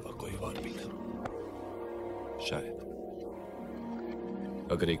तुम्हारे अलावा कोई और भी था। शायद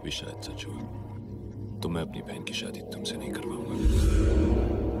अगर एक भी शायद सच हो तो मैं अपनी बहन की शादी तुमसे नहीं करवाऊंगा।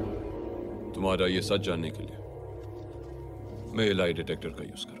 तुम्हारा ये सच जानने के लिए मैं ये लाई डिटेक्टर का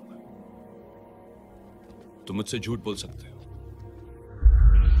यूज करूंगा। तुम मुझसे झूठ बोल सकते हो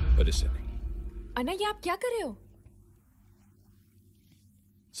पर इससे नहीं। अन्ना ये आप क्या कर रहे हो?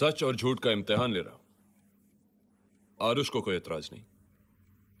 सच और झूठ का इम्तिहान ले रहा हूं। आरुष को कोई एतराज नहीं,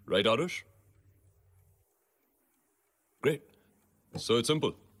 right Aarush? Great, so it's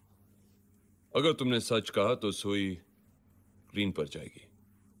simple. अगर तुमने सच कहा तो सुई ग्रीन पर जाएगी।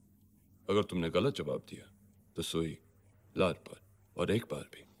 अगर तुमने गलत जवाब दिया तो सुई लाल पर, और एक बार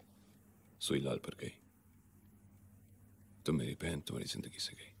भी सुई लाल पर गई तो मेरी बहन तुम्हारी जिंदगी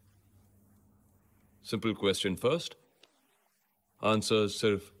से गई। सिंपल क्वेश्चन फर्स्ट, आंसर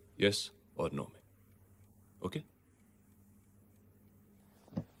सिर्फ यस और नो में। ओके?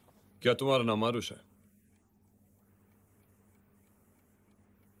 क्या तुम्हारा नाम आरुष है?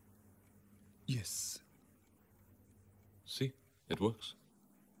 यस। See it works.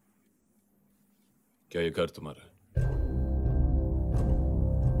 क्या ये घर तुम्हारा है?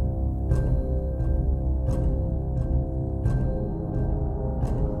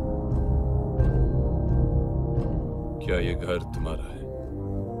 क्या ये घर तुम्हारा है?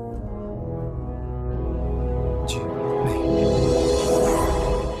 जी नहीं।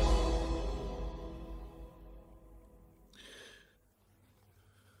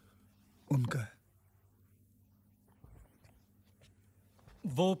 उनका है।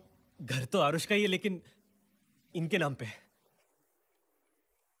 वो घर तो आरुष का ही है लेकिन इनके नाम पे है।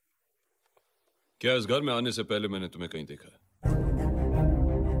 क्या इस घर में आने से पहले मैंने तुम्हें कहीं देखा है?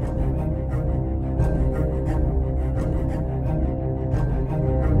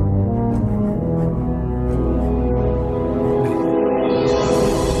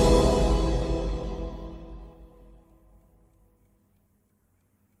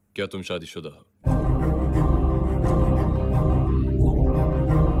 क्या तुम शादीशुदा हो?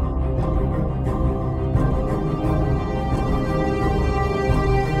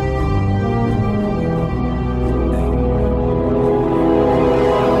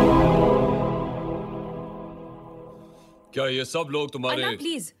 क्या ये सब लोग तुम्हारे? अन्ना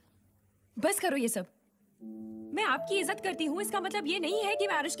प्लीज बस करो ये सब। मैं आपकी इज्जत करती हूँ इसका मतलब ये नहीं है कि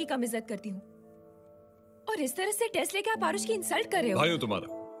मैं आरुष की कम इज्जत करती हूँ। और इस तरह से टेस्ट लेके आप आरुष की इंसल्ट कर रहे हो। भाई हूं तुम्हारा,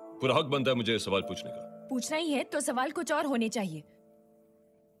 पूरा हक बनता है मुझे सवाल पूछने का। पूछना ही है तो सवाल कुछ और होने चाहिए।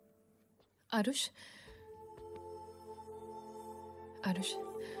 आरुष, आरुष,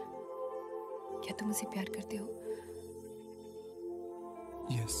 क्या तुम मुझे प्यार करते हो?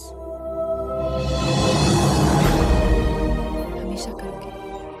 यस। हमेशा करोगे?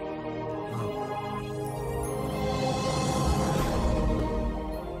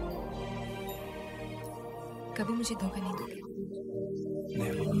 कभी मुझे धोखा नहीं दोगे?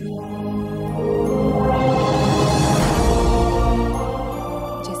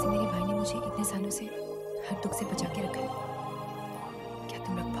 जैसे मेरे भाई ने मुझे इतने सालों से हर दुख से बचा के रखा है, क्या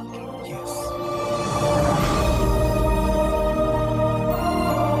तुम रख पाओगे? यस।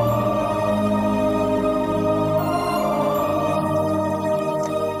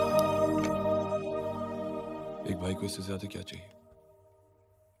 एक भाई को इससे ज्यादा क्या चाहिए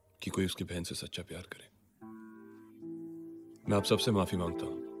कि कोई उसकी बहन से सच्चा प्यार करे। मैं आप सबसे माफी मांगता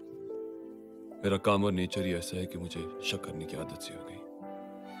हूं। मेरा काम और नेचर ही ऐसा है कि मुझे शक करने की आदत सी हो गई।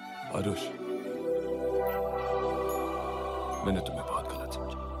 आरुष, मैंने तुम्हें बहुत गलत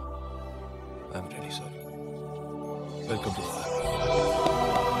समझा। I am really sorry. Welcome to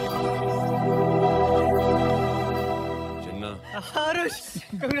Chinna. Aarush,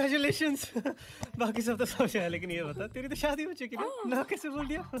 congratulations। बाकी सब तो समझ आया, लेकिन ये बता, तेरी तो शादी हो चुकी ना? ना कैसे बोल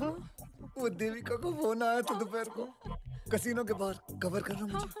दिया? वो देविका को फोन आया था दोपहर को, कसीनो के बाहर कवर कर रहा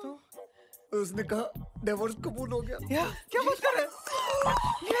मुझे, तो उसने कहा डिवोर्स कबूल हो गया। क्या बात कर रहे हैं?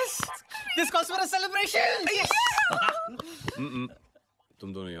 Yes, this calls for a celebration. Yes.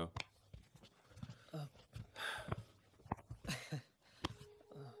 तुम दोनों यहाँ।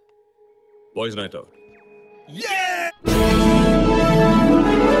 Boys night out. Yeah!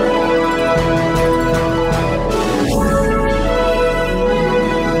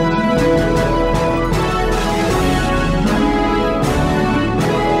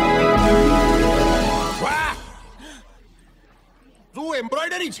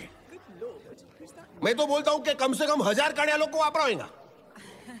 Embroidery छे। मैं तो बोलता हूं कि कम से कम 1000 काढ़िया लोग को वापराएगा।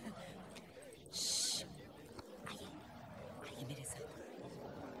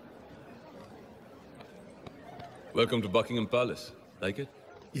 Welcome to Buckingham Palace. Like it?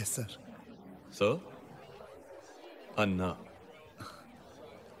 Yes, sir. Sir? Anna.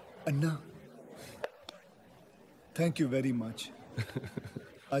 Anna, thank you very much.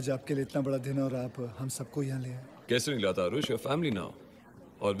 आज आपके लिए इतना बड़ा दिन और आप हम सबको यहाँ ले आए। कैसे नहीं लाता आरुष? Family now.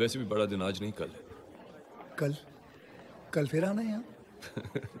 और वैसे भी बड़ा दिन आज नहीं कल है। कल फिर आना यहाँ?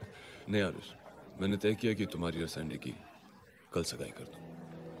 नहीं आरुष, मैंने तय किया कि तुम्हारी और सैंडी की कल सगाई कर दूं।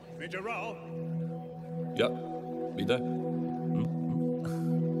 क्या? बीता?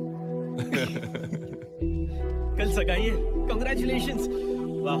 कल सगाई है। Congratulations।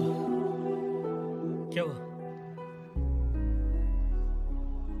 वाह। क्या हुआ?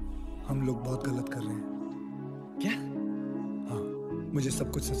 हम लोग बहुत गलत कर रहे हैं। क्या? हाँ, मुझे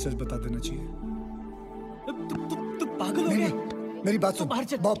सब कुछ सच बता देना चाहिए। तू पागल हो गया? मेरी बात सुन। बाहर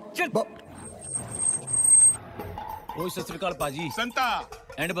चल। ओए सत श्री अकाल पाजी। संता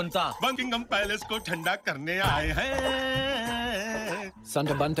एंड बनता बकिंगम पैलेस को ठंडा करने आए हैं।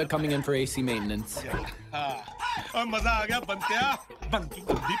 Santa Bunta coming in for AC maintenance. हाँ, और मजा आ गया बनतिया।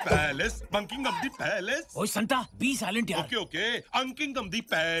 बकिंगम दी पैलेस, बकिंगम दी पैलेस। ओए संता बी साइलेंट यार। ओके, अंकिंगम दी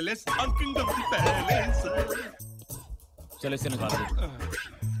पैलेस, अंकिंगम दी पैलेस। चल इसे निकाल दे।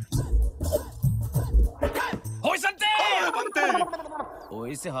 ओए संते!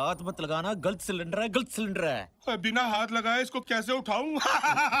 ओए इसे हाथ मत लगाना, गलत सिलेंडर है, गलत सिलेंडर है। बिना हाथ लगाए इसको कैसे उठाऊं?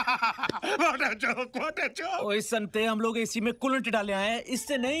 ओए संते, हम लोग एसी में कूलेंट डाले आए हैं,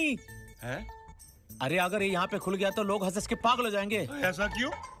 इससे नहीं। है? अरे अगर ये यहाँ पे खुल गया तो लोग हंस के पागल हो जाएंगे। ऐसा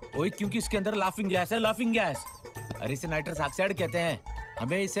क्यों? ओए क्योंकि इसके अंदर लाफिंग गैस है, लाफिंग गैस। अरे इसे नाइट्रस ऑक्साइड कहते हैं।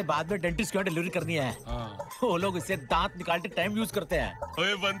 हमें इसे बाद में डेंटिस्ट को डिलीवरी करनी है। वो लोग इसे दांत निकालते टाइम यूज करते हैं।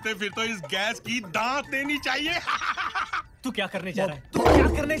 ओए बनते, फिर तो इस गैस की दांत देनी चाहिए। तू क्या करने जा रहा है? तू क्या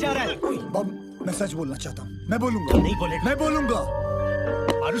करने जा रहा है? बम, मैं सच बोलना चाहता हूँ। मैं बोलूंगा। नहीं बोलेगा। मैं बोलूंगा।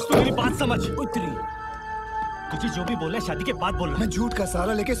 आरुष, तू मेरी बात समझ। उतरी। तुझे जो भी बोला शादी के बाद बोलना। मैं झूठ का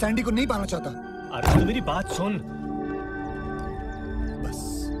सहारा लेके सैंडी को नहीं पाना चाहता। आरुष, तू मेरी बात सुन। बस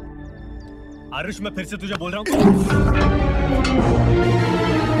आरुष, मैं फिर से तुझे बोल रहा हूँ।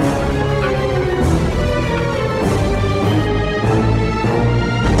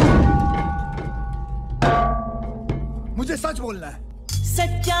 मुझे सच बोलना है।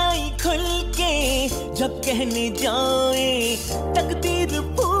 सच्चाई खुल के जब कहने जाए, तकदीर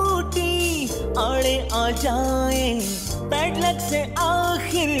फूटी आड़े आ जाए। बैड लक से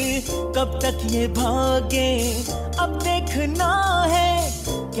आखिर कब तक ये भागे, अब देखना है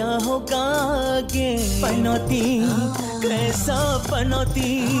क्या होगा आगे। पनौती कैसा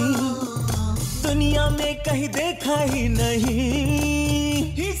पनौती, दुनिया में कहीं देखा ही नहीं।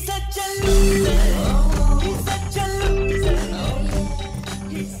 He's such a loser, he's such a loser,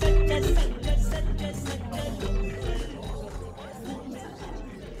 he's such a loser.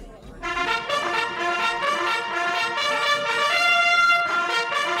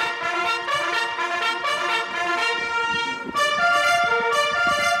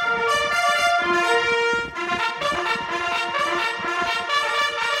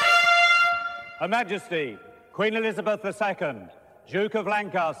 Her Majesty, Queen Elizabeth II, Duke of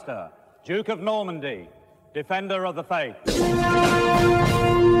Lancaster, Duke of Normandy, Defender of the Faith.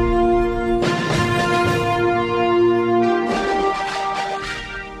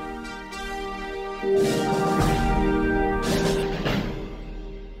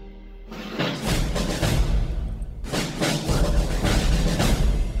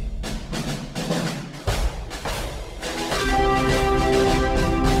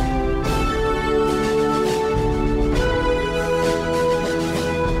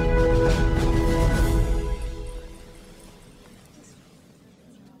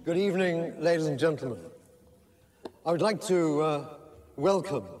 ladies and gentlemen, I would like to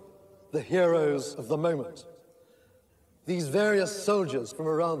welcome the heroes of the moment. These various soldiers from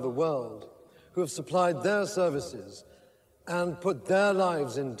around the world who have supplied their services and put their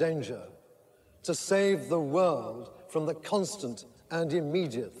lives in danger to save the world from the constant and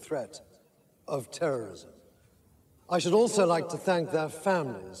immediate threat of terrorism. I should also like to thank their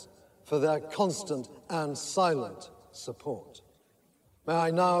families for their constant and silent support. May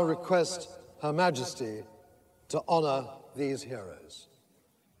I now request Her Majesty to honor these heroes.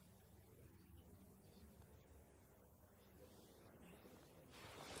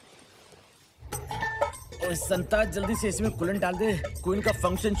 ओए संता जल्दी से इसमें coolant डाल दे queen का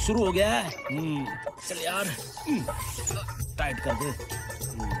function शुरू हो गया है चल यार टाइट कर दे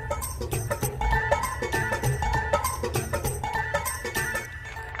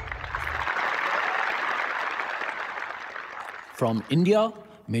From India,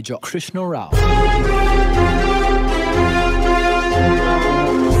 Major Krishna Rao.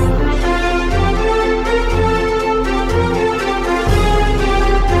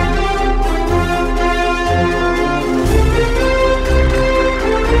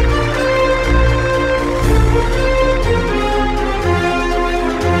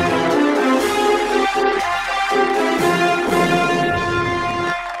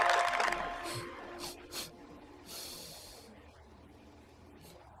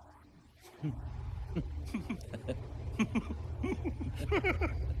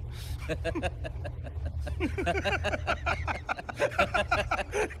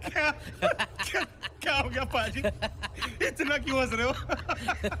 क्या हो गया पाजी इतना क्यों हंस रहे हो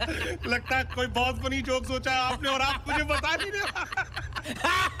लगता है कोई बहुत फनी जोक सोचा है आपने और आप मुझे बता नहीं रहे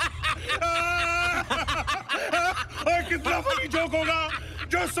कितना फनी जोक होगा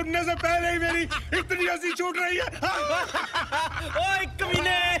जो सुनने से पहले ही मेरी इतनी हंसी छूट रही है ओए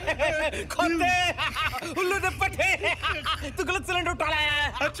कमीने खोते उल्लू ने पटे तू गलत सिलेंडर उठा लाया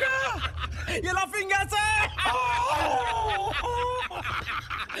है अच्छा ये लाफिंग गैस है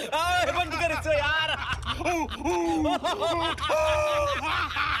बंद कर इसे यार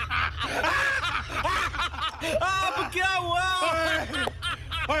अब क्या हुआ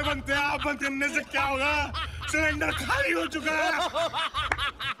ओए बनते आप बंद करने से क्या होगा सिलेंडर खाली हो चुका है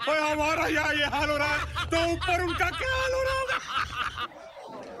ओए हमारा यहाँ ये हाल हो रहा है तो ऊपर उनका क्या हाल हो रहा होगा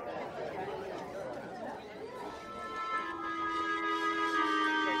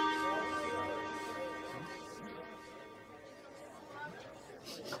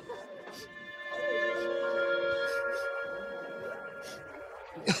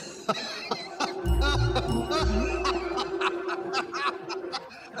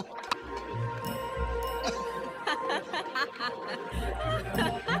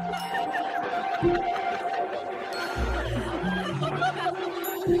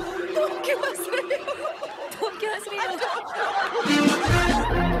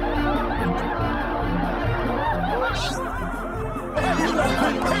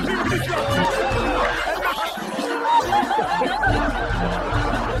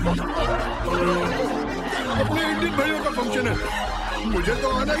अपने इंडियन भाइयों का फंक्शन है मुझे तो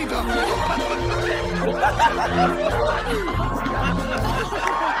आना ही था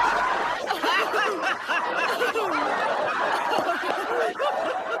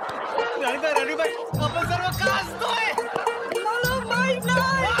रानी भाई अपन सर्व काज तो है Molo भाई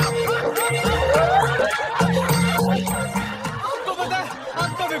आपको पता है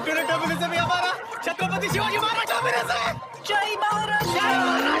आपको विक्टोरिया टर्मिनस से भी हमारा छत्रपति शिवाजी महाराज टर्मिनस है जय महाराज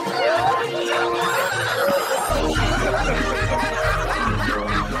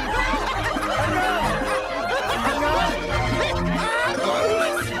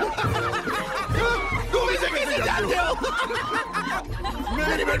तुम इसे कैसे जानते हो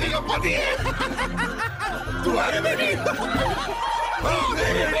मेरी बेटी का पति है तुम्हारी बेटी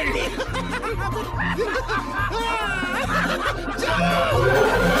मेरी बेटी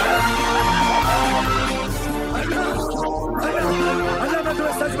अल्लाह मैं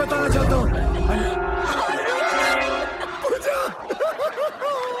तुम्हें सच बताना चाहता हूँ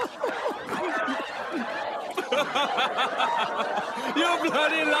ये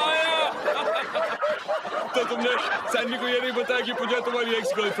bloody liar! तो तुमने सैनी को ये नहीं बताया कि पूजा तुम्हारी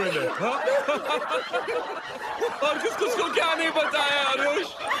एक्स गर्लफ्रेंड है हाँ? और किसको क्या नहीं बताया Aarush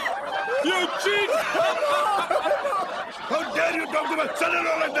You cheat! How dare you talk to my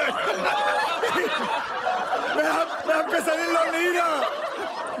son-in-law like that? मैं आपका son-in-law नहीं रहा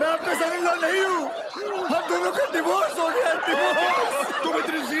मैं आपका son-in-law नहीं हूँ हम दोनों का डिवोर्स हो गया डिवोर्स तुम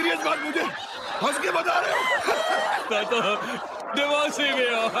इतनी सीरियस बात मुझे हंस के बता रहे हो तो डिवोर्स ही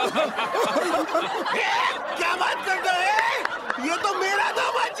गया क्या बात करता है ये तो मेरा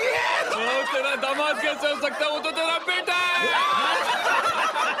दामाद जी है। तेरा दामाद कैसे हो सकता है? वो तो तेरा बेटा है।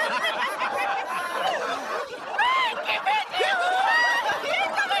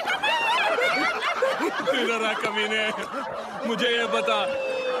 तेरा कमीने, मुझे ये बता,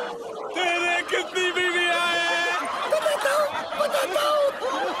 तेरे कितनी बीवियां हैं? बताता हूँ।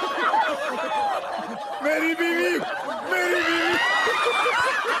 मेरी बीवी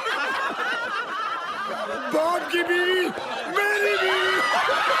बाप की बीवी, मेरी बीवी।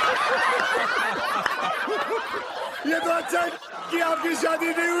 ये तो अच्छा है कि आपकी शादी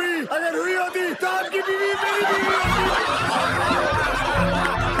नहीं हुई। अगर हुई होती तो आपकी बीवी मेरी बीवी होती।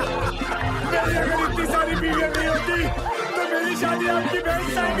 मेरी अगर इतनी सारी बीवियां नहीं होती तो मेरी शादी आपकी बहन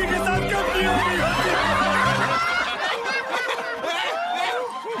सैंडी के साथ कब की होती?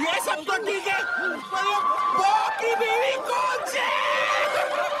 ये सब तो ठीक है, पर वो बाप की बीवी कौन सी?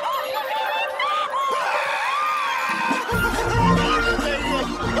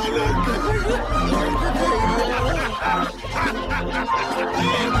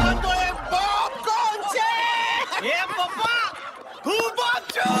 तो ये बाप कौन से? ये पापा, तू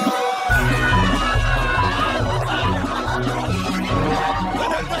बच्चो।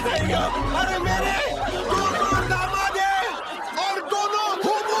 अरे मेरे दोनों दामाद हैं और दोनों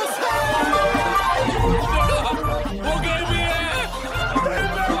हुबूस हैं। वो गए भी है।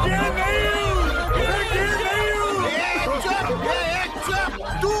 मैं नहीं हूँ। एक चुप,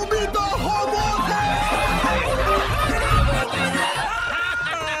 तू भी तो हुबूस है।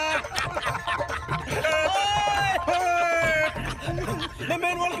 मैं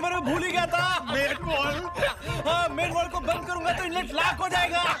मेन वॉल के बारे में भूल ही गया था। Main wall? हाँ, मेन वॉल को बंद करूंगा तो इनलेट लॉक हो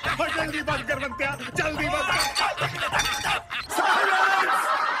जाएगा। जल्दी बंद कर बंतिया, जल्दी बंद।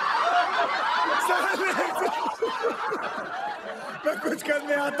 मैं कुछ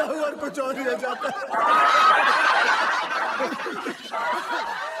करने आता हूँ और कुछ और ही हो जाता है।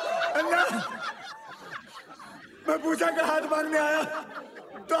 अन्ना, मैं पूजा का हाथ मांगने आया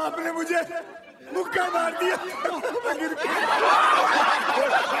तो आपने मुझे मुक्का मार दिया। मैं गिर गया।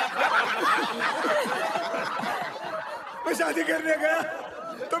 मैं शादी करने गया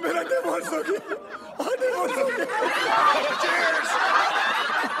तो मेरा डिवोर्स हो गया। डिवोर्स हो गया।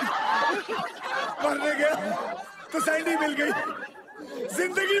 मरने गया तो सैंडी मिल गई।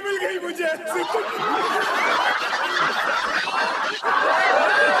 जिंदगी मिल गई मुझे।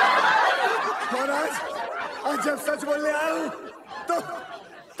 और आज जब सच बोलने आया हूँ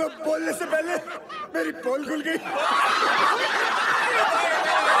तो बोलने से पहले मेरी पोल खुल गई।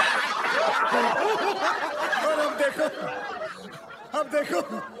 और अब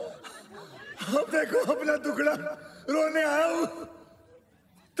देखो अपना टुकड़ा रोने आया हूँ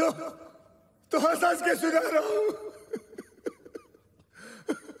तो हंस के सुना रहा हूँ।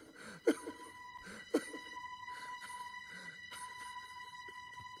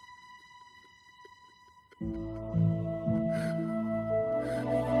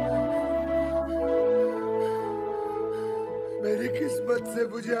 मेरी किस्मत से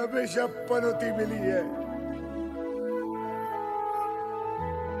मुझे हमेशा पनौती मिली है।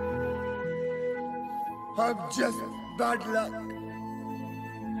 I'm just bad luck।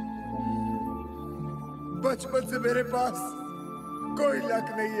 बचपन से मेरे पास कोई लक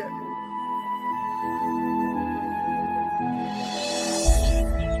नहीं है।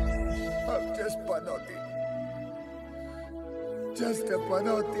 I'm just Panauti, just a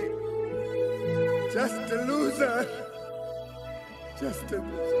Panauti, just a loser, just a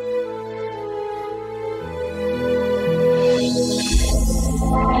loser।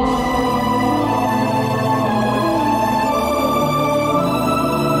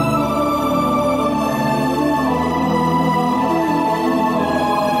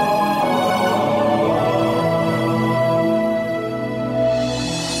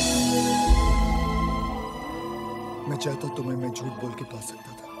 चाहता तुम्हें मैं झूठ बोल के पा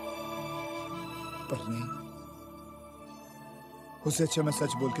सकता था, पर नहीं। उससे अच्छा मैं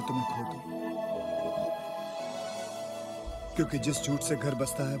सच बोल के तुम्हें खो दूं, क्योंकि जिस झूठ से घर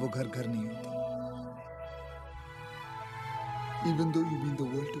बसता है वो घर घर नहीं होता। Even though you mean the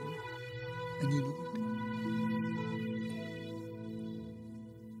world to me and you know it।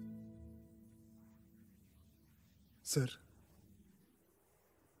 Sir,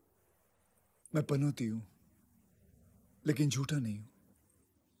 मैं पनौती हूं लेकिन झूठा नहीं हूं।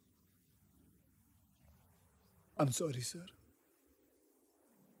 I'm sorry, sir.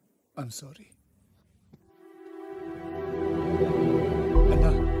 I'm sorry.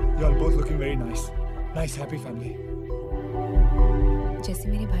 Anna, you all both looking very nice. Nice, happy family. जैसे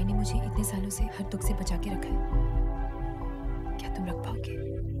मेरे भाई ने मुझे इतने सालों से हर दुख से बचा के रखा है, क्या तुम रख पाओगे?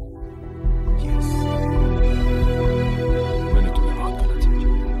 मैंने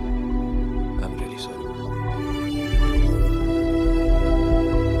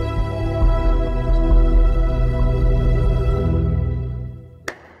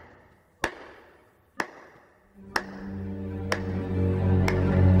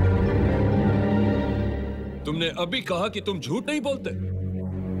तुमने अभी कहा कि तुम झूठ नहीं बोलते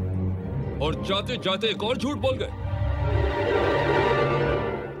और जाते जाते एक और झूठ बोल गए।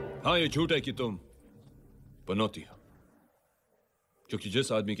 हाँ, ये झूठ है कि तुम पनौती हो, क्योंकि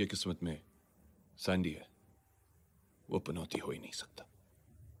जिस आदमी की किस्मत में सैंडी है वो पनौती हो ही नहीं सकता।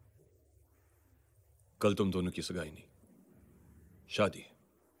 कल तुम दोनों की सगाई नहीं, शादी है।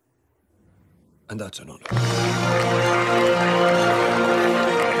 And that's an honor.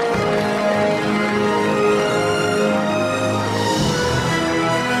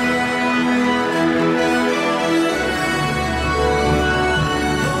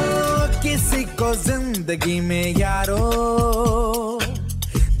 किसी को जिंदगी में यारो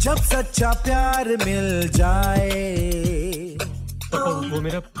जब सच्चा प्यार मिल जाए। वो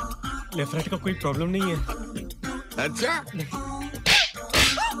मेरा लेफ्ट राइट का कोई प्रॉब्लम नहीं है। अच्छा,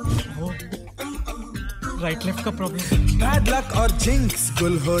 वो राइट लेफ्ट का प्रॉब्लम। बैड लक और जिंक्स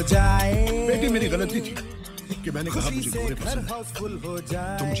गुल हो जाए। बेटी, मेरी गलती थी कि मैंने कहा मुझे गोरे पसंद है।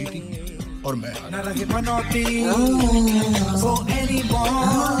 तुम जीती और मैं हारा। न रहे मनौती so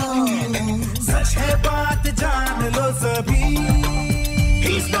anymore। सच है बात जान लो सभी।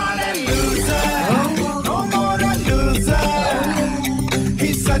 He's not a loser, no more a loser।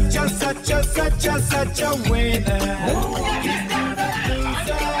 He's such a winner। He's not a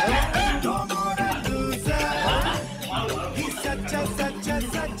loser, no more a loser। He's such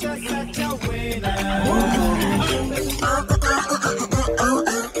a winner।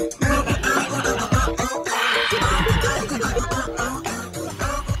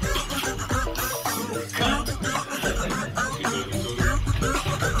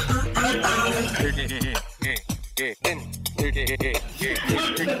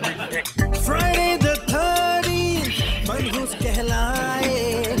 Friday the 13th मनहूस कहलाए।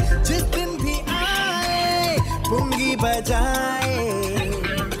 जिस दिन भी आए पुंगी बजाए।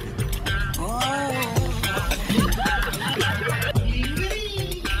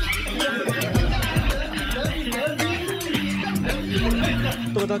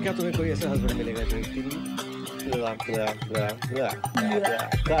 तो बताओ, क्या तुम्हें कोई ऐसा हस्बैंड मिलेगा जो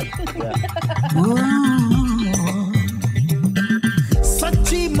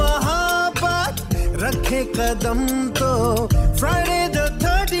सच्ची मोहब्बत रखे कदम तो फ्राइडे द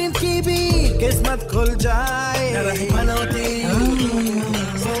 13th की भी किस्मत खुल जाए। न रही मनौती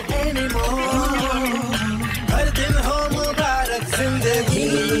so anymore। हर दिन हो मुबारक जिंदगी।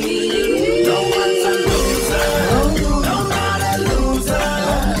 No one's a loser, no not a loser।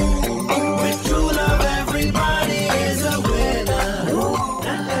 With true love everybody is a winner।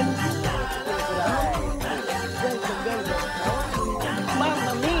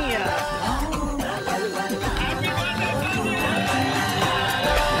 Mamma mia!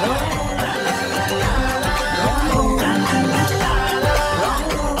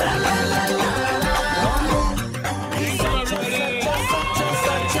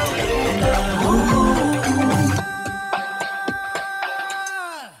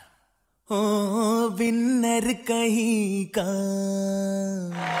 Winner कहीं का।